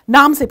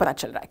 नाम से पता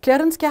चल रहा है.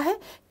 Clearance क्या है?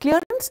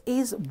 Clearance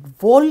is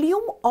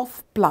volume of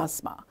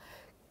plasma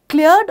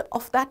cleared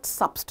of that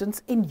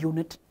substance in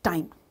unit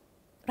time,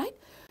 right?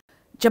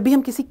 जब भी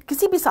हम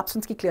किसी भी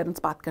substance की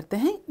clearance बात करते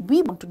हैं,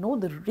 we want to know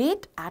the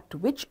rate at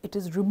which it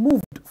is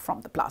removed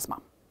from the plasma,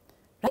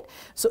 right?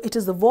 So it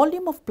is the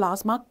volume of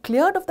plasma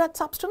cleared of that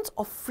substance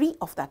or free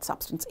of that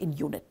substance in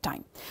unit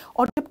time.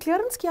 और जब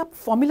clearance की आप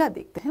formula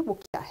देखते हैं, वो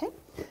क्या है?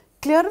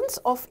 Clearance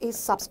of a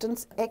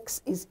substance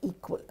X is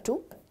equal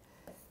to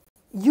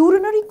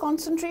urinary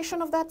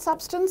concentration of that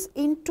substance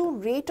into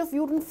rate of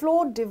urine flow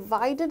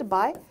divided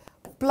by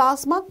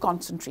plasma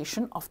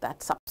concentration of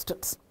that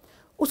substance.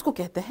 उसको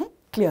कहते हैं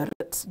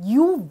clearance,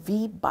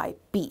 UV by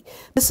P.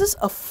 This is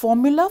a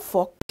formula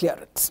for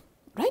clearance,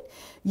 right?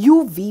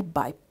 UV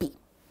by P.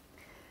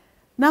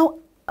 Now,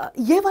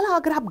 ये वाला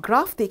अगर आप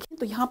graph देखें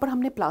तो यहाँ पर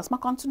हमने प्लाज्मा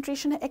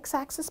कॉन्सेंट्रेशन है एक्स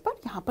एक्सिस पर,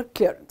 यहाँ पर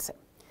क्लियरेंस है.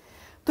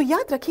 तो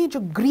याद रखिए जो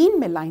ग्रीन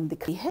में लाइन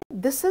दिख रही है,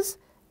 this is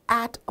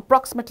at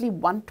approximately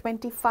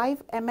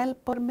 125 ml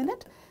per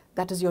minute,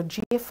 that is your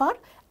GFR,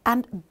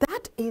 and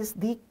that is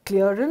the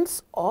clearance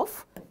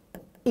of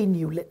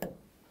inulin.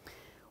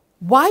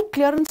 Why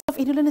clearance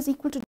of inulin is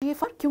equal to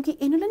GFR? क्योंकि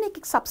inulin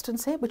एक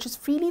substance है which is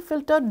freely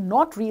filtered,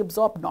 not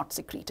reabsorbed, not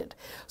secreted.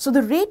 So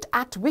the rate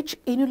at which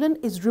inulin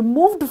is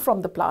removed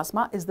from the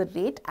plasma is the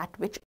rate at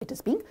which it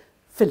is being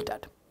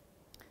filtered.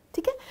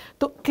 ठीक है?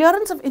 तो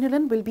clearance of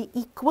inulin will be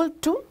equal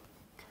to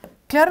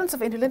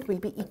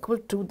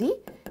the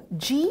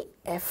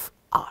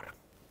GFR.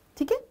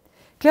 ठीक है?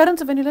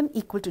 Clearance of inulin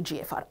equal to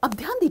GFR. अब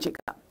ध्यान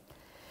दीजिएगा,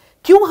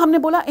 क्यों हमने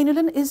बोला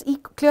inulin is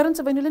clearance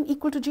of inulin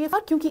equal to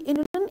GFR? क्योंकि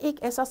inulin एक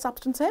ऐसा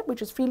substance है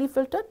which is freely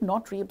filtered,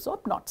 not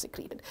reabsorbed, not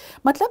secreted.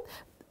 मतलब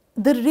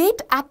the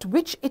rate at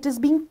which it is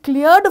being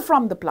cleared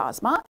from the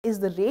plasma is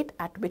the rate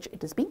at which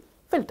it is being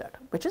filtered,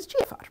 which is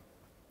GFR.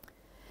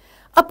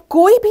 अब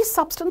कोई भी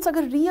substance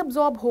अगर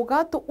reabsorb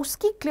होगा तो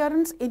उसकी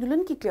clearance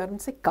inulin की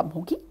clearance से कम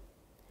होगी,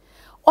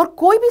 और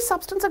कोई भी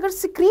सब्सटेंस अगर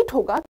सिक्रीट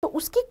होगा तो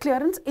उसकी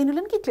क्लियरेंस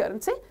इनुलिन की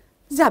क्लियरेंस से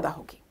ज्यादा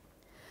होगी.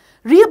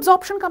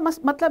 रीअब्जॉर्प्शन का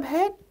मतलब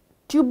है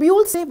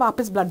ट्यूब्यूल से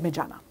वापस ब्लड में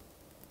जाना.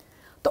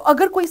 तो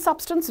अगर कोई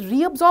सब्सटेंस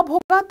रीअब्जॉर्ब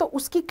होगा तो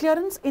उसकी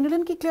क्लियरेंस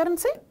इनुलिन की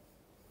क्लियरेंस से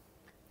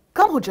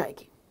कम हो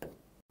जाएगी,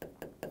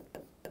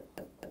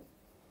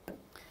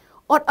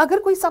 और अगर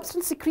कोई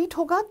सब्सटेंस सिक्रीट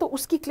होगा तो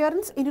उसकी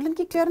क्लियरेंस इनुलिन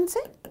की क्लियरेंस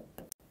से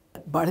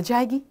बढ़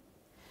जाएगी.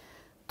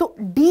 तो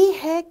डी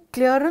है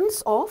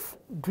clearance of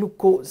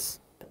glucose.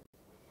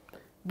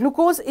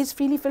 Glucose is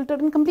freely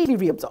filtered and completely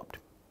reabsorbed.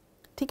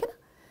 ठीक है ना?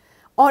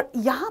 और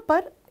यहां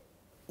पर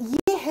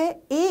ये है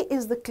ए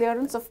is the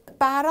clearance of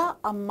para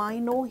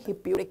amino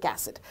हिप्यूरिक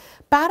acid.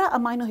 Para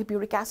amino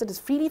हिप्यूरिक acid is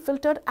freely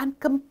filtered and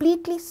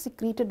completely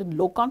secreted in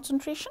low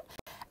concentration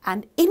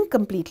and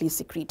incompletely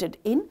secreted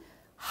in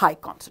high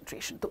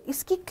concentration. तो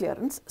इसकी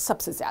क्लियरेंस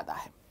सबसे ज्यादा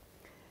है.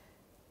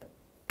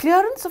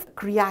 Clearance of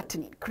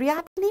creatinine.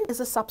 Creatinine is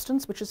a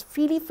substance which is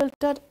freely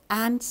filtered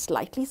and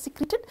slightly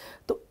secreted.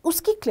 तो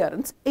उसकी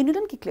clearance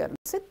inulin की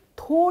clearance से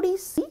थोड़ी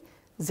सी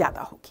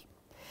ज्यादा होगी.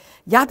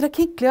 याद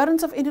रखें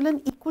clearance of inulin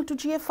equal to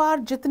GFR.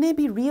 जितने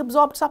भी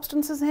reabsorbed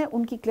substances हैं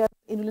उनकी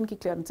clearance inulin की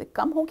clearance से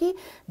कम होगी,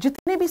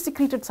 जितने भी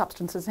secreted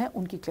substances हैं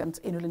उनकी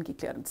clearance inulin की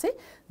clearance से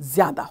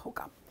ज्यादा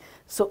होगा.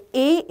 So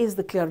A is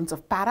the clearance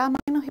of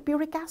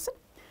para-aminohippuric acid.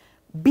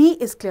 B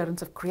is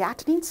clearance of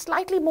creatinine,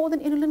 slightly more than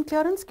inulin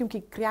clearance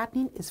क्योंकि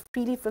creatinine is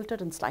freely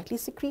filtered and slightly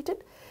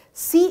secreted.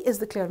 C is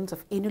the clearance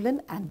of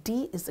inulin and D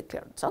is the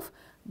clearance of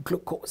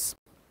glucose.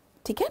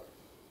 ठीक है?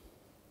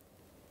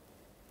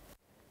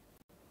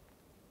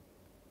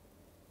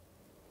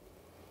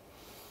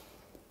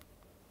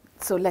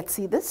 So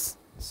let's see this.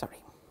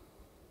 Sorry.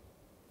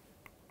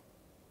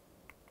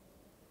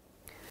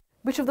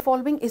 Which of the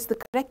following is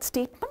the correct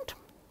statement?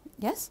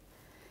 Yes.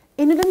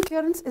 Inulin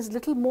clearance is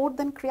little more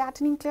than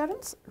creatinine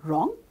clearance.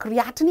 Wrong.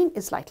 Creatinine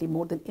is slightly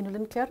more than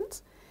inulin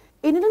clearance.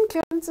 Inulin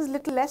clearance is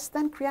little less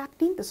than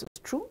creatinine. This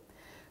is true.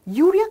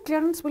 Urea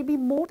clearance will be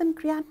more than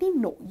creatinine.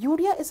 No.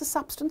 Urea is a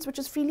substance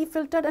which is freely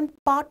filtered and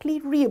partly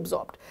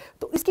reabsorbed.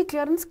 तो इसकी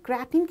clearance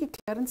creatinine की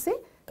clearance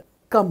से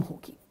कम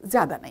होगी,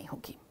 ज़्यादा नहीं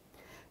होगी.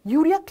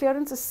 Urea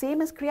clearance is same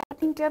as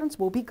creatinine clearance,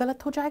 वो भी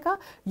गलत हो जाएगा.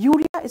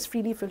 Urea is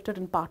freely filtered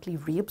and partly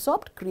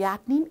reabsorbed.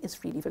 Creatinine is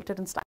freely filtered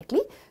and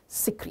slightly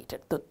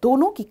secreted. तो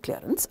दोनों की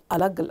clearance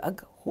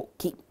अलग-अलग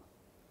होगी.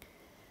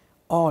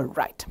 All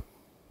right.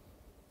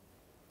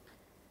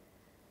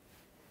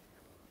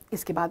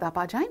 इसके बाद आप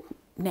आ जाएं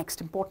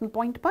next important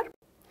point पर.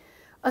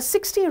 A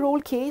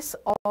 60-year-old case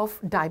of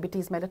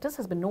diabetes mellitus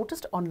has been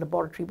noticed on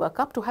laboratory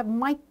workup to have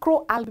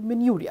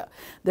microalbuminuria.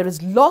 There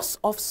is loss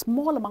of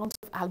small amounts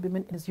of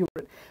albumin in his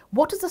urine.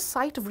 What is the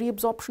site of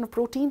reabsorption of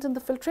proteins in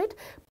the filtrate?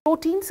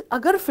 Proteins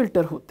अगर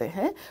filter होते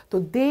हैं तो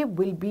they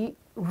will be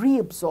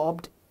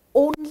reabsorbed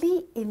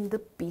only in the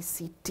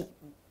PCT.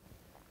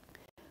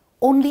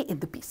 Only in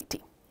the PCT.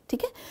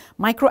 ठीक है?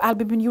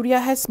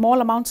 Microalbuminuria has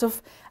small amounts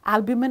of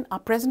albumin are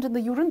present in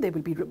the urine. They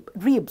will be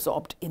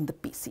reabsorbed in the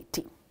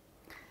PCT.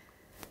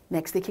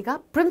 Next देखिएगा,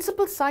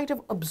 principal site of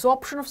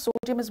absorption of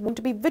sodium is going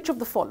to be which of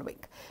the following?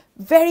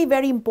 Very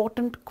very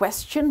important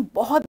question,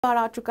 बहुत बार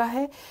आ चुका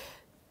है.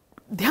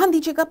 ध्यान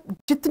दीजिएगा,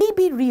 जितनी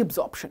भी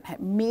reabsorption है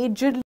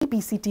majorly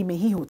PCT में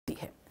ही होती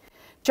है.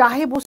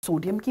 चाहे वो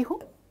सोडियम की हो,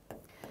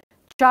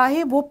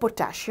 चाहे वो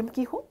पोटेशियम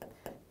की हो,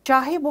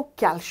 चाहे वो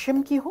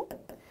कैल्शियम की हो,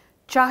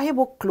 चाहे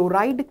वो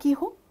क्लोराइड की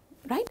हो,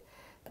 राइट,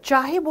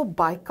 चाहे वो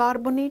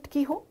बाइकार्बोनेट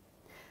की हो,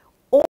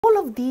 all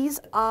of these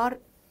are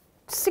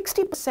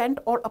 60%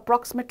 or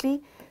approximately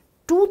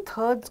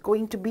 2/3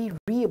 going to be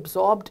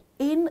reabsorbed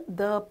in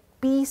the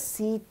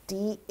PCT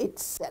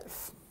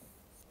itself.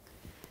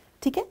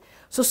 ठीक है,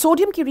 सो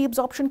सोडियम की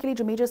रीअब्जॉर्प्शन के लिए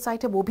जो मेजर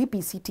साइट है वो भी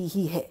PCT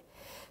ही है.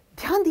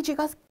 ध्यान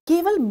दीजिएगा,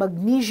 केवल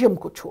मैग्नीशियम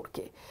को छोड़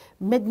के,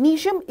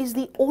 magnesium is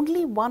the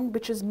only one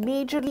which is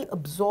majorly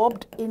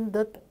absorbed in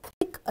the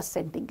thick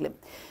ascending limb.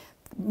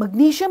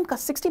 Magnesium का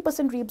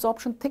 60%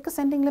 रीअब्जॉर्प्शन थिक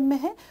असेंडिंग लिम्ब में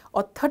है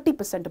और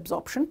 30%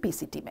 अब्जॉर्प्शन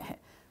PCT में है.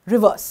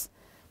 रिवर्स,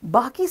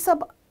 बाकी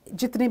सब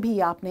जितने भी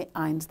आपने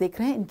आयंस देख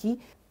रहे हैं, इनकी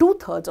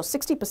 2/3 और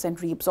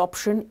 60%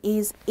 reabsorption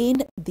is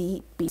in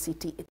the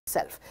PCT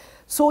itself.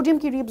 Sodium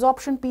की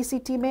रीअब्जॉर्प्शन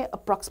PCT में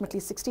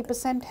अप्रॉक्सिमेटली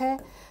 60% है,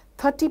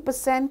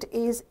 30%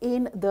 is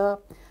in the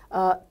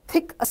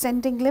thick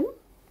ascending limb,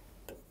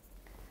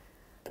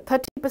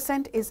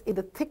 30% is in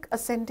the thick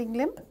ascending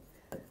limb,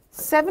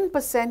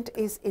 7%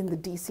 is in the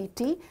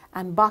DCT,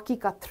 and बाकी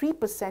का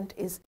 3%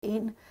 is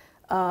in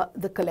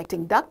the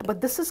collecting duct,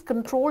 but this is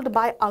controlled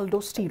by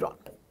aldosterone.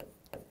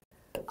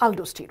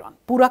 Aldosterone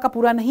पूरा का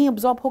पूरा नहीं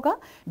absorb होगा,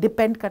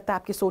 depend करता है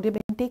आपके सोडियम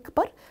इनटेक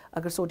पर.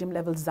 अगर सोडियम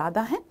लेवल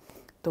ज़्यादा है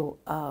तो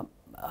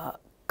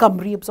कम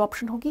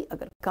रीअब्जॉर्प्शन होगी,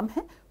 अगर कम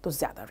है तो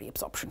ज़्यादा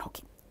रीअब्जॉर्प्शन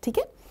होगी. ठीक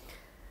है,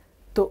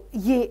 तो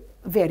ये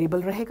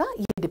वेरिएबल रहेगा,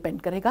 ये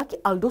डिपेंड करेगा कि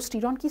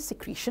अल्डोस्टेरॉन की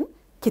सिक्रीशन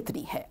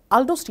कितनी है.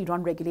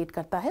 अल्डोस्टेरॉन रेगुलेट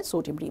करता है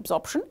sodium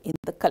reabsorption in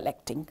the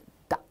collecting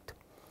duct.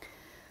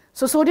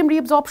 So sodium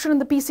reabsorption in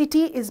the PCT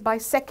is by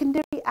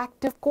secondary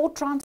active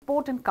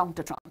co-transport and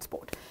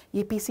counter-transport.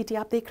 ये PCT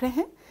आप देख रहे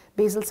हैं,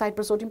 basal side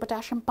पर सोडियम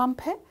पोटेशियम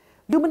पंप है,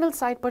 luminal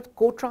side पर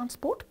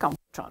co-transport,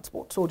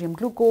 counter-transport, sodium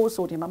glucose,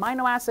 sodium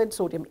amino acid,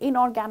 sodium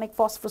inorganic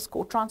phosphorus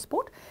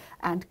co-transport,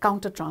 and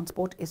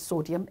counter-transport is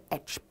sodium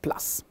H+.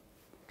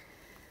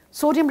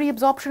 Sodium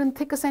reabsorption in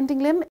thick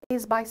ascending limb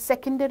is by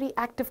secondary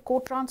active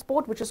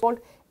co-transport, which is called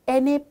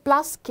Na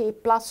plus K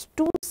plus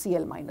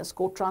 2Cl minus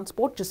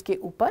co-transport, जिसके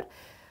ऊपर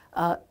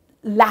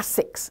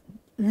Lasix,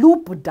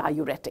 loop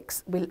diuretics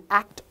will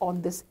act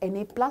on this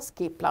Na plus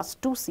K plus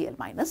 2Cl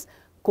minus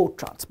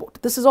co-transport.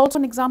 This is also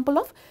an example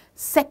of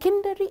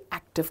secondary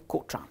active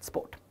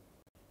co-transport.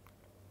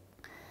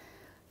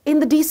 In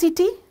the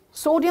DCT,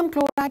 sodium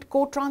chloride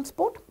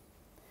co-transport,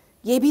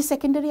 ये भी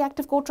secondary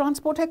active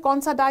co-transport है. कौन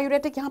सा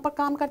diuretic यहाँ पर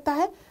काम करता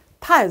है?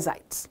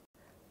 Thiazides.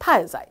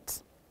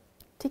 Thiazides.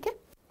 ठीक है?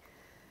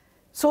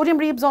 Sodium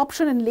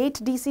reabsorption in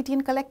late DCT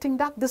and collecting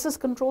duct, this is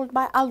controlled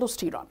by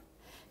aldosterone.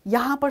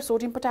 यहाँ पर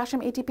sodium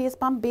potassium ATPase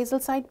pump basal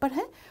side पर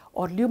है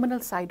और ल्यूमिनल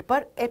साइड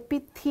पर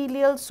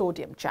epithelial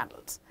sodium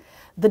channels.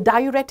 The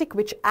diuretic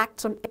which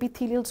acts on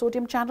epithelial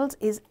sodium channels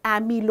is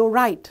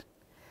amiloride,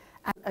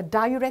 and a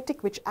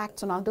diuretic which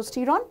acts on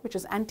aldosterone, which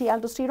is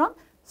anti-aldosterone,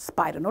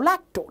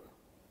 spironolactone.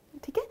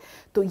 ठीक है,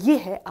 तो ये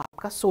है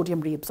आपका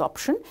sodium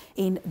reabsorption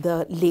in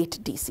the late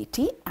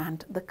DCT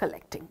and the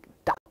collecting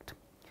duct.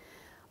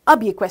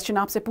 अब ये question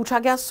आपसे पूछा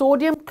गया,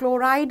 sodium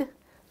chloride,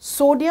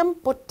 sodium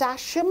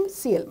potassium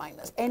Cl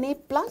minus, Na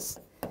plus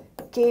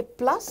K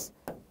plus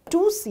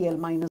 2Cl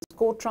minus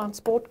को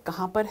ट्रांसपोर्ट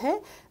कहाँ पर है?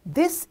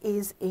 This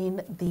is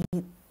in the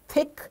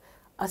thick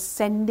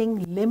ascending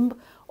limb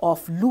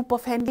of loop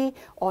of Henley,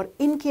 और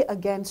इनके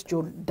अगेंस्ट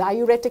जो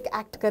डायूरेटिक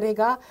एक्ट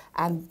करेगा,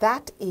 and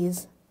that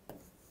is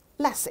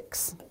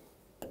Lasix.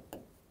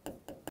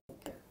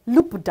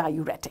 Loop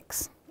diuretics,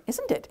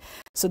 isn't it?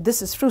 So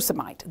this is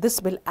furosemide. This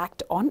will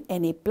act on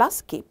Na plus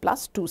K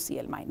plus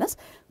 2Cl minus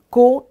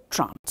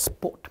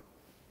co-transport.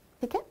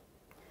 ठीक है,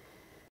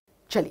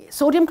 चलिए,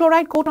 sodium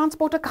chloride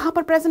co-transporter कहाँ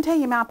पर present है?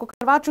 ये मैं आपको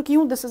करवा चुकी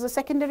हूँ. This is a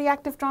secondary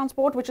active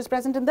transport which is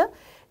present in the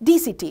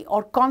DCT.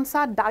 और कौन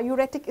सा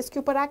डायूरेटिक इसके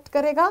ऊपर एक्ट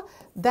करेगा?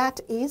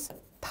 That is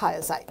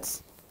thiazides.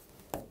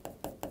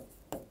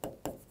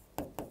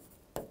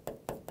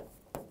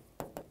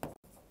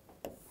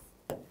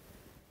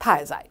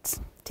 Thiazides.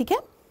 ठीक है,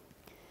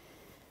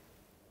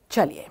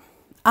 चलिए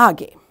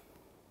आगे.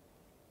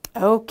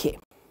 Okay.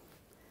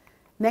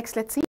 Next,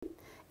 let's see.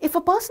 If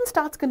a person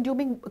starts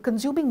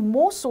consuming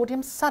more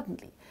sodium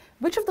suddenly,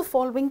 which of the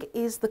following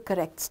is the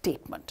correct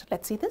statement?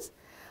 Let's see this.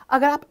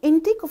 अगर आप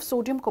intake of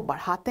sodium को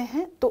बढ़ाते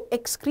हैं तो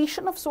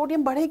excretion of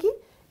sodium बढ़ेगी?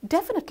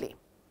 Definitely.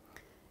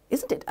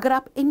 Isn't it? अगर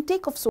आप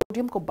intake of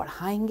sodium को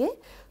बढ़ाएंगे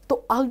तो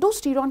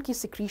अल्डोस्टेरॉन की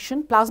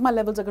सिक्रीशन, प्लाज्मा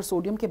लेवल्स अगर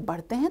सोडियम के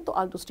बढ़ते हैं तो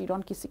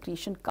अल्डोस्टेरॉन की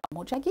सिक्रीशन कम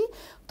हो जाएगी,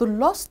 तो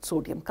लॉस्ट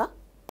सोडियम का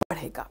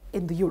बढ़ेगा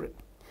in the urine.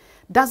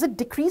 Does it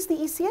decrease the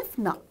ECF?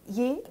 ना,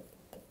 ये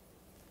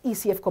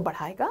ECF को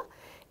बढ़ाएगा.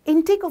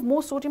 Intake of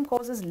more sodium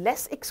causes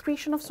less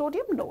excretion of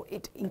sodium? No,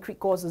 it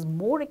causes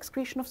more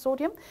excretion of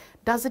sodium.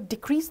 Does it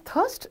decrease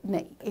thirst?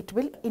 नहीं, it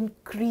will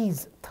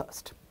increase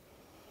thirst.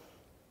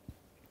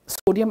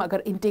 Sodium अगर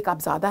intake आप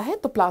ज़्यादा है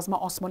तो प्लाज्मा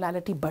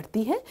ऑस्मोलैलिटी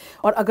बढ़ती है,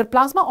 और अगर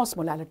प्लाज्मा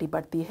ऑस्मोलैलिटी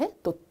बढ़ती है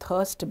तो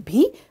थर्स्ट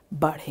भी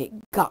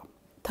बढ़ेगा.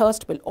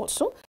 Thirst will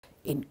also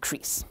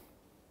increase.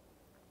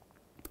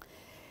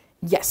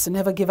 Yes,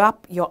 never give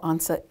up. Your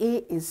answer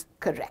A is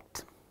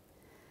correct.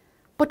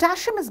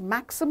 Potassium is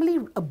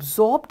maximally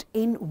absorbed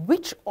in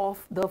which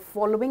of the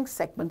following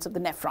segments of the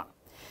nephron?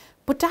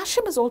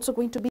 Potassium is also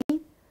going to be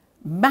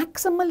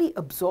maximally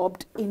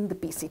absorbed in the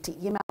PCT.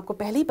 ये मैं आपको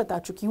पहले ही बता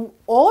चुकी हूँ.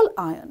 All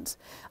ions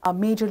are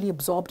majorly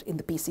absorbed in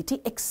the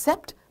PCT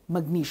except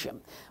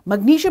magnesium.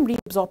 Magnesium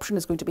reabsorption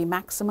is going to be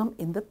maximum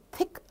in the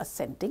thick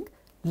ascending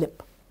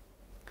lip.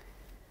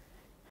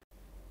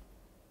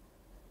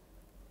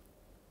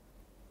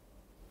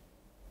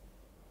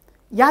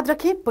 याद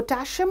रखें,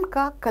 potassium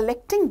का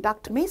कलेक्टिंग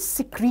डक्ट में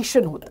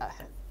सिक्रीशन होता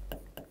है,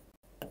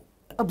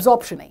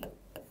 अब्जॉर्प्शन नहीं.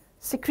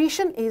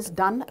 Secretion is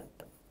done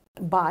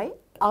by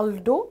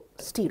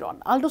aldosterone.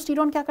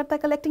 Aldosterone क्या करता है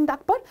कलेक्टिंग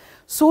डक्ट पर?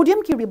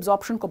 सोडियम की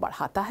रिअब्जॉर्प्शन को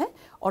बढ़ाता है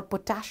और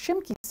पोटेशियम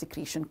की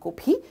सिक्रीशन को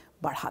भी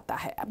बढ़ाता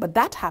है. But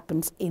that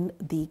happens in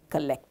the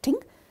collecting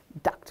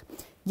duct.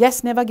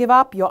 Yes, never give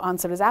up. Your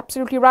answer is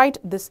absolutely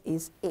right. This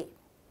is a.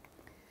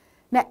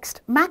 Next,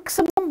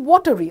 maximum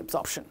water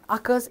reabsorption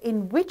occurs in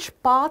which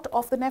part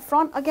of the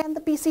nephron? Again,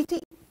 the PCT.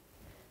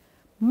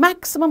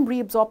 Maximum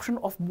reabsorption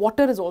of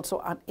water is also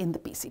in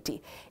the PCT.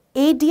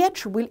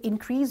 ADH will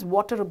increase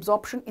water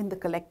absorption in the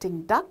collecting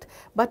duct,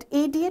 but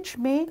ADH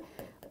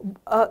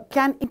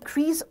can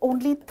increase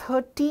only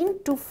 13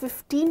 to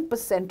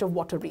 15% of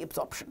water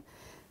reabsorption.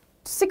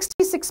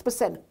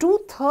 66%,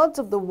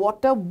 2/3 of the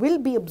water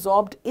will be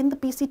absorbed in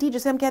the PCT,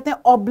 जिसे हम कहते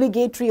हैं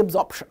obligatory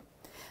absorption.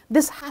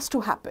 This has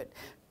to happen.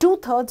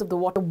 2/3 of the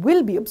water will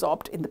be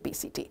absorbed in the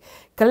PCT.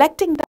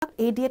 Collecting duct,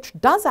 ADH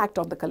does act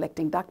on the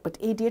collecting duct, but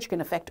ADH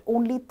can affect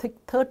only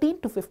 13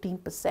 to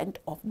 15%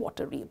 of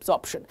water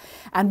reabsorption.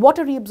 And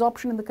water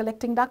reabsorption in the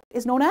collecting duct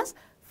is known as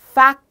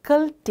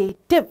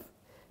facultative.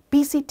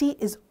 PCT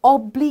is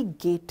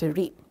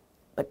obligatory,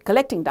 but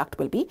collecting duct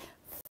will be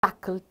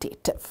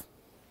facultative.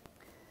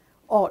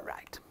 All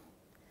right.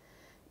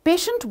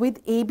 Patient with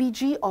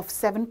ABG of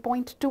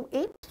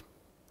 7.28.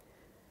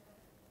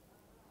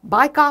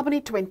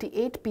 Bicarbonate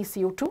 28,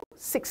 PCO2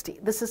 60.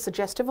 This is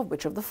suggestive of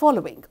which of the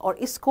following? Or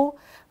isko,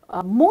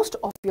 most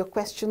of your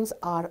questions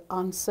are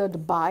answered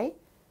by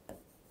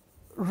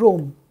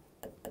Rome.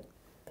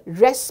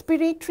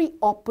 Respiratory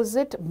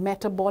opposite,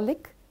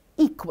 metabolic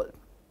equal.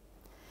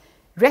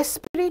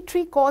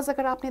 Respiratory cause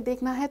अगर आपने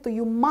देखना है तो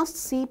you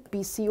must see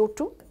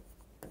PCO2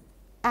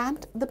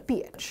 and the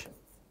pH.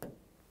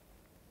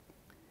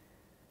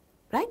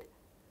 Right?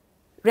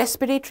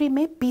 Respiratory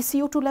में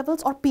PCO2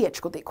 levels और pH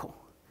को देखो.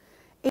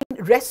 In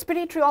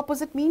respiratory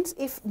opposite means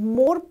if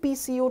more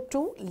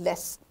PCO2,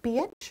 less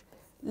pH,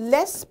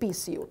 less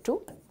PCO2,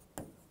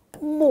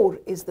 more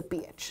is the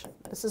pH.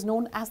 This is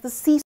known as the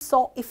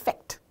seesaw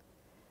effect.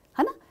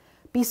 है ना?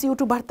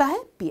 PCO2 बढ़ता है,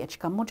 pH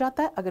कम हो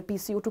जाता है. अगर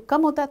PCO2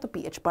 कम होता है तो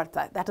pH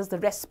बढ़ता है. That is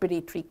the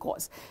respiratory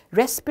cause.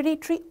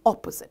 Respiratory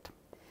opposite.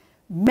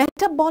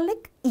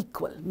 Metabolic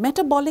equal.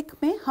 Metabolic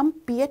में हम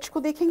pH को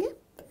देखेंगे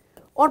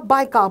और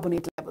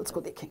bicarbonate levels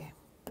को देखेंगे.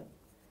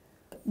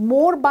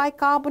 More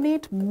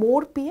bicarbonate,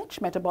 more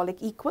pH, metabolic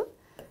equal.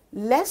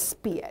 Less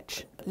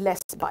pH, less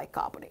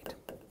bicarbonate.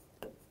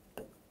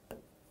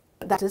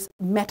 That is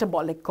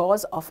metabolic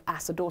cause of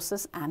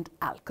acidosis and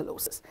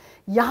alkalosis.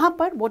 यहाँ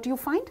पर what do you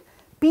find?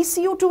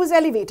 PCO2 is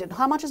elevated.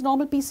 How much is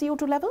normal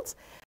PCO2 levels?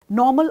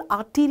 Normal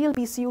arterial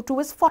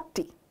PCO2 is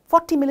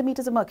 40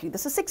 millimeters of mercury.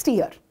 This is 60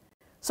 here.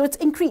 So it's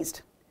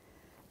increased.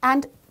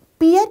 And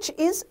pH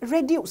is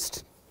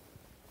reduced.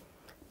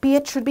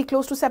 pH should be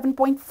close to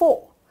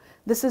 7.4.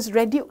 This is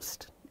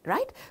reduced,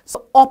 right?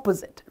 So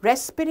opposite,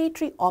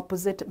 respiratory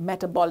opposite,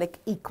 metabolic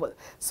equal.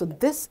 So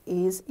this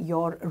is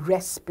your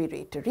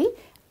respiratory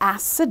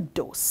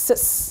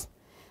acidosis.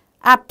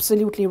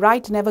 Absolutely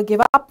right. Never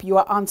give up. You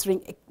are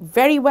answering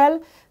very well.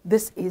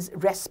 This is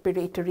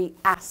respiratory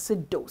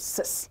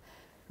acidosis.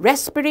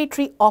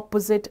 Respiratory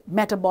opposite,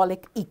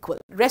 metabolic equal.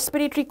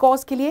 Respiratory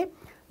cause के लिए,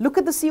 look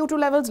at the CO2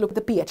 levels, look at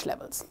the pH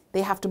levels.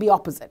 They have to be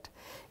opposite.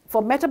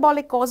 For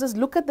metabolic causes,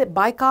 look at the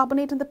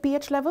bicarbonate and the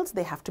pH levels.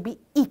 They have to be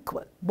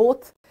equal.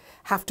 Both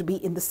have to be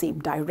in the same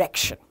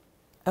direction.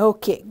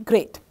 Okay,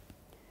 great.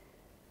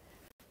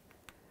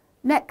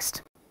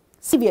 Next,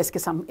 CVS,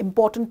 some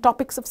important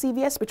topics of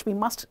CVS which we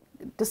must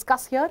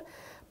discuss here.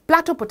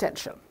 Plateau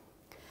potential.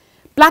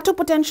 Plateau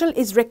potential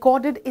is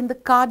recorded in the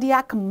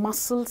cardiac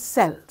muscle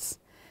cells.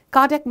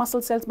 Cardiac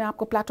muscle cells में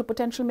आपको plateau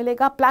potential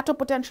मिलेगा. Plateau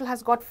potential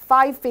has got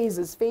 5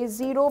 phases. Phase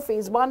 0,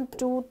 phase 1,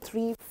 2,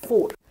 3,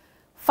 4.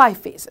 5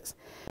 phases.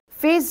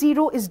 Phase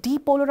 0 is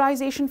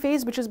depolarization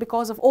phase, which is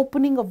because of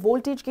opening of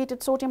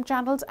voltage-gated sodium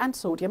channels and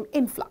sodium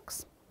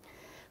influx.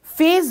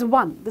 Phase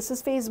 1, this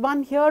is phase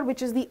 1 here,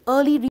 which is the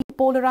early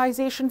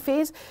repolarization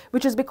phase,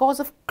 which is because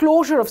of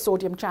closure of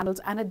sodium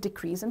channels and a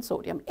decrease in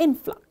sodium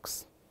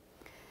influx.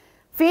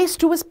 Phase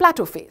 2 is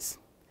plateau phase.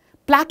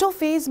 Plateau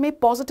phase में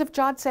positive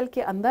charge cell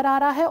के अंदर आ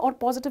रहा है और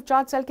positive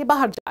charge cell के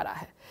बाहर जा रहा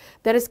है.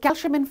 There is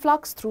calcium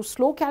influx through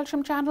slow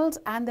calcium channels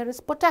and there is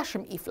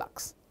potassium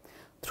efflux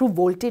through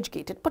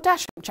voltage-gated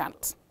potassium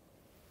channels.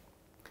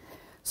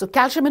 So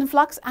calcium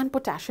influx and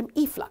potassium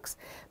efflux.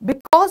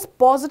 Because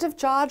positive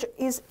charge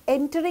is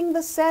entering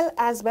the cell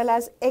as well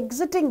as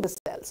exiting the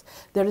cells,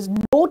 there is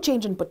no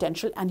change in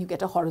potential and you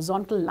get a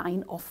horizontal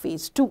line of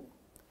phase 2.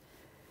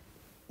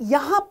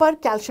 यहाँ पर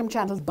calcium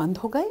channels बंद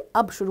हो गए,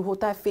 अब शुरू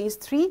होता है phase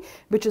 3,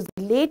 which is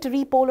the late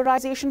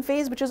repolarization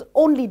phase, which is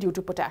only due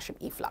to potassium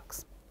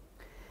efflux.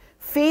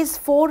 Phase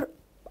 4,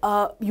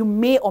 you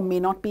may or may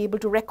not be able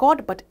to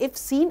record, but if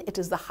seen, it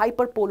is the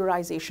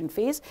hyperpolarization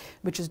phase,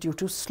 which is due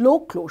to slow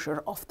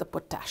closure of the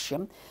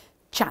potassium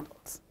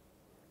channels.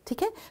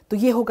 ठीक है, तो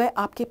ये हो गए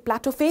आपके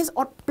प्लेटो phase.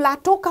 और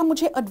प्लेटो का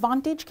मुझे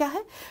एडवांटेज क्या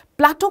है?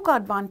 प्लेटो का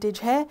एडवांटेज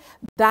है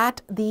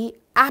that the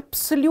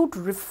absolute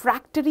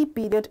refractory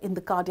period in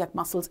the cardiac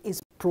muscles is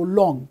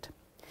prolonged.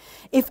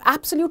 If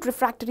absolute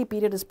refractory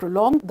period is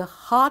prolonged, the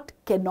heart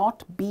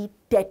cannot be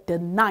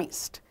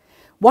tetanized.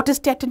 What is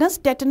tetanus?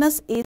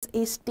 Tetanus is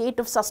a state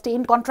of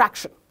sustained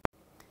contraction.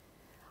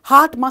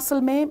 Heart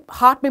muscle में,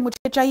 heart में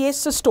मुझे चाहिए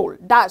systole,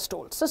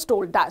 diastole,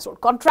 systole, diastole,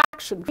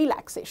 contraction,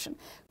 relaxation,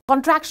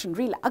 contraction,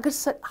 relax.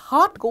 अगर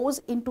heart goes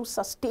into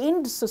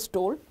sustained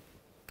systole,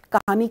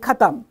 कहानी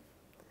खत्म.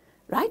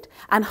 Right?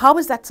 And how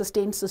is that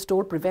sustained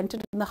systole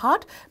prevented in the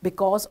heart?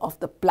 Because of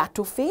the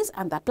plateau phase,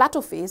 and that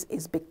plateau phase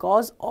is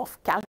because of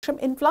calcium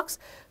influx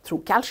through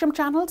calcium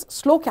channels,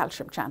 slow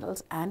calcium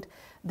channels, and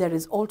there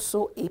is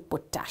also a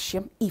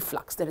potassium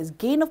efflux. There is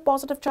gain of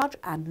positive charge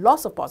and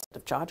loss of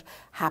positive charge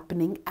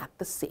happening at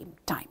the same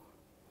time.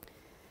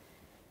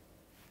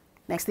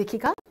 Next,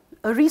 देखिएगा.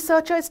 A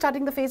researcher is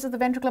studying the phase of the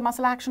ventricular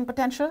muscle action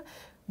potential.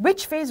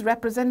 Which phase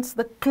represents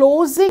the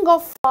closing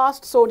of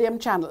fast sodium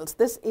channels?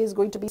 This is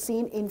going to be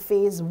seen in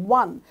phase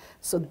 1.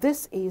 So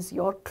this is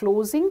your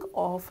closing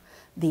of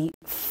the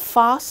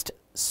fast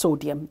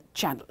sodium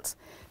channels.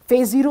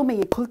 Phase 0 में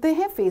ये खुलते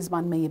हैं, phase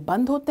 1 में ये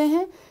बंद होते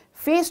हैं,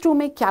 phase 2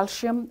 में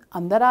कैल्शियम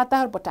अंदर आता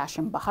है और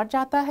पोटेशियम बाहर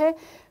जाता है,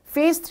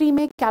 phase 3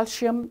 में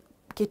कैल्शियम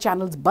के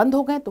channels बंद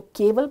हो गए तो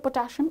केवल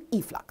पोटेशियम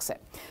efflux है.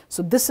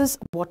 So this is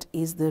what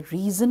is the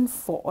reason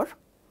for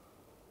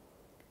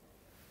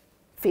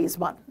phase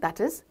 1, that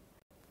is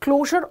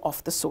closure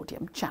of the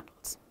sodium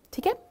channels.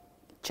 ठीक है?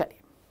 चलिए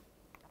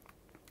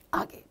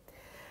आगे.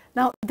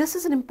 Now this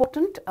is an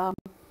important,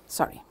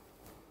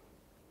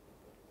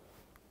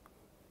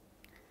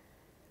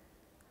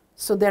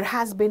 so there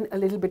has been a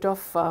little bit of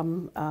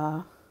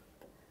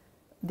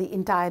the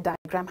entire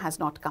diagram has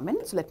not come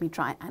in, so let me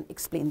try and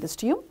explain this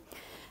to you.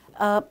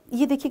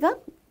 ये देखिएगा.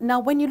 Now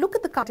when you look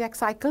at the cardiac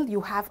cycle,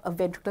 you have a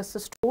ventricular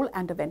systole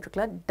and a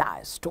ventricular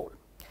diastole.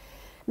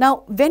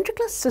 Now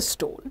ventricular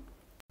systole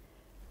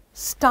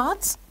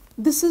starts,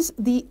 this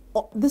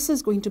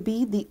is going to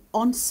be the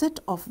onset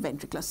of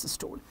ventricular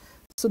systole.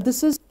 So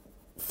this is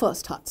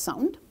first heart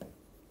sound,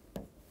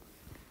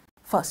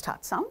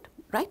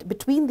 right?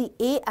 Between the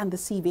A and the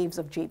C waves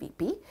of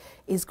JVP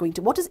is going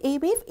to, what is A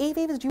wave? A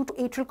wave is due to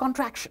atrial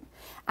contraction,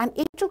 and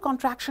atrial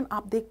contraction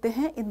आप देखते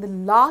हैं in the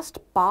last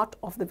part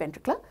of the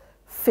ventricular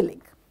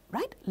filling,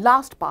 right?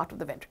 Last part of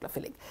the ventricular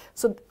filling.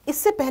 So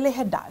इससे पहले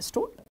है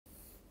diastole.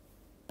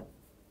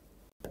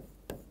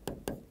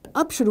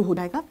 अब शुरू हो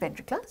जाएगा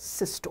ventricular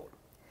systole.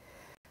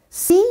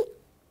 C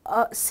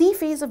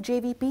phase of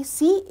JVP,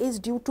 C is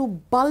due to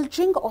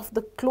bulging of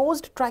the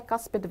closed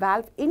tricuspid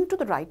valve into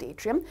the right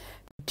atrium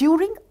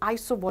during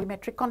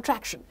isovolumetric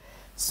contraction.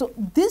 So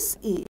this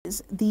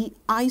is the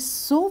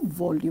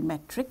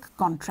isovolumetric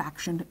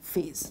contraction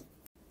phase.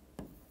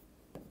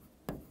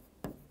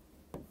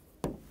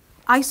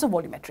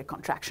 Isovolumetric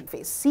contraction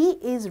phase. C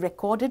is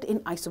recorded in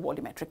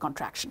isovolumetric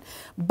contraction.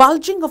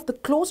 Bulging of the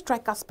closed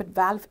tricuspid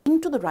valve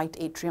into the right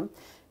atrium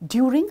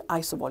during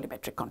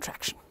isovolumetric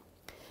contraction.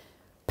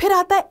 फिर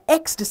आता है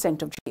X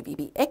descent of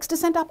JVP. X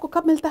descent आपको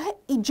कब मिलता है?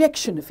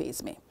 Ejection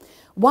phase में.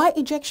 Why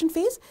ejection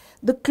phase?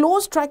 The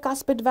closed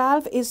tricuspid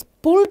valve is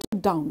pulled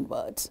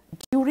downwards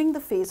during the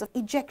phase of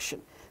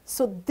ejection.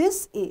 So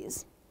this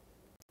is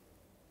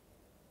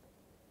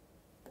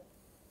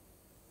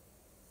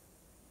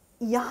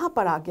यहाँ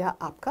पर आ गया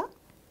आपका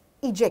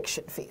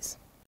ejection phase.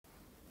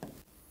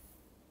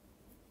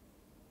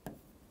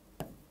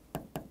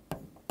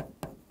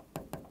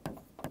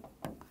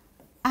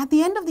 At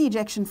the end of the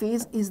ejection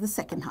phase is the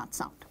second heart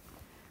sound.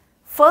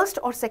 First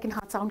or second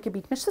heart sound के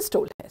बीच में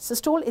systole है.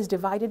 Systole is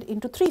divided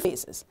into 3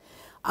 phases: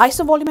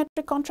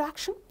 isovolumetric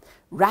contraction,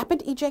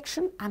 rapid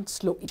ejection, and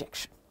slow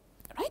ejection.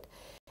 Right?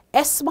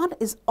 S1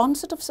 is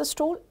onset of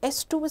systole,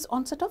 S2 is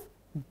onset of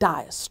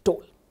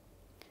diastole.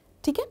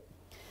 ठीक है?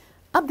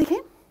 अब देखें,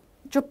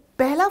 जो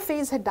पहला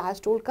phase है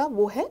डायस्टोल का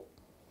वो है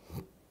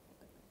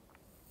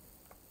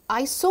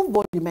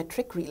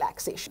आइसोवॉल्यूमेट्रिक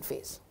रिलैक्सेशन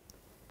फेज.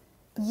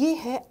 ये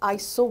है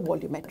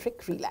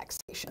आइसोवॉल्यूमेट्रिक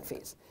relaxation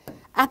phase.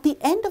 At the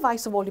end of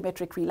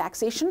आइसोवॉल्यूमेट्रिक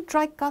relaxation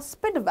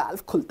tricuspid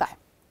valve खुलता है.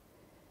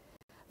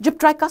 जब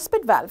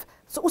ट्राइकास्पिड वाल्व,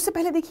 सो उससे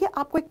पहले देखिए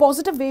आपको एक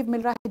पॉजिटिव वेव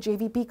मिल रहा है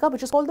जेवीपी का,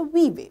 which is called the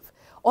we wave.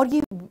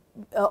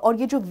 और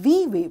ये जो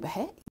वी वेव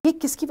है ये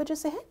किसकी वजह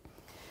से है?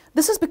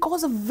 This is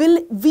because of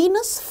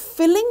venous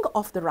filling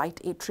of the right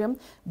atrium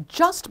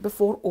just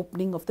before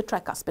opening of the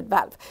tricuspid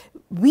valve.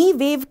 V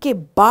wave के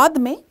बाद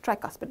में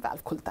tricuspid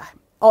valve खुलता है.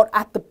 or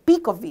at the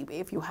peak of V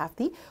wave, you have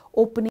the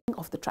opening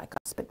of the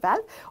tricuspid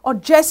valve. और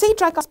जैसे ही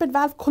tricuspid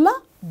valve खुला,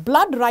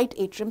 blood right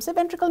atrium से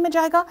ventricle में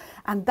जाएगा,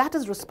 and that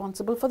is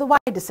responsible for the Y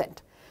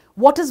descent.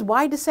 What is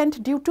Y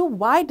descent due to?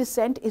 Y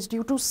descent is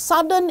due to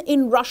sudden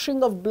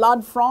inrushing of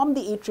blood from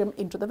the atrium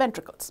into the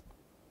ventricles.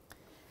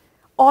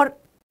 Or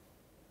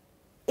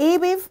A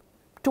wave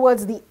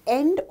towards the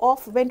end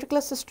of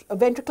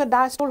ventricular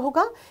diastole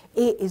होगा.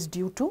 A is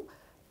due to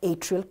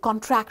atrial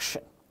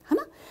contraction, है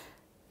ना?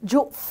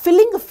 जो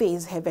filling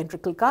phase है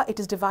ventricle का, it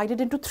is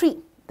divided into three.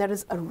 There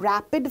is a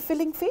rapid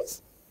filling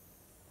phase,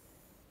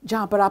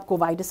 जहाँ पर आपको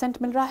Y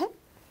descent मिल रहा है,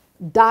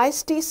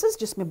 diastasis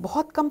जिसमें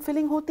बहुत कम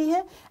filling होती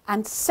है,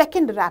 and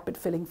second rapid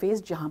filling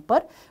phase जहाँ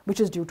पर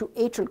which is due to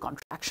atrial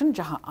contraction,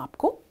 जहाँ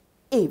आपको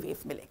A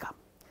wave मिलेगा.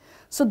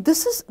 So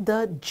this is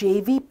the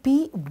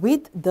JVP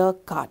with the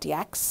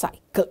cardiac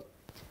cycle.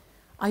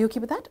 Are you okay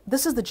with that?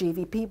 This is the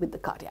JVP with the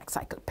cardiac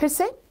cycle. फिर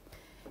से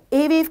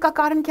A wave का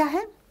कारण क्या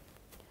है?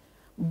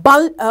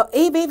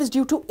 A wave is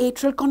due to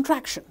atrial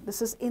contraction.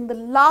 This is in the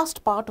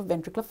last part of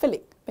ventricular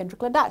filling,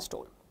 ventricular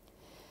diastole.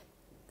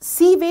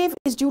 C wave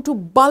is due to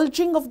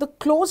bulging of the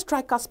closed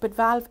tricuspid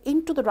valve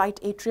into the right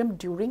atrium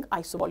during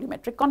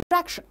isovolumetric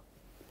contraction.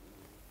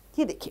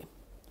 ये देखिए.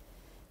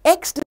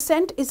 X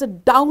descent is a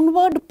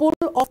downward pull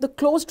of the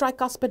closed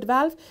tricuspid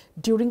valve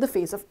during the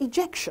phase of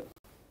ejection.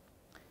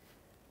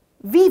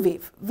 V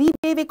wave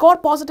एक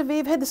और positive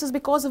wave है. This is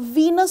because of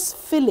venous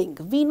filling,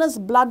 venous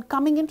blood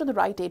coming into the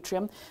right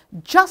atrium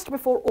just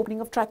before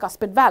opening of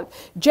tricuspid valve.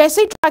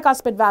 जैसे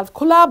tricuspid valve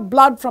खुला,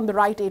 blood from the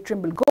right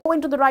atrium will go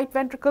into the right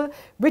ventricle,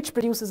 which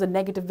produces a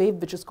negative wave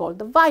which is called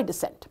the Y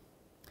descent.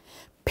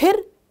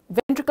 फिर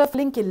ventricular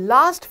filling के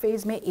last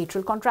phase में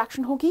atrial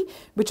contraction होगी,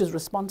 which is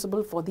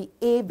responsible for the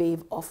A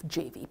wave of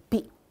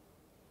JVP.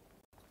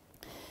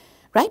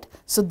 Right?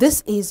 So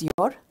this is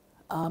your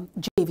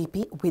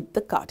JVP with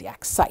the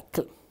cardiac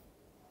cycle.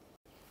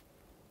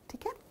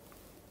 ठीक है?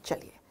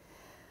 चलिए.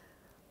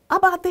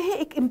 अब आते हैं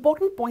एक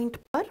important point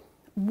पर.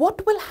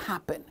 What will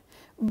happen?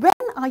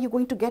 When are you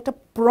going to get a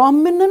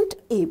prominent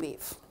A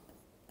wave?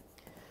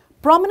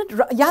 Prominent,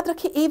 याद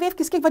रखिए A wave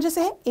किसकी वजह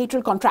से है?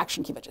 Atrial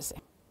contraction की वजह से.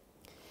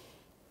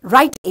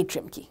 Right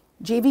atrium की.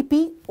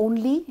 JVP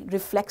only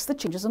reflects the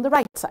changes on the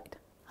right side.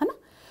 है ना?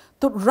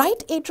 तो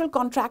right atrial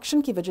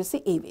contraction की वजह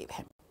से A wave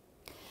है.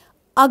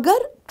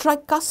 अगर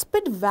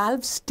tricuspid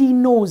valve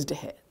stenosed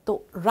है,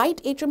 तो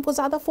right atrium को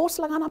ज़्यादा force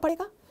लगाना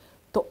पड़ेगा,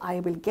 तो I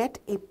will get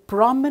a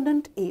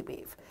prominent A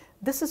wave.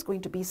 This is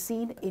going to be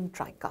seen in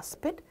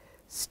tricuspid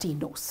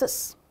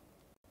stenosis.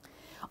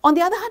 On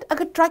the other hand,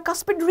 अगर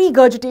tricuspid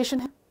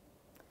regurgitation है,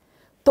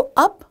 तो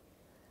अब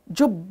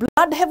जो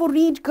blood है वो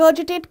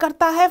regurgitate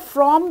करता है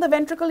from the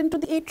ventricle into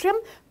the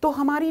atrium, तो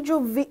हमारी जो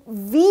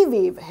V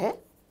wave है,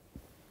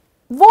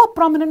 वो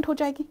prominent हो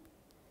जाएगी,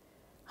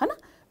 है ना?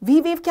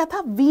 V wave क्या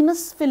था?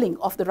 Venous filling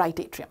of the right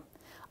atrium.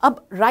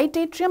 अब right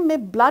atrium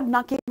में blood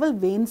ना केवल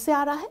vein से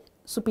आ रहा है,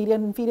 superior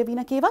and inferior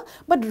vena cava,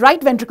 but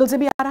right ventricle से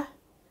भी आ रहा है.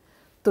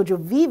 तो जो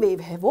V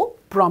wave है वो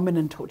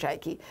prominent हो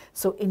जाएगी.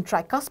 So in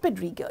tricuspid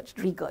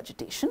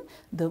regurgitation,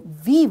 the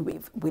V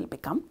wave will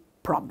become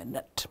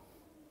prominent.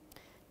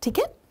 ठीक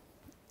है?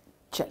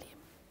 चलिए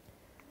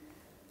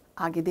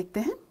आगे देखते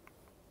हैं.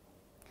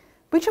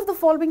 Which of the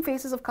following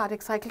phases of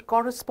cardiac cycle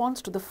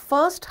corresponds to the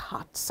first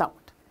heart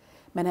sound?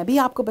 मैंने अभी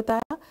आपको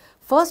बताया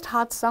फर्स्ट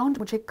हार्ट साउंड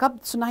मुझे कब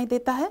सुनाई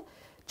देता है?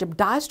 जब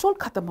डायस्टोल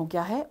खत्म हो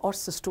गया है और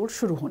सिस्टोल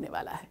शुरू होने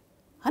वाला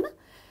है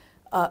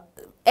ना?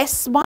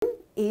 S1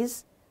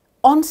 is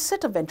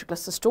onset of ventricular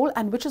systole,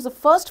 and which is the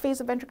first phase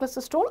of ventricular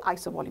systole?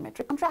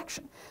 Isovolumetric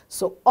contraction.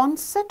 So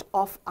onset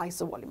of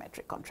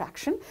isovolumetric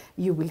contraction,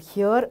 you will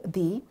hear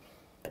the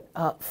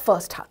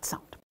first heart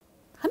sound.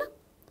 है ना?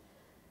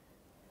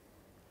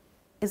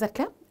 Is that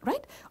clear?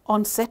 Right?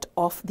 Onset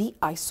of the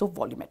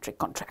isovolumetric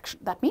contraction.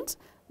 That means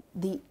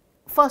the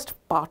first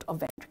part of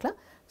ventricular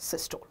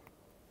systole.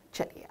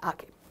 चलिए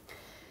आगे.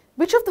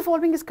 Which of the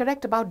following is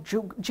correct about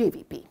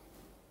JVP?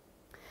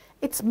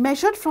 It's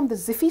measured from the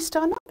Ziffy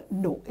sternum?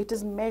 No, it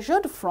is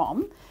measured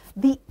from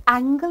the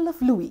angle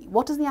of Louis.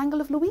 What is the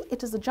angle of Louis?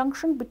 It is the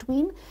junction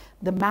between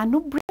the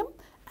manubrium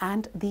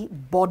and the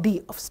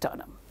body of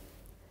sternum.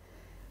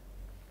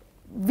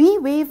 V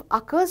wave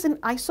occurs in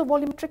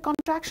isovolumetric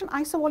contraction.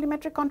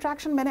 Isovolumetric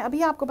contraction मैंने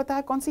अभी आपको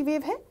बताया कौन सी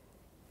wave है?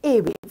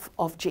 A wave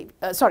of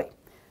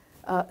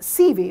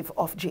C wave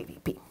of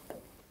JVP.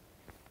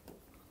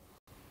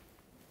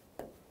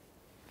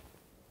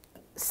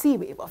 C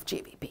wave of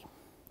JVP.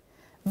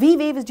 V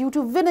wave is due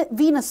to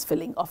venous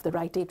filling of the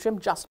right atrium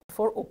just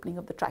before opening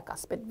of the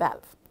tricuspid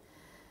valve.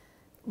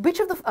 Which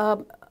of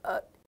the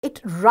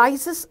it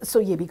rises, so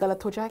ये भी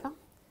गलत हो जाएगा.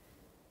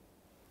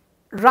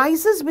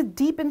 Rises with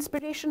deep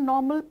inspiration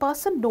normal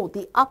person? No,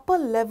 the upper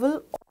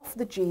level of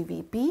the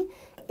JVP,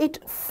 it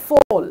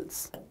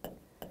falls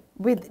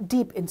with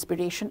deep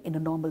inspiration in a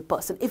normal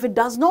person. If it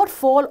does not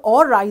fall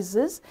or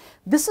rises,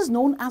 this is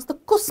known as the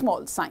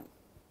Kussmaul sign,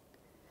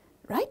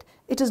 right?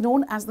 It is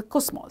known as the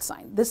Kussmaul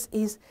sign. This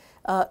is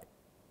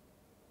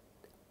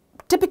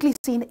typically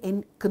seen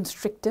in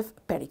constrictive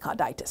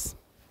pericarditis,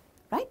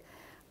 right?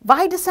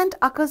 Y descent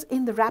occurs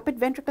in the rapid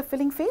ventricular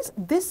filling phase.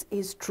 This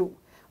is true.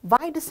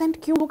 Y descent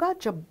क्यों होगा?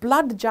 जब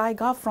blood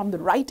जाएगा from the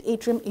right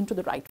atrium into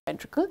the right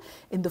ventricle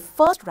in the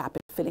first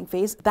rapid filling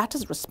phase, that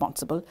is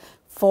responsible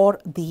for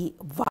the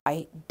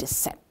Y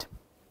descent.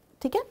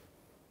 ठीक है?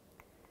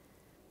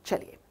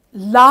 चलिए,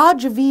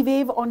 large V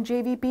wave on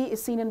JVP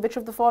is seen in which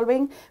of the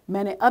following?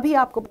 मैंने अभी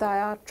आपको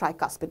बताया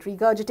tricuspid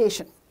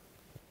regurgitation,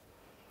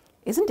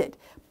 isn't it?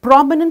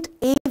 Prominent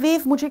A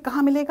wave मुझे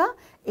कहाँ मिलेगा?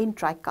 In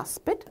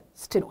tricuspid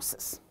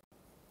stenosis.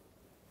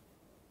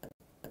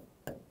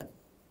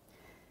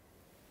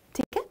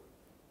 ठीक है?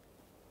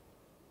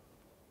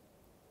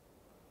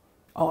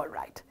 All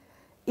right.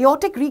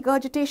 Aortic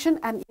regurgitation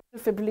and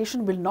atrial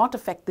fibrillation will not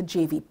affect the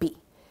JVP.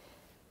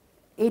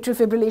 Atrial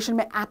fibrillation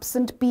में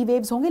absent P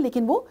waves होंगे,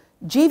 लेकिन वो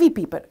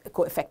JVP पर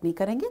को affect नहीं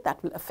करेंगे.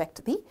 That will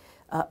affect the,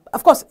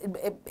 of course,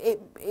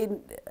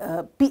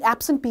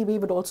 absent P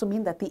wave would also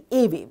mean that the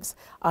A waves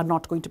are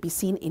not going to be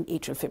seen in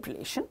atrial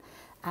fibrillation,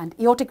 and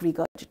aortic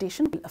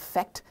regurgitation will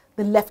affect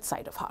the left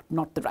side of heart,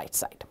 not the right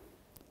side.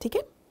 ठीक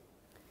है?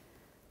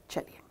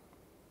 चलिए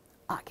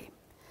आगे.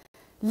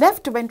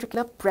 Left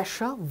ventricular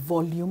pressure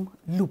volume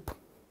loop.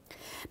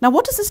 Now,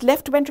 what is this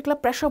left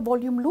ventricular pressure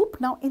volume loop?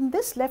 Now, in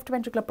this left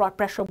ventricular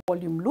pressure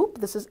volume loop,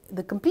 this is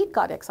the complete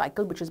cardiac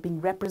cycle which is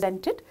being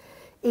represented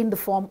in the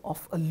form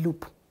of a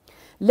loop.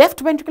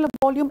 Left ventricular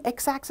volume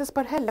x-axis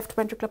पर है, left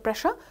ventricular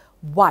pressure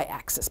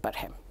y-axis पर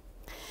है.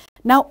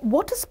 Now,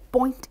 what is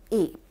point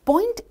A?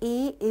 Point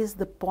A is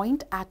the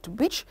point at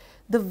which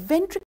the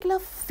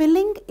ventricular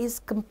filling is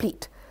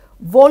complete.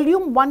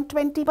 Volume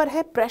 120 पर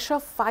है, pressure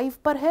 5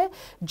 पर है.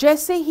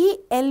 जैसे ही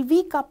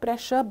LV का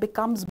pressure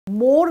becomes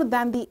more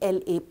than the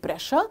LA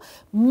pressure,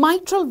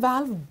 mitral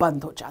valve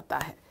बंद हो जाता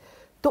है.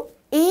 तो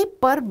A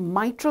पर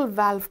माइट्रल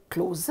वाल्व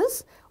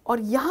क्लोजेस और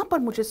यहां पर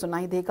मुझे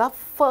सुनाई देगा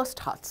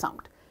फर्स्ट हार्ट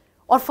साउंड.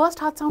 और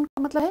फर्स्ट हार्ट साउंड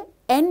का मतलब है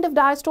end of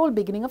diastole,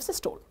 beginning of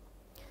systole.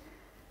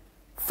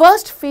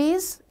 First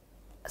phase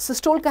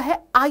systole का है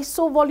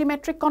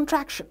आइसोवॉल्यूमेट्रिक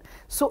contraction.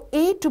 So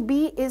A to B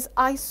is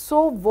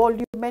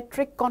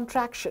आइसोवॉल्यूमेट्रिक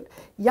contraction.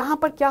 यहां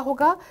पर क्या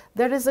होगा?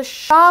 There is a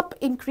sharp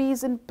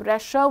increase in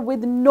pressure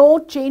with no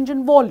change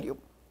in volume.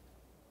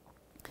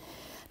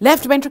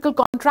 Left ventricle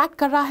contract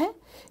कर रहा है.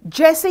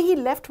 जैसे ही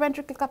लेफ्ट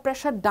वेंट्रिकल का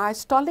प्रेशर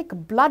डायस्टोलिक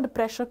ब्लड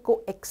प्रेशर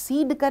को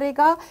एक्सीड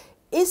करेगा,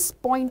 इस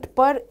पॉइंट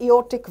पर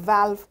एओर्टिक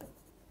वाल्व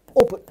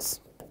ओपन्स.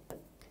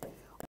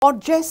 और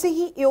जैसे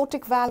ही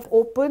aortic valve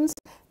opens,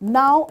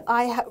 now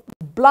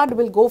blood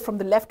will go from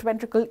the left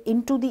ventricle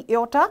into the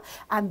aorta,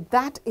 and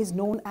that is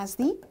known as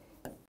the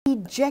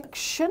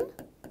ejection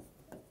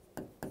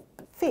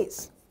phase.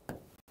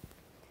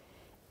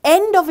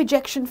 End of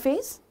ejection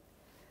phase.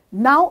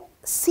 Now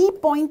C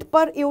point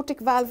per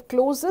aortic valve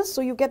closes,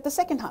 so you get the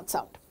second heart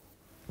sound.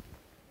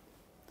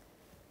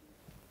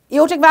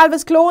 Aortic valve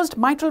is closed,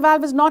 mitral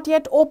valve is not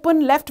yet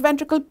open, left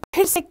ventricle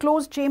फिर से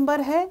closed chamber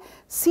है.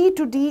 C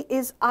to D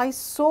is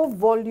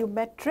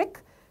isovolumetric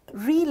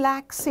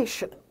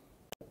relaxation.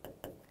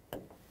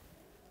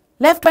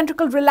 Left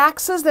ventricle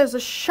relaxes, there's a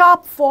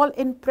sharp fall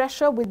in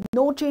pressure with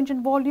no change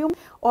in volume.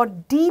 और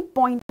D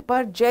point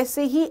पर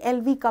जैसे ही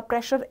LV का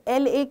pressure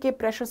LA के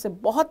pressure से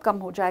बहुत कम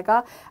हो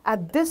जाएगा,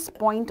 at this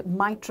point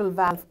mitral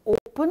valve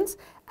opens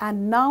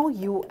and now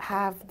you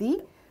have the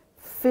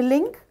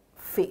filling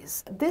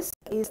phase. This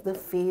is the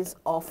phase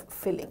of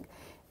filling.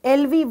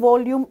 LV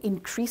volume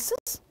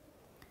increases,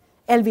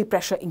 LV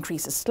pressure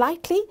increases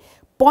slightly.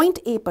 Point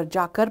A पर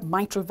जाकर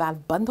mitral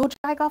valve बंद हो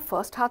जाएगा,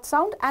 first heart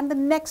sound, and the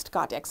next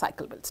cardiac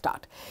cycle will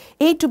start.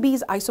 A to B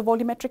is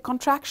isovolumetric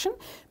contraction,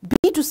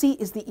 B to C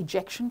is the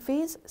ejection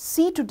phase,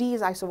 C to D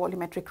is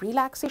isovolumetric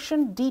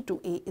relaxation, D to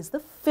A is the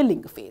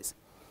filling phase.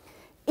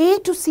 A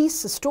to C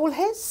systole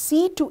है,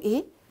 C to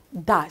A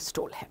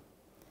diastole है.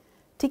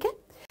 ठीक है?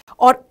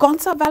 और कौन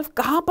सा valve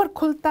कहां पर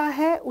खुलता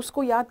है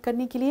उसको याद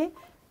करने के लिए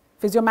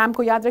फिजियो मैम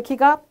को याद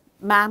रखिएगा,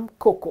 मैम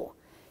कोको.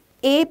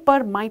 A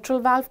पर mitral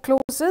valve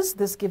closes,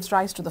 this gives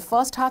rise to the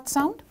first heart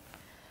sound.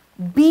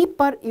 B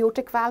पर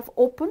aortic valve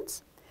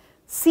opens.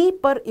 C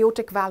पर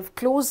aortic valve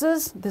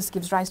closes, this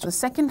gives rise to the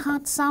second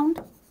heart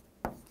sound.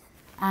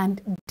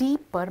 And D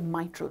पर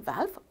mitral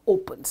valve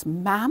opens,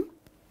 ma'am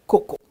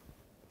cocoa.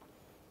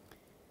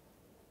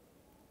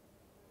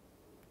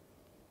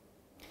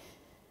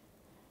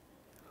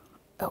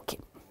 Okay.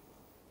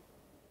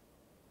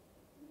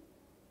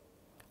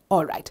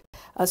 All right.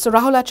 So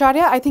Rahul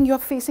Acharya, I think you are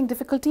facing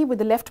difficulty with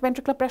the left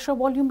ventricular pressure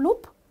volume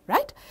loop,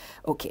 right?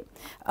 Okay.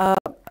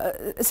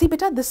 See,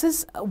 beta, this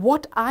is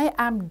what I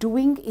am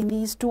doing in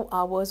these 2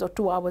 hours or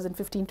 2 hours and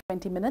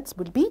 15-20 minutes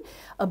will be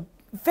a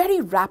very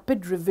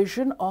rapid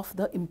revision of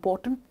the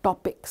important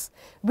topics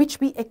which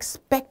we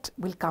expect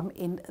will come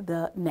in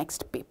the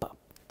next paper.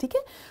 ठीक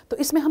है? तो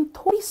इसमें हम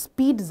थोड़ी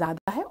speed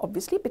ज़्यादा है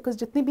obviously because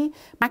जितने भी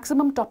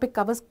maximum topic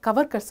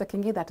cover कर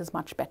सकेंगे that is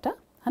much better,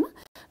 है ना?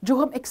 जो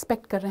हम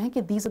expect कर रहे हैं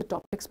कि these are the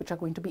topics which are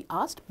going to be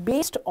asked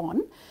based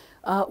on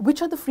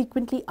which are the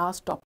frequently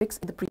asked topics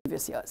in the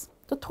previous years.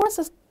 तो थोड़ा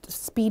सा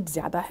स्पीड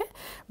ज़्यादा है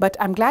but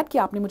I'm glad कि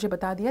आपने मुझे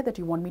बता दिया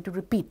that you want me to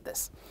repeat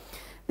this.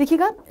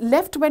 देखिएगा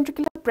left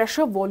ventricular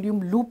pressure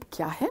volume loop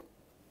क्या है?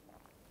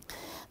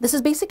 This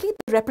is basically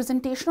the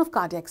representation of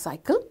cardiac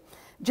cycle,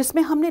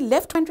 जिसमें हमने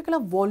left ventricular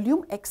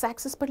volume x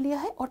axis पर लिया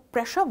है और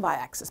प्रेशर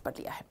वाई एक्सिस पर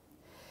लिया है।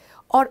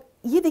 और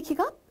ये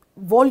देखिएगा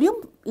वॉल्यूम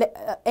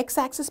एक्स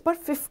एक्सिस पर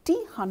 50,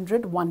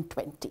 100,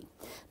 120,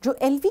 जो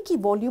एलवी की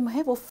वॉल्यूम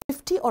है वो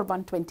 50 और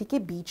 120 के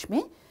बीच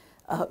में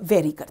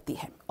वेरी करती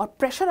है। और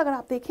प्रेशर अगर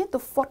आप देखें तो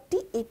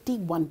 40, 80,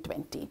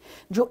 120,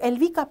 जो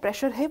एलवी का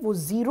प्रेशर है वो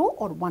 0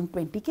 और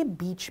 120 के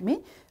बीच में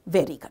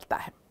वेरी करता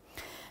है।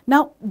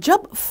 नाउ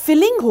जब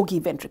फिलिंग होगी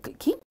वेंट्रिकल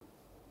की,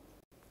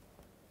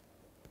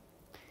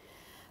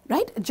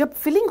 राइट, जब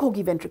फिलिंग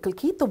होगी वेंट्रिकल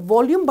की तो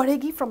वॉल्यूम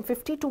बढ़ेगी from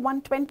 50 to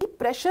 120,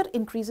 pressure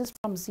increases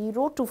from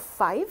 0 to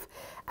 5,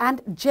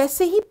 and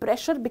जैसे ही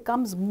pressure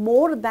becomes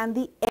more than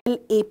the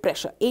LA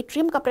pressure,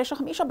 atrium का प्रेशर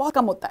हमेशा बहुत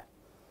कम होता है,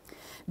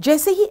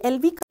 जैसे ही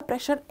एलवी का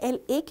प्रेशर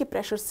एलए के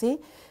प्रेशर से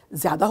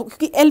ज्यादा हो,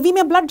 क्योंकि एलवी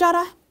में ब्लड जा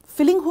रहा है,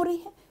 फिलिंग हो रही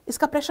है,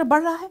 इसका प्रेशर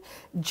बढ़ रहा है,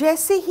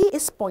 जैसे ही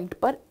इस पॉइंट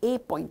पर, ए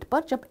पॉइंट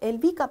पर, जब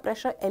एलवी का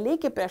प्रेशर एलए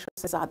के प्रेशर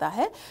से ज्यादा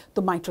है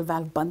तो माइट्रल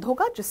वाल्व बंद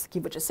होगा, जिसकी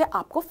वजह से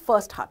आपको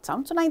फर्स्ट हार्ट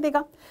साउंड सुनाई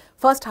देगा।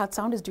 First heart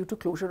sound is due to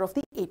closure of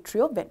the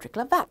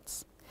atrioventricular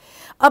valves.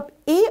 अब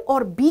ए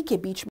और बी के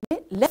बीच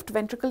में लेफ्ट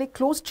वेंट्रिकल एक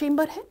क्लोज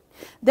चेंबर है।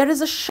 There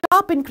is a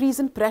sharp increase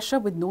in pressure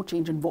with no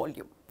change in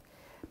volume.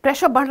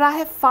 Pressure बढ़ रहा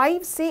है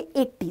 5 से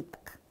 80 तक।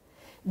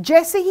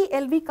 जैसे ही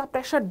एलवी का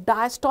प्रेशर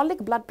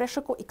डायस्टोलिक ब्लड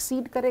प्रेशर को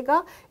एक्सीड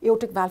करेगा,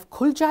 एओर्टिक वाल्व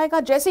खुल जाएगा।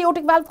 जैसे ही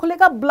एओर्टिक वाल्व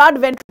खुलेगा, ब्लड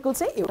वेंट्रिकल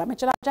से एओर्टा में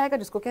चला जाएगा,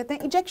 जिसको कहते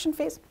हैं इजेक्शन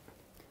फेज।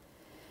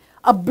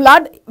 अब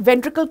ब्लड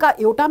वेंट्रिकल का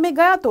एओर्टा में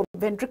गया तो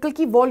वेंट्रिकल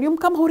की वॉल्यूम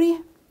कम हो रही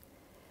है,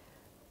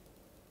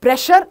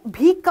 प्रेशर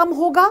भी कम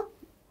होगा।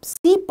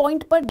 सी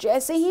पॉइंट पर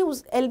जैसे ही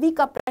उस एलवी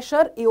का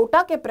प्रेशर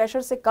एओर्टा के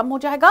प्रेशर से कम हो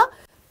जाएगा,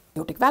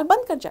 एओर्टिक वाल्व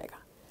बंद कर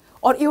जाएगा।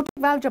 और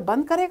एओर्टिक वाल्व जब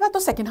बंद करेगा तो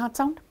सेकंड हार्ट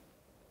साउंड,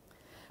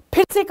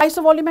 फिर से एक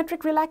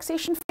आइसोवॉल्यूमेट्रिक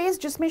रिलैक्सेशन फेज,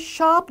 जिसमें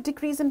sharp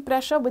decrease in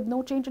pressure with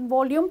no change in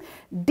volume.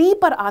 D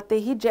पर आते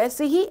ही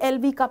जैसे ही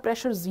एलवी का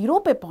प्रेशर 0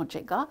 पे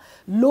पहुंचेगा,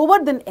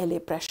 lower than LA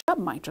pressure,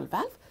 mitral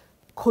valve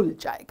खुल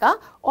जाएगा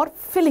और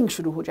फिलिंग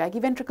शुरू हो जाएगी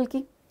वेंट्रिकल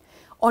की।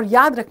 और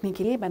याद रखने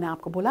के लिए मैंने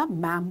आपको बोला,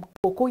 मैम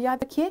को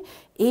याद रखिए,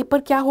 ए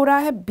पर क्या हो रहा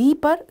है, बी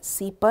पर,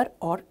 सी पर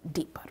और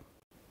डी पर।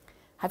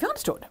 Have you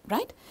understood,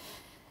 right?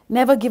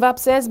 Never give up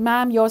says,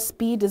 ma'am, your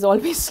speed is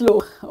always slow.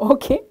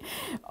 Okay,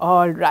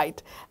 all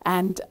right.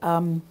 And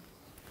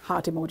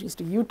heart emojis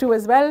to you too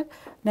as well.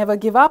 Never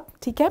give up.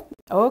 ठीक है?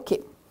 Okay.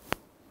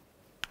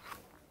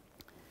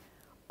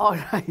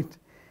 All right.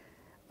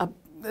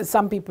 अब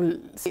some people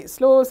say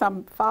slow, some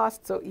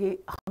fast. So ये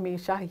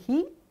हमेशा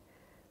ही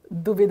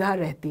दुविधा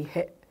रहती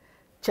है।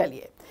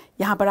 चलिए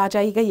यहाँ पर आ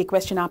जाइएगा, ये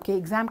क्वेश्चन आपके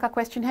एग्जाम का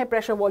क्वेश्चन है।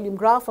 Pressure volume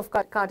graph of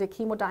cardiac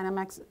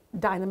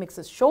haemodynamics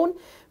is shown.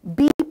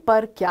 B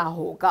पर क्या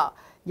होगा,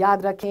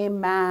 याद रखें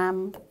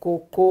मैम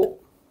कोको।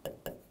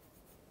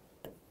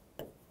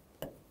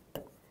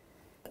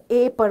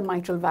 ए पर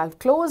माइट्रल वाल्व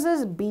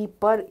क्लोजेस, बी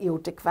पर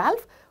एओर्टिक वाल्व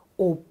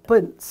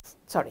ओपन्स।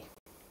 सॉरी,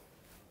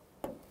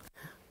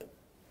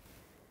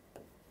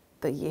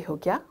 तो ये हो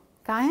गया,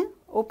 कहाँ है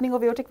ओपनिंग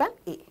ऑफ एओर्टिक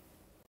वाल्व, ए।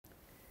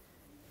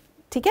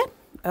 ठीक है,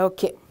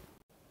 okay,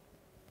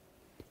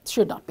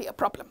 should not be a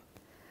problem.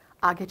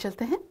 आगे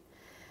चलते हैं।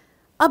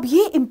 अब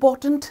ये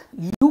इंपॉर्टेंट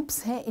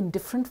लूप्स हैं इन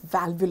डिफरेंट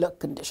वैल्वुलर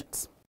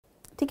कंडीशंस।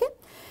 ठीक है,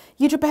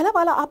 ये जो पहला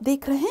वाला आप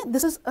देख रहे हैं,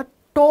 this is a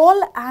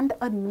tall and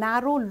a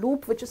narrow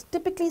loop which is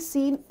typically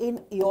seen in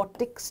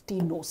aortic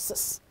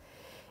stenosis.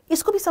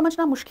 इसको भी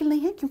समझना मुश्किल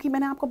नहीं है, क्योंकि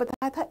मैंने आपको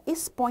बताया था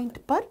इस पॉइंट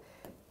पर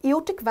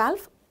एओर्टिक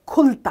वाल्व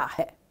खुलता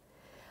है।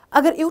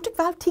 अगर एओर्टिक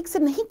वाल्व ठीक से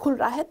नहीं खुल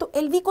रहा है तो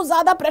एलवी को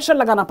ज्यादा प्रेशर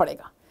लगाना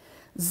पड़ेगा।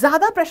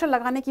 ज्यादा प्रेशर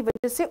लगाने की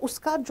वजह से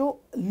उसका जो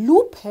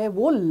लूप है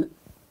वो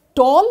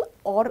टॉल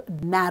और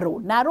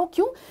नैरो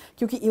क्यों?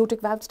 क्योंकि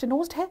एओर्टिक वाल्व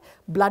स्टेनोज्ड है,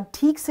 ब्लड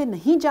ठीक से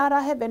नहीं जा रहा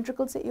है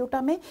वेंट्रिकल से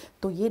एओर्टा में,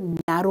 तो ये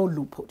नैरो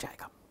लूप हो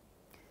जाएगा।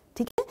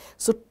 ठीक है,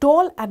 so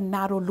tall and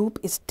narrow loop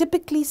is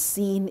typically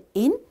seen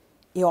in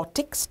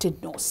aortic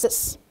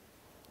stenosis.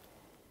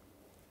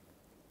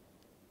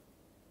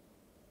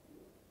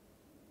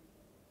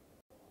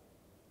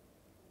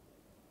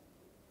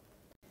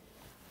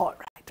 All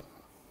right.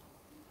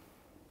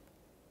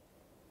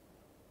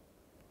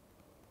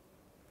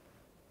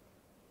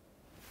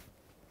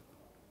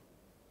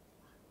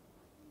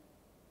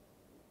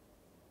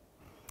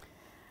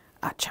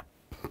 अच्छा,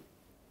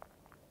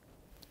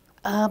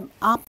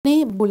 आपने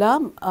बोला,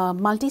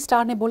 मल्टी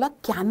स्टार ने बोला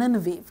कैनन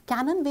वेव।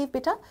 कैनन वेव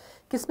बेटा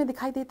किस में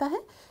दिखाई देता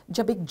है?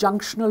 जब एक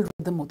जंक्शनल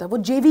रिदम होता है, वो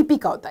जेवीपी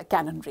का होता है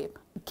कैनन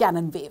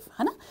वेव,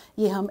 है ना।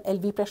 ये हम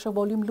एलवी प्रेशर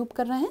वॉल्यूम लूप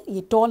कर रहे हैं,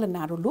 ये tall and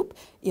narrow loop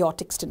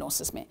aortic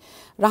stenosis में।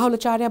 राहुल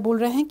आचार्य बोल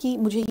रहे हैं कि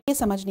मुझे ये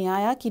समझ नहीं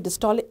आया कि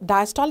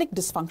डायस्टोलिक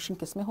डिसफंक्शन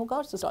किस में होगा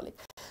और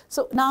सिस्टोलिक।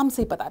 सो नाम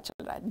से ही पता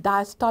चल रहा है,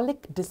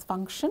 diastolic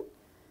dysfunction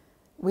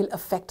will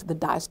affect the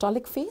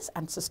diastolic phase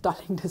and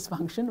systolic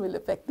dysfunction will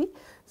affect the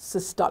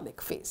systolic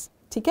phase.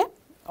 ठीक है,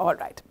 all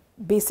right,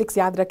 basics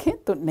याद रखें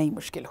तो नहीं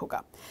मुश्किल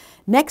होगा।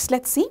 Next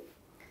let's see,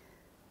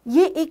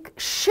 ये एक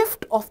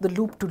shift of the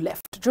loop to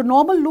left, जो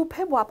normal loop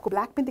है वो आपको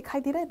black में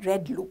दिखाई दे रहा है,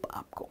 red loop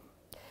आपको।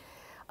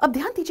 अब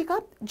ध्यान दीजिएगा,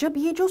 जब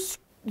ये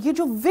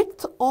जो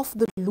width of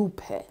the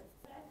loop है,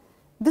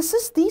 this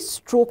is the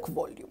stroke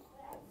volume.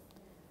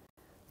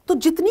 तो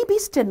जितनी भी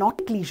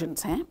स्टेनोटिक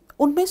लीजन्स हैं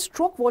उनमें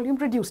स्ट्रोक वॉल्यूम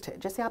रिड्यूस्ड है।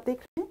 जैसे आप देख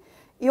रहे हैं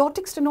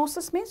एओर्टिक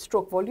स्टेनोसिस में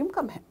स्ट्रोक वॉल्यूम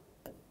कम है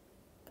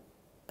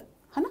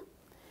ना।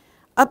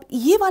 अब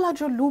ये वाला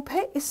जो लूप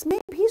है इसमें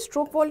भी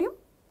स्ट्रोक वॉल्यूम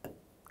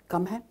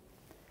कम है,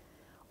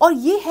 और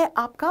ये है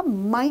आपका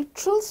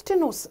माइट्रल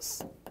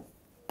स्टेनोसिस।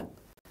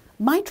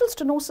 माइट्रल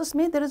स्टेनोसिस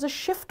में there is a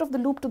shift of the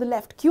loop to the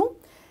left. क्यों?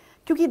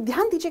 क्योंकि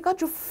ध्यान दीजिएगा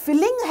जो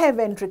फिलिंग है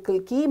वेंट्रिकल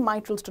की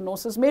माइट्रल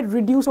स्टेनोसिस में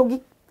रिड्यूस होगी।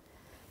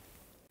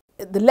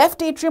 द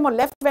लेफ्ट एट्रियम और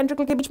लेफ्ट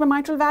वेंट्रिकल के बीच में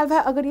माइट्रल वाल्व है,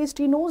 अगर ये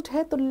स्टेनोज्ड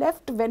है तो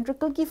लेफ्ट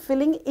वेंट्रिकल की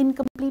फिलिंग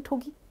इनकम्प्लीट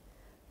होगी,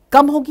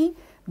 कम होगी।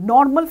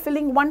 नॉर्मल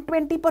फिलिंग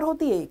 120 पर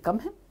होती है, ये कम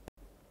है,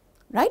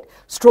 राइट।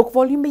 स्ट्रोक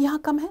वॉल्यूम भी यहां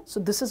कम है। So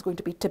this is going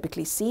to be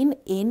typically seen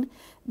in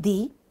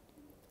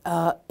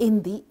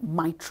the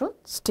mitral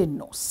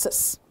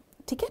stenosis.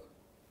 ठीक है,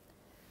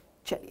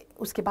 चलिए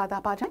उसके बाद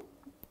आप आ जाएं।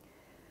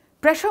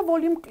 Pressure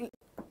volume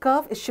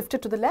curve is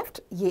shifted to the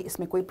left, ये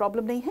इसमें कोई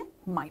प्रॉब्लम नहीं है,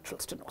 माइट्रल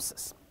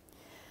स्टेनोसिस।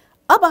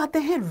 अब आते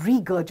हैं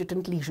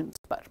रीगर्जिटेंट लीजन्स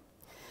पर।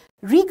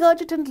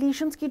 रीगर्जिटेंट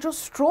लीजन्स की जो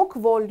स्ट्रोक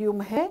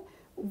वॉल्यूम है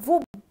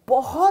वो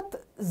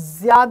बहुत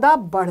ज्यादा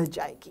बढ़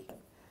जाएगी।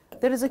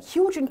 There is a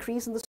huge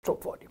increase in the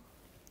stroke volume.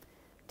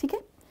 ठीक है,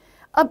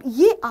 अब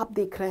ये आप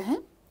देख रहे हैं,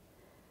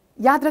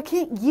 याद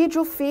रखें ये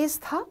जो फेज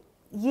था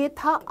ये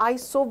था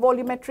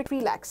आइसोवॉल्यूमेट्रिक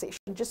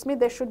रिलैक्सेशन, जिसमें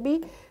there should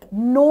be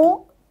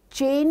no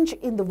change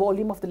in the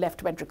volume of the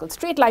left ventricle,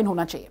 straight line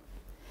होना चाहिए।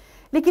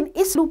 लेकिन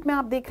इस लूप में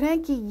आप देख रहे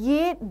हैं कि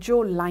ये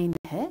जो लाइन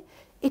है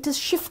it is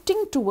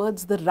shifting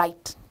towards the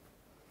right.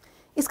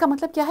 इसका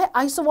मतलब क्या है?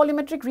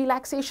 आइसोवॉल्यूमेट्रिक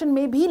रिलैक्सेशन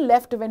में भी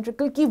लेफ्ट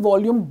वेंट्रिकल की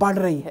वॉल्यूम बढ़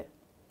रही है,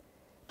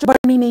 जो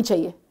बढ़नी नहीं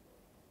चाहिए,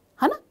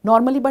 है ना,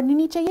 नॉर्मली बढ़नी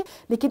नहीं चाहिए।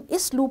 लेकिन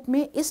इस लूप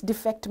में, इस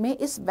डिफेक्ट में,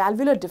 इस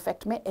वैल्वुलर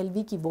डिफेक्ट में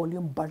एलवी की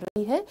वॉल्यूम बढ़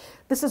रही है।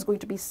 This is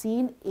going to be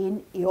seen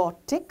in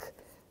aortic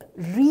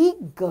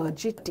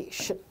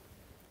regurgitation,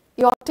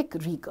 aortic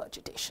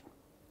regurgitation.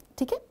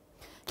 ठीक है,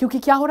 क्योंकि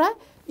क्या हो रहा है,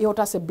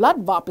 एओर्टा से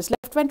ब्लड वापस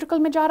लेफ्ट वेंट्रिकल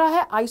में जा रहा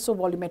है,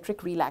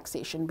 आइसोवॉल्यूमेट्रिक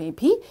रिलैक्सेशन में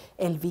भी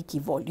एलवी की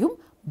वॉल्यूम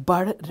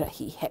बढ़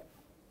रही है।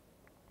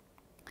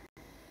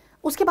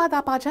 उसके बाद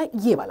आप आ जाए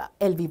ये वाला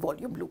एलवी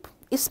वॉल्यूम लूप,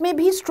 इसमें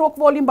भी स्ट्रोक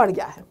वॉल्यूम बढ़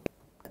गया है।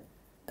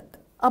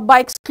 अब बाय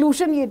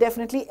एक्सक्लूजन ये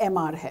डेफिनेटली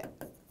एमआर है,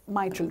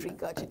 माइट्रल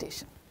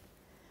रिगर्जिटेशन।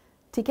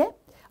 ठीक है,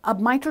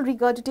 अब माइट्रल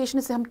रिगर्जिटेशन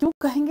इसे हम क्यों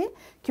कहेंगे?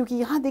 क्योंकि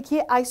यहां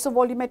देखिए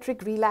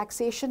आइसोवॉल्यूमेट्रिक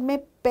रिलैक्सेशन में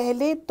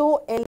पहले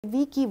तो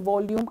एलवी की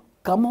वॉल्यूम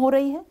कम हो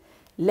रही है,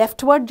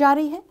 लेफ्टवर्ड जा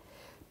रही है,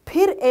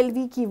 फिर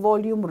एलवी की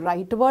वॉल्यूम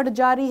राइटवर्ड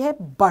जा रही है,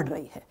 बढ़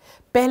रही है।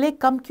 पहले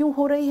कम क्यों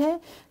हो रही है?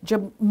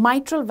 जब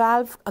माइट्रल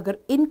वाल्व अगर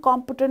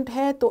इनकॉम्पिटेंट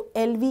है तो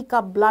एलवी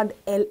का ब्लड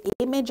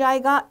एलए में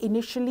जाएगा,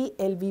 इनिशियली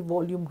एलवी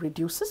वॉल्यूम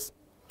रिड्यूसेस,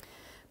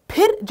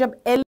 फिर जब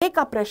एलए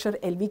का प्रेशर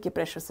एलवी के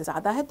प्रेशर से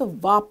ज्यादा है तो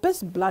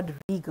वापस ब्लड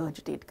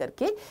रीगर्जिटेट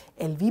करके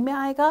एलवी में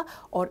आएगा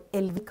और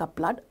एलवी का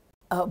ब्लड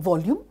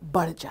वॉल्यूम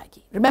बढ़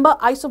जाएगी। रिमेंबर,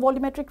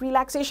 आइसोवॉल्यूमेट्रिक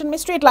रिलैक्सेशन में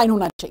स्ट्रेट लाइन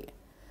होना चाहिए,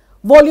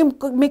 वॉल्यूम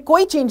में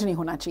कोई चेंज नहीं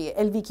होना चाहिए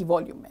एलवी की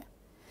वॉल्यूम में।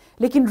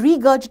 लेकिन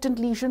रीगर्जिटेंट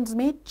लीजन्स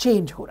में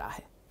चेंज हो रहा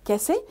है।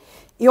 कैसे?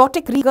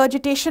 एओर्टिक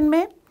रीगर्जिटेशन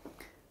में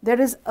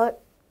there is a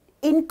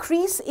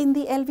increase in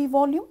the LV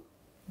volume,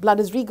 blood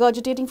is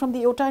regurgitating from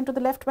the aorta into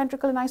the left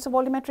ventricle in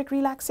isovolumetric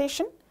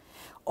relaxation,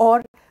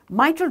 और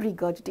mitral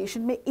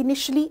regurgitation में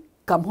initially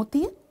कम होती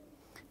है,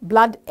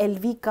 blood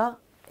LV का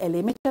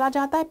LA में चला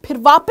जाता है, फिर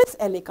वापस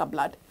LA का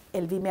blood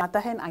LV में आता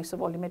है in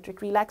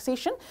isovolumetric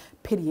relaxation,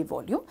 फिर ये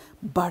वॉल्यूम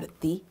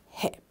बढ़ती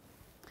है।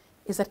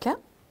 Is that clear?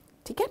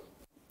 ठीक है,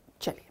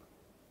 चलिए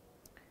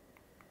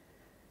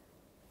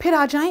फिर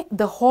आ जाएं,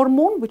 the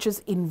hormone which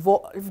is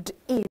involved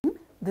in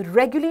the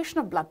regulation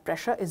of blood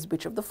pressure is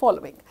which of the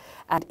following?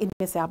 And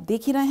इनमें से आप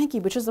देख ही रहे हैं कि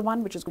which is the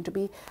one which is going to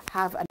be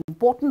have an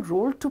important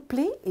role to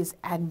play is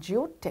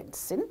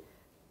angiotensin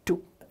 2,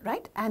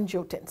 right?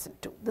 Angiotensin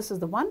 2. This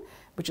is the one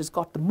which has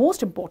got the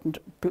most important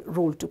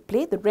role to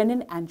play, the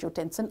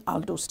renin-angiotensin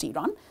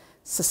aldosterone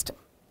system.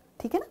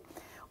 ठीक है ना?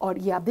 और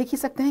ये आप देख ही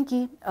सकते हैं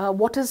कि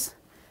what is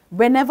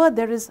whenever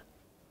there is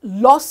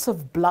loss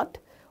of blood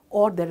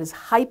or there is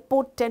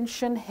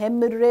hypotension,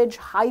 hemorrhage,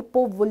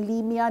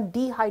 hypovolemia,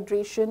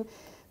 dehydration,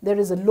 there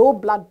is a low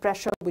blood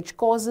pressure which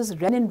causes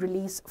renin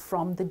release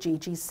from the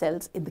JG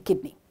cells in the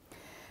kidney.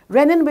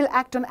 Renin will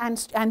act on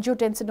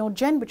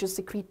angiotensinogen, which is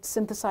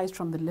synthesized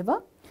from the liver.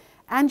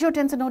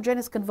 Angiotensinogen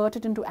is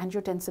converted into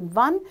angiotensin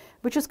 1,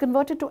 which is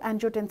converted to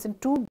angiotensin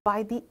 2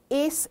 by the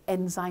ACE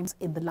enzymes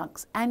in the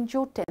lungs,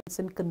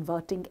 angiotensin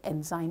converting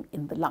enzyme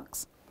in the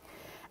lungs.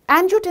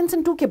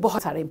 Angiotensin 2 के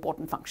बहुत सारे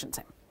important functions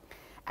हैं।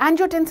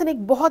 Angiotensin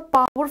एक बहुत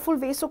powerful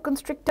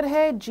वेसोकंस्ट्रिक्टर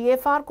है,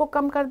 GFR को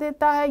कम कर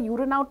देता है,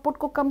 यूरिन आउटपुट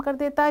को कम कर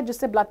देता है,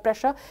 जिससे ब्लड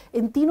प्रेशर,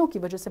 इन तीनों की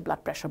वजह से ब्लड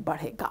प्रेशर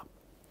बढ़ेगा।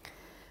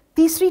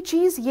 तीसरी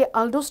चीज, ये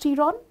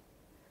अल्डोस्टेरॉन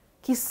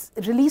की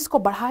रिलीज को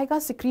बढ़ाएगा,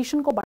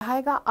 सिक्रीशन को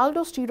बढ़ाएगा।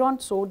 अल्डोस्टेरॉन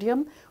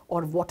सोडियम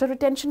और वाटर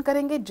रिटेंशन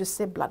करेंगे,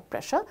 जिससे ब्लड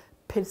प्रेशर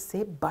फिर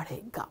से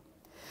बढ़ेगा।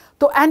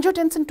 तो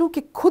एंजियोटेंसिन 2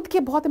 के खुद के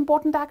बहुत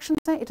इंपॉर्टेंट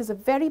एक्शंस हैं। It is a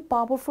very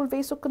powerful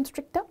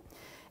वेसोकंस्ट्रिक्टर।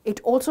 It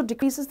also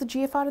decreases the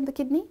GFR in the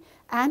kidney,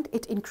 and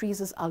it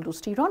increases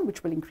aldosterone,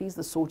 which will increase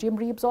the sodium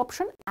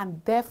reabsorption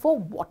and therefore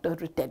water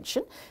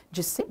retention,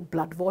 जिससे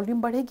blood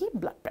volume बढ़ेगी,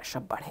 blood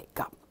pressure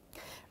बढ़ेगा.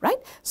 Right?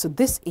 So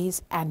this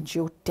is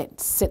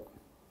angiotensin.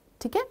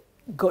 ठीक है?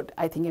 Good.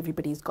 I think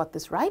everybody's got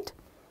this right.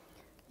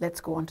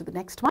 Let's go on to the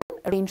next one.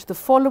 Arrange the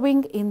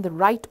following in the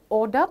right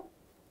order.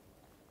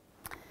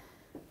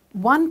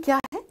 One क्या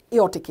है?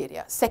 Aortic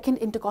area. Second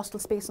intercostal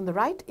space on the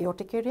right,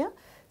 aortic area.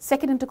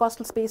 Second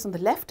intercostal space on the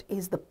left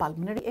is the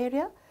pulmonary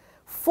area.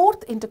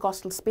 Fourth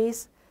intercostal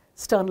space,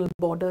 sternal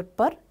border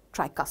पर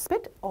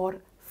tricuspid,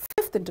 और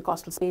fifth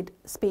intercostal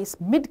space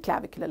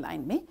mid-clavicular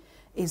line में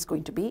is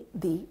going to be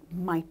the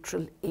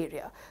mitral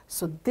area.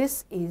 So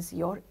this is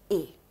your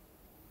A.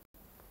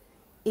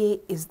 A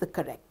is the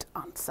correct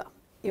answer.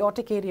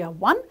 Aortic area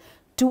 1,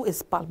 2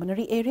 is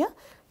pulmonary area,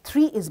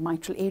 3 is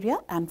mitral area,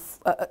 and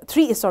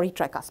 3 is, sorry,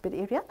 tricuspid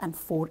area, and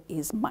 4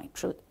 is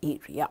mitral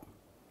area.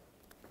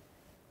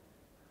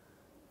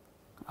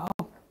 Oh.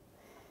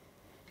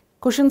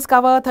 Cushions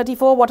cover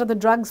 34. What are the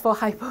drugs for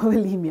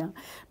hypovolemia?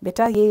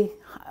 बेटा ये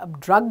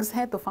drugs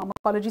हैं तो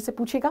pharmacology से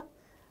पूछेगा,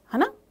 है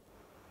ना?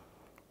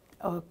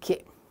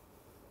 Okay.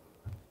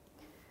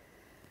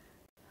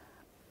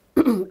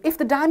 If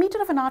the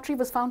diameter of an artery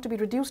was found to be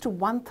reduced to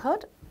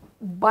 1/3,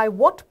 by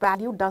what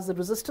value does the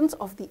resistance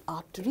of the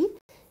artery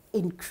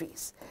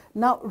increase?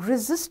 Now,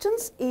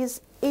 resistance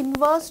is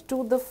inverse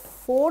to the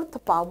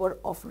 4th power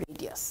of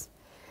radius.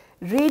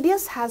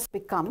 Radius has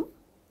become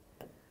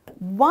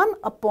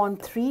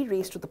 1/3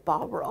 raised to the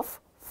power of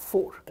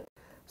 4.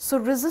 So,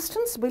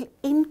 resistance will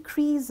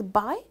increase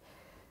by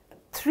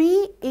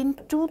 3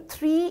 into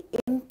 3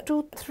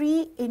 into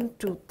 3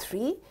 into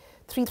 3.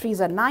 3 3s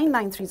are 9,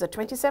 9 3s are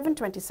 27,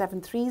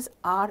 27 3s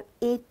are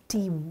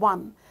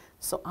 81.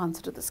 So,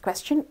 answer to this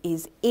question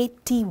is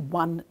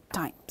 81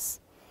 times.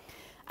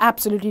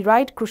 Absolutely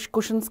right.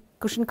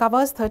 Cushion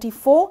covers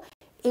 34,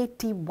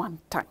 81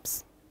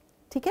 times.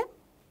 ठीक है?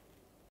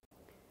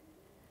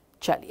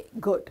 चलिए,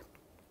 good.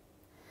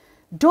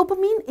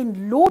 Dopamine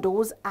in low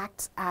dose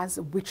acts as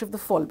which of the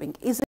following?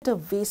 Is it a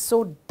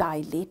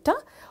vasodilator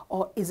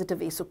or is it a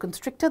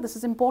vasoconstrictor? This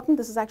is important.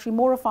 This is actually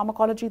more of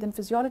pharmacology than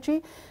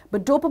physiology.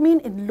 But dopamine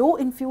in low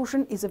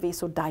infusion is a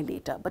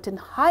vasodilator. But in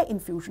high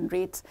infusion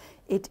rates,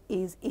 it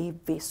is a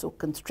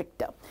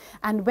vasoconstrictor.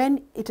 And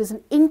when it is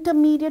an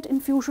intermediate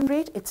infusion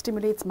rate, it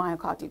stimulates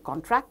myocardial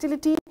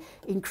contractility,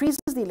 increases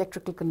the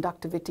electrical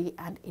conductivity,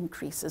 and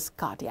increases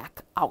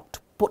cardiac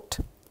output.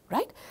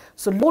 Right?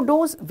 So low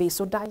dose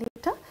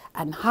vasodilator,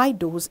 and high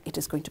dose it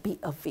is going to be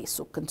a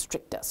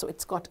vasoconstrictor. So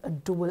it's got a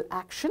dual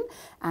action,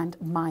 and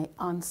my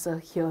answer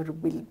here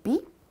will be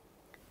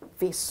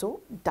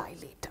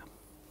vasodilator.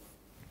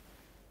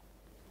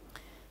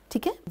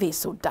 ठीक है?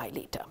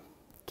 Vasodilator.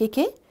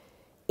 के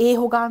A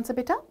होगा answer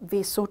बेटा,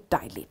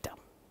 vasodilator.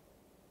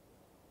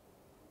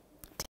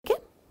 ठीक है?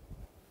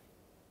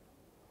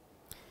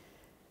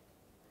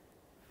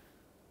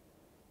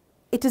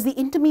 It is the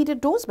intermediate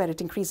dose where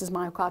it increases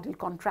myocardial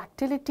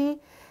contractility,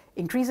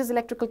 increases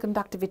electrical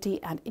conductivity,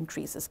 and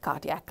increases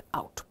cardiac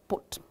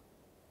output.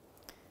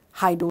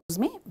 High dose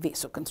में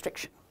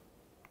vasoconstriction.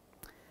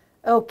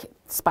 Okay,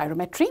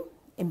 spirometry,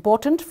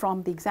 important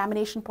from the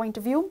examination point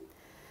of view.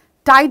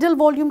 Tidal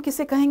volume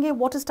किसे कहेंगे?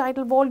 What is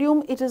tidal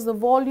volume? It is the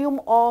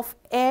volume of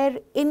air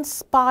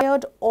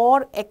inspired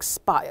or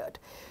expired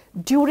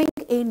during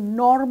a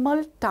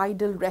normal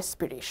tidal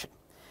respiration.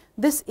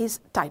 This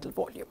is tidal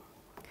volume.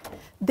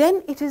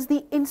 Then it is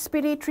the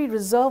inspiratory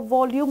reserve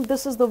volume.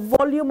 This is the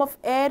volume of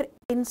air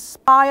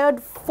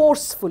inspired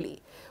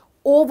forcefully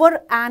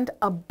over and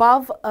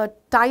above a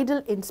tidal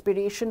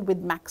inspiration with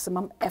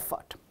maximum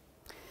effort.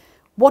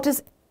 What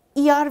is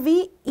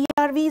ERV?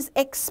 ERV is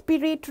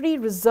expiratory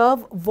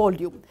reserve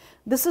volume.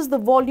 This is the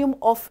volume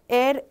of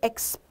air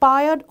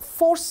expired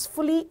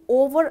forcefully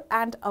over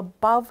and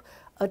above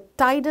a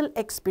tidal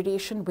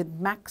expiration with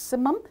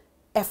maximum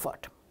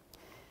effort.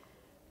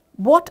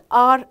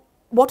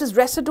 What is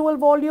residual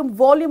volume?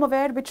 Volume of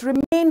air which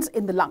remains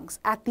in the lungs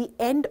at the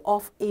end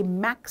of a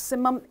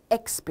maximum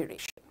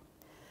expiration.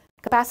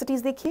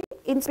 Capacities देखिए,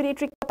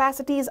 inspiratory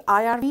capacity is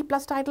IRV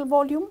plus tidal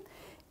volume.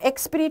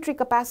 Expiratory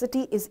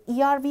capacity is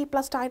ERV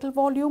plus tidal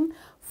volume.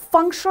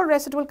 Functional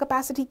residual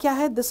capacity क्या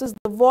है? This is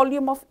the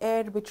volume of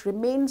air which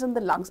remains in the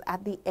lungs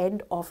at the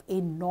end of a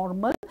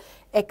normal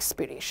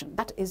expiration.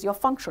 That is your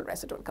functional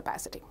residual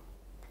capacity.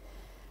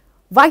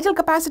 Vital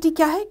capacity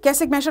क्या है?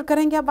 कैसे measure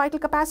करेंगे आप vital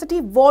capacity?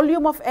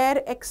 Volume of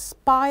air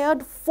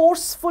expired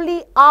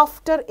forcefully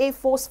after a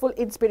forceful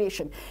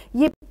inspiration.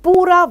 ये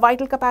पूरा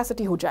vital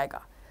capacity हो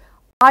जाएगा.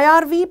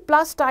 IRV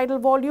plus tidal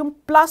volume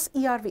plus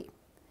ERV.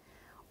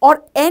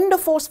 Or end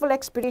of forceful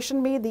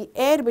expiration में the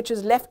air which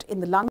is left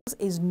in the lungs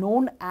is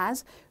known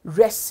as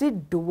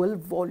residual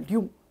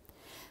volume.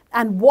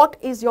 And what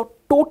is your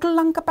total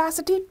lung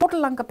capacity? Total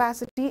lung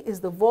capacity is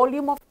the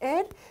volume of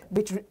air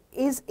which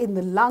is in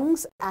the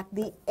lungs at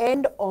the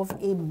end of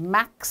a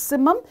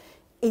maximum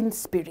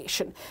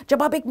inspiration.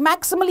 जब आप एक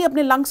maximally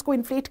अपने lungs को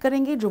inflate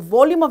करेंगे, जो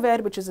volume of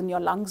air which is in your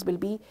lungs will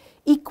be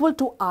equal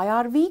to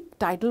IRV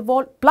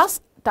tidal plus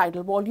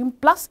tidal volume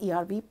plus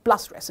ERV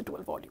plus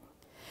residual volume.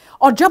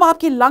 और जब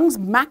आपके लंग्स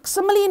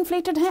मैक्सिमली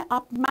इन्फ्लेटेड हैं,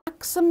 आप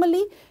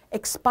मैक्सिमली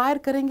एक्सपायर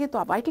करेंगे, तो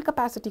आप वाइटल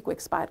कैपेसिटी को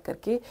एक्सपायर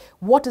करके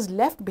what is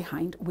left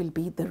behind will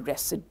be the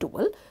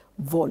residual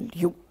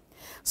volume.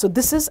 So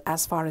this is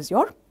as far as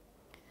your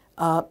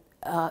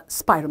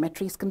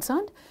spirometry is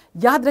concerned.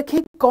 याद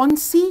रखें कौन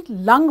सी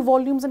लंग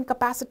वॉल्यूम्स एंड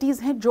कैपेसिटीज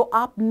हैं जो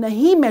आप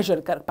नहीं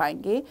मेजर कर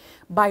पाएंगे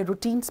bye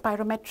routine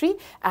spirometry,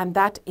 and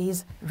that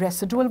is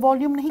residual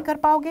volume नहीं कर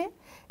पाओगे,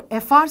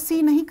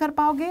 FRC नहीं कर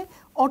पाओगे,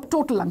 और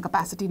टोटल लंग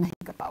कैपेसिटी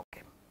नहीं कर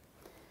पाओगे।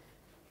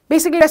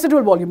 बेसिकली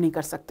रेसिडुअल वॉल्यूम नहीं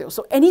कर सकते हो।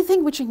 So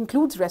anything which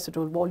includes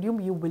residual volume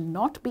you will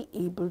not be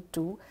able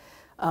to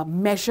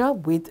measure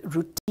with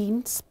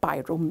routine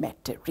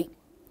spirometry.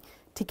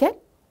 ठीक है?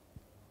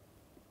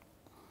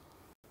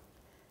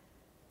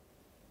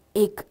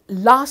 एक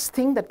last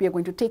thing that we are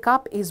going to take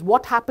up is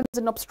what happens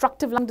in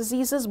obstructive lung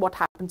diseases, what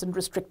happens in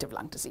restrictive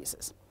lung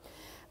diseases.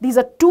 These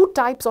are two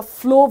types of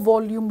flow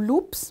volume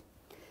loops.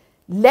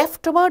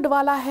 Leftward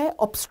वाला है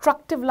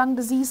obstructive lung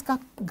disease का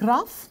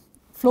graph,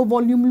 flow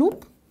volume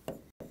loop.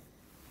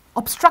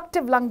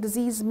 Obstructive lung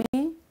disease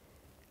में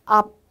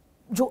आप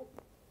जो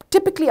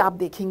typically आप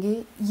देखेंगे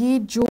ये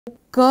जो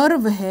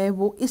कर्व है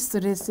वो इस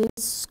तरह से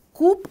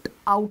स्कूप्ड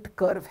आउट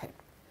कर्व है।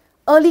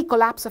 अर्ली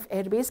कोलैप्स ऑफ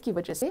एयरवेज की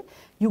वजह से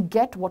you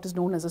get what is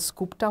known as a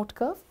scooped out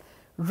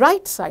curve.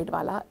 Right side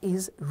वाला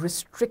is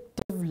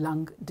restrictive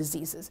lung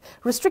diseases.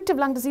 Restrictive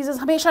lung diseases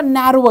हमेशा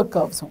नैरोअर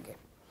कर्व्स होंगे,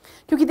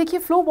 क्योंकि देखिए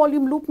फ्लो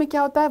वॉल्यूम लूप में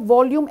क्या होता है,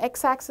 वॉल्यूम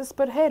एक्स एक्सिस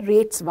पर है,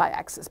 रेट्स वाई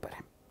एक्सिस पर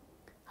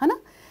है ना।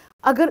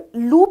 अगर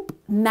लूप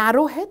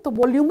नैरो है तो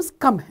वॉल्यूम्स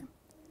कम है।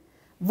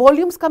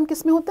 वॉल्यूम्स कम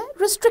किस में होते हैं,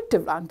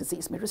 रिस्ट्रिक्टिव लंग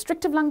डिजीज में।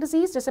 रिस्ट्रिक्टिव लंग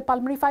डिजीज जैसे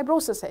पल्मोनरी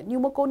फाइब्रोसिस है,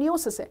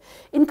 न्यूमोकोनियोसिस है,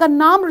 इनका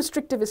नाम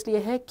रिस्ट्रिक्टिव इसलिए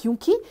है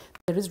क्योंकि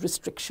there is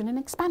restriction in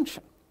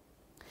expansion.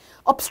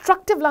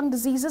 Obstructive lung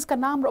diseases का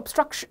नाम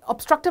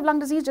ऑब्स्ट्रक्टिव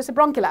लंग डिजीज जैसे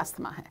ब्रोंकियल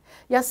अस्थमा है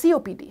या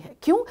COPD है,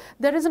 क्यों,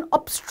 there is an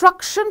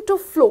obstruction to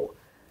flow.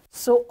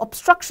 So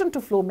obstruction to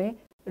flow में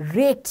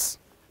रेट्स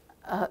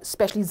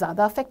स्पेशली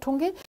ज्यादा अफेक्ट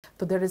होंगे,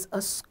 तो there is a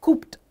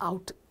scooped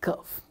out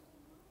curve.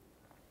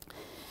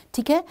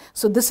 ठीक है,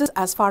 so this is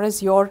as far as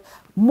your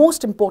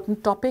most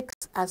important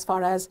topics as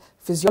far as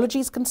physiology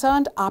is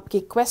concerned. आपके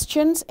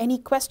questions, any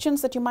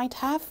questions that you might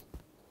have?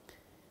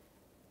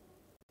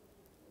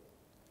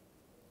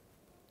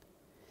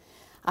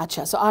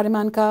 अच्छा, सो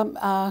आर्यमान का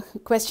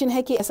question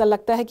है कि ऐसा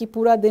लगता है कि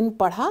पूरा दिन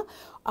पढ़ा,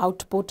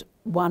 आउटपुट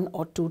 1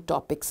 और 2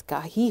 टॉपिक्स का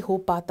ही हो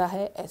पाता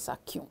है, ऐसा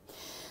क्यों?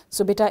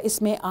 सो बेटा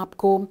इसमें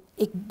आपको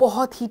एक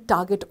बहुत ही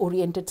टारगेट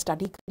ओरिएंटेड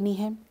स्टडी करनी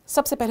है।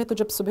 सबसे पहले तो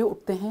जब सुबह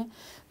उठते हैं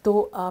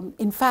तो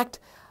इनफैक्ट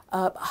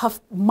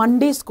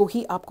मंडेज़ को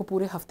ही आपको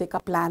पूरे हफ्ते का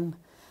प्लान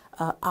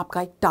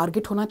आपका एक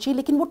टारगेट होना चाहिए,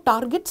 लेकिन वो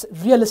टारगेट्स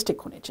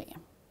रियलिस्टिक होने चाहिए।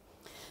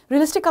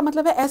 रियलिस्टिक का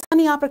मतलब है ऐसा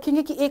नहीं आप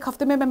रखेंगे कि एक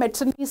हफ्ते में मैं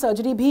मेडिसिन भी,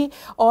 सर्जरी भी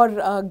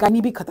और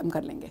गायनी भी ख़त्म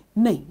कर लेंगे,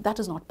 नहीं, that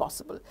is not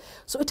possible.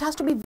 So it has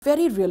to be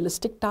very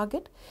realistic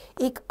target.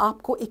 एक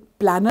आपको एक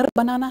प्लानर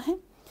बनाना है,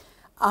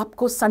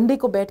 आपको संडे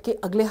को बैठ के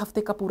अगले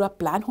हफ्ते का पूरा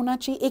प्लान होना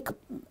चाहिए,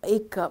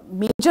 एक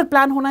मेजर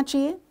प्लान होना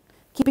चाहिए,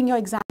 keeping your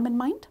exam in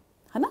mind,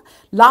 है ना।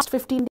 Last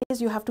 15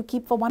 days you have to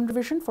keep for 1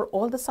 revision for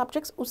all the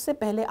subjects. उससे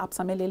पहले आप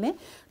समय ले लें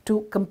to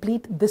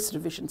complete this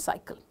revision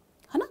cycle,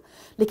 है ना।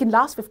 लेकिन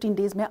लास्ट 15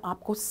 डेज में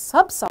आपको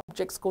सब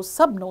सब्जेक्ट्स को,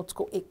 सब नोट्स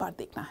को एक बार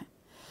देखना है।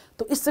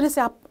 तो इस तरह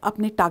से आप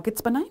अपने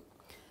टारगेट्स बनाएं,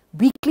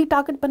 वीकली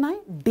टारगेट बनाएं,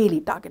 डेली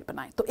टारगेट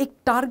बनाएं। तो एक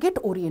टारगेट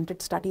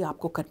ओरिएंटेड स्टडी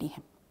आपको करनी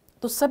है।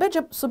 तो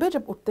सुबह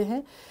जब उठते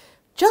हैं,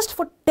 just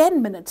for 10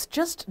 minutes,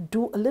 just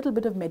do a little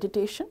bit of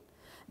meditation,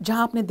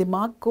 जहाँ अपने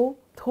दिमाग को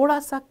थोड़ा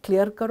सा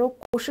क्लियर करो,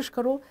 कोशिश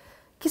करो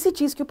किसी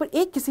चीज़ के ऊपर,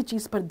 किसी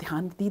चीज़ पर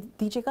ध्यान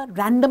दीजिएगा।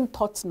 रैंडम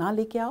थॉट्स ना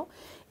लेके आओ,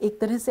 एक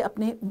तरह से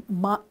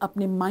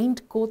अपने माइंड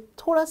को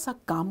थोड़ा सा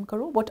काम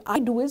करो। What I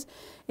do is,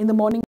 in the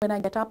morning when I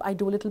get up, I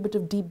do a little bit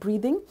of deep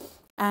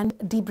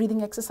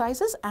breathing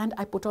exercises, and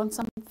I put on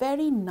some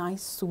very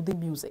nice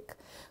soothing music.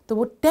 तो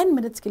वो 10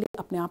 minutes के लिए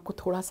अपने आप को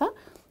थोड़ा सा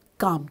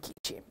काम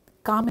कीजिए।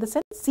 काम इन द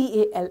सेंस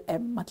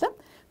CALM, मतलब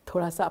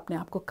थोड़ा सा अपने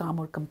आप को काम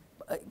और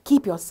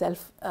कीप योर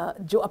सेल्फ,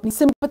 जो अपनी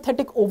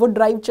सिंपैथेटिक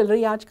ओवरड्राइव चल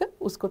रही है आजकल,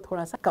 उसको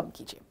थोड़ा सा कम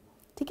कीजिए।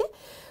 ठीक है,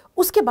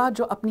 उसके बाद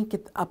जो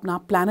अपना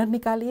प्लानर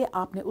निकालिए,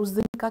 आपने उस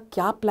दिन का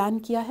क्या प्लान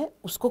किया है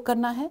उसको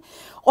करना है,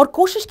 और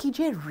कोशिश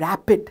कीजिए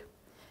rapid.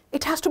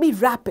 It has to be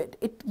rapid.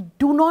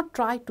 Do not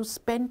try to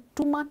spend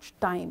too much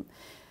time.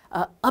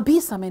 अभी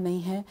समय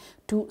नहीं है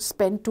to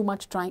spend too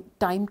much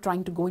time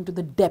trying to go into the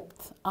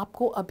depth.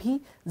 आपको अभी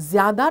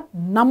ज़्यादा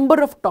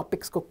नंबर ऑफ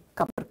टॉपिक्स को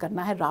कवर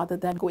करना है rather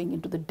than going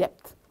into the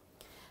depth.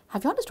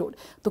 Have you understood?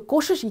 तो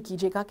कोशिश ये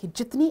कीजिएगा कि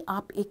जितनी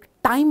आप एक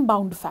टाइम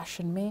बाउंड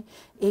फैशन में,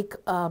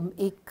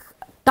 एक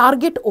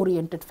टारगेट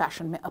ओरिएंटेड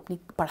फैशन में अपनी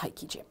पढ़ाई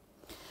कीजिए,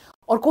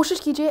 और कोशिश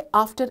कीजिए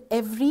after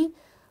every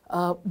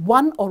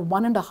 1 or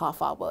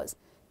 1.5 hours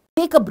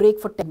take a break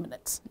for 10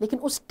 minutes। लेकिन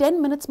उस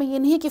 10 minutes में ये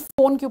नहीं है कि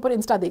फ़ोन के ऊपर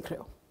इंस्टा देख रहे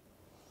हो।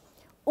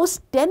 उस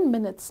 10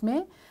 minutes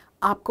में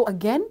आपको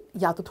अगेन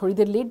या तो थोड़ी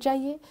देर लेट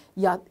जाइए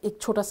या एक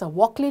छोटा सा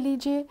वॉक ले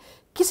लीजिए,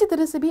 किसी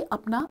तरह से भी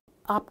अपना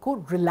आपको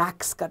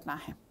रिलैक्स करना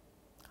है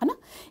है ना।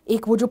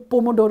 एक वो जो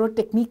पोमोडोरो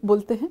टेक्निक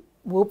बोलते हैं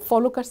वो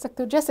फॉलो कर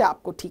सकते हो, जैसे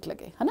आपको ठीक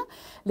लगे, है ना।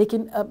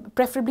 लेकिन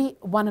preferably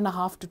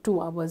 1.5 to 2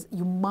 hours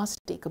you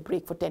must take a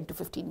break for 10 to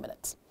 15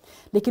 minutes।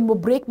 लेकिन वो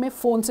ब्रेक में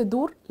फ़ोन से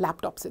दूर,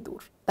 लैपटॉप से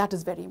दूर, दैट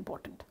इज़ वेरी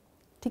इंपॉर्टेंट,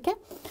 ठीक है।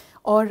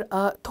 और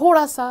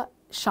थोड़ा सा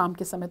शाम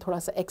के समय थोड़ा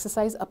सा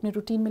एक्सरसाइज अपने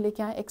रूटीन में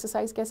लेके आएँ।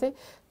 एक्सरसाइज कैसे?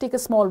 Take a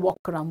small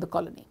walk around the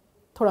colony,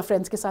 थोड़ा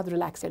फ्रेंड्स के साथ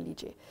रिलैक्स कर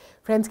लीजिए,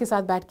 फ्रेंड्स के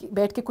साथ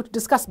बैठ के कुछ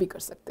डिस्कस भी कर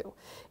सकते हो।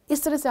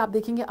 इस तरह से आप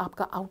देखेंगे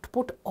आपका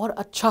आउटपुट और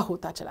अच्छा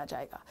होता चला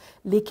जाएगा।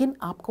 लेकिन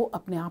आपको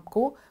अपने आप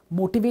को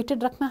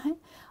मोटिवेटेड रखना है,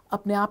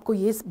 अपने आप को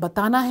ये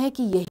बताना है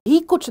कि यही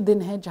कुछ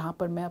दिन है जहाँ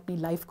पर मैं अपनी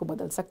लाइफ को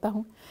बदल सकता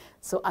हूँ।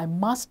 सो I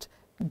must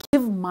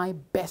give my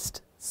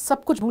best.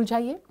 सब कुछ भूल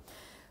जाइए,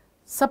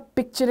 सब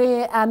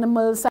पिक्चरें,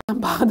 एनिमल्स,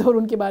 और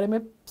उनके बारे में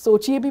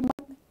सोचिए भी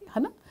मत,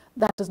 है ना।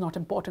 That is not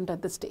important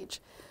at this stage.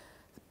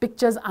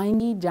 Pictures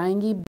आएंगी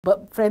जाएंगी,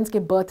 फ्रेंड्स के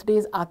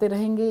बर्थडेज आते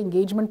रहेंगे,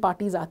 एंगेजमेंट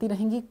पार्टीज आती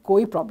रहेंगी,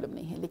 कोई प्रॉब्लम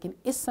नहीं है। लेकिन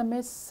इस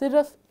समय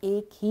सिर्फ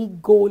एक ही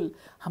गोल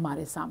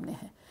हमारे सामने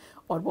है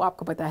और वो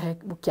आपको पता है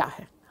वो क्या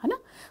है ना।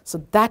 So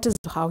that is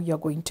how you are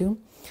going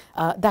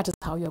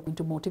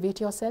to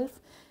motivate your self.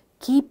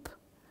 Keep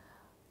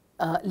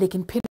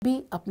लेकिन फिर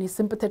भी अपनी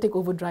सिंपैथेटिक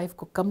ओवरड्राइव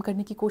को कम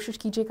करने की कोशिश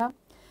कीजिएगा।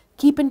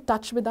 Keep in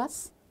touch with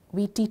us,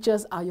 we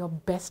teachers are your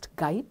best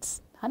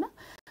guides, है ना।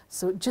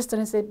 सो जिस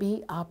तरह से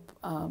भी आप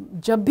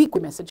जब भी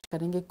कोई मैसेज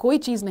करेंगे, कोई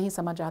चीज़ नहीं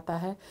समझ आता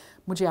है,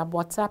 मुझे आप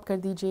व्हाट्सएप कर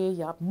दीजिए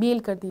या आप मेल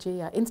कर दीजिए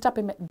या इंस्टा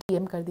पे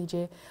DM कर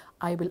दीजिए।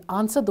 I will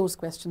answer those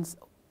questions.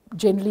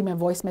 Generally मैं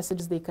वॉइस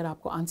मैसेजेस देकर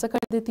आपको आंसर कर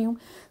देती हूँ।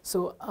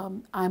 सो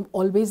I am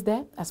always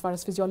there as far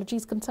as physiology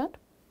is concerned.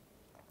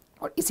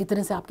 और इसी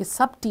तरह से आपके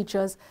सब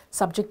टीचर्स,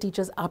 सब्जेक्ट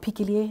टीचर्स आप ही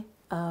के लिए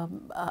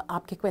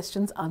आपके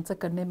क्वेश्चंस आंसर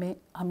करने में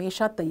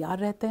हमेशा तैयार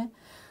रहते हैं।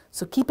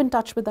 So keep in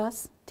touch with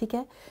us, ठीक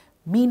है।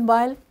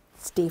 Meanwhile,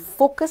 stay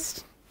focused,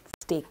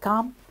 stay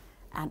calm,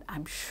 and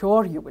I'm sure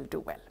you will do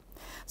well.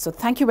 So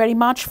thank you very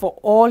much for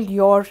all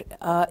your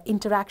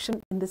interaction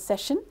in this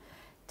session,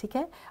 ठीक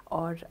है।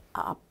 और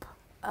आप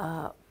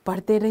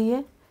पढ़ते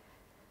रहिए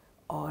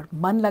और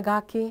मन लगा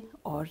के,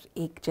 और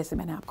एक जैसे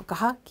मैंने आपको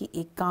कहा कि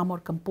एक काम और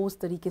कंपोज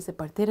तरीके से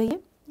पढ़ते रहिए,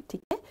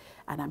 ठीक है।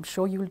 And I'm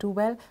sure you will do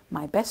well.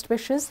 My best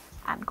wishes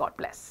and God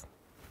bless.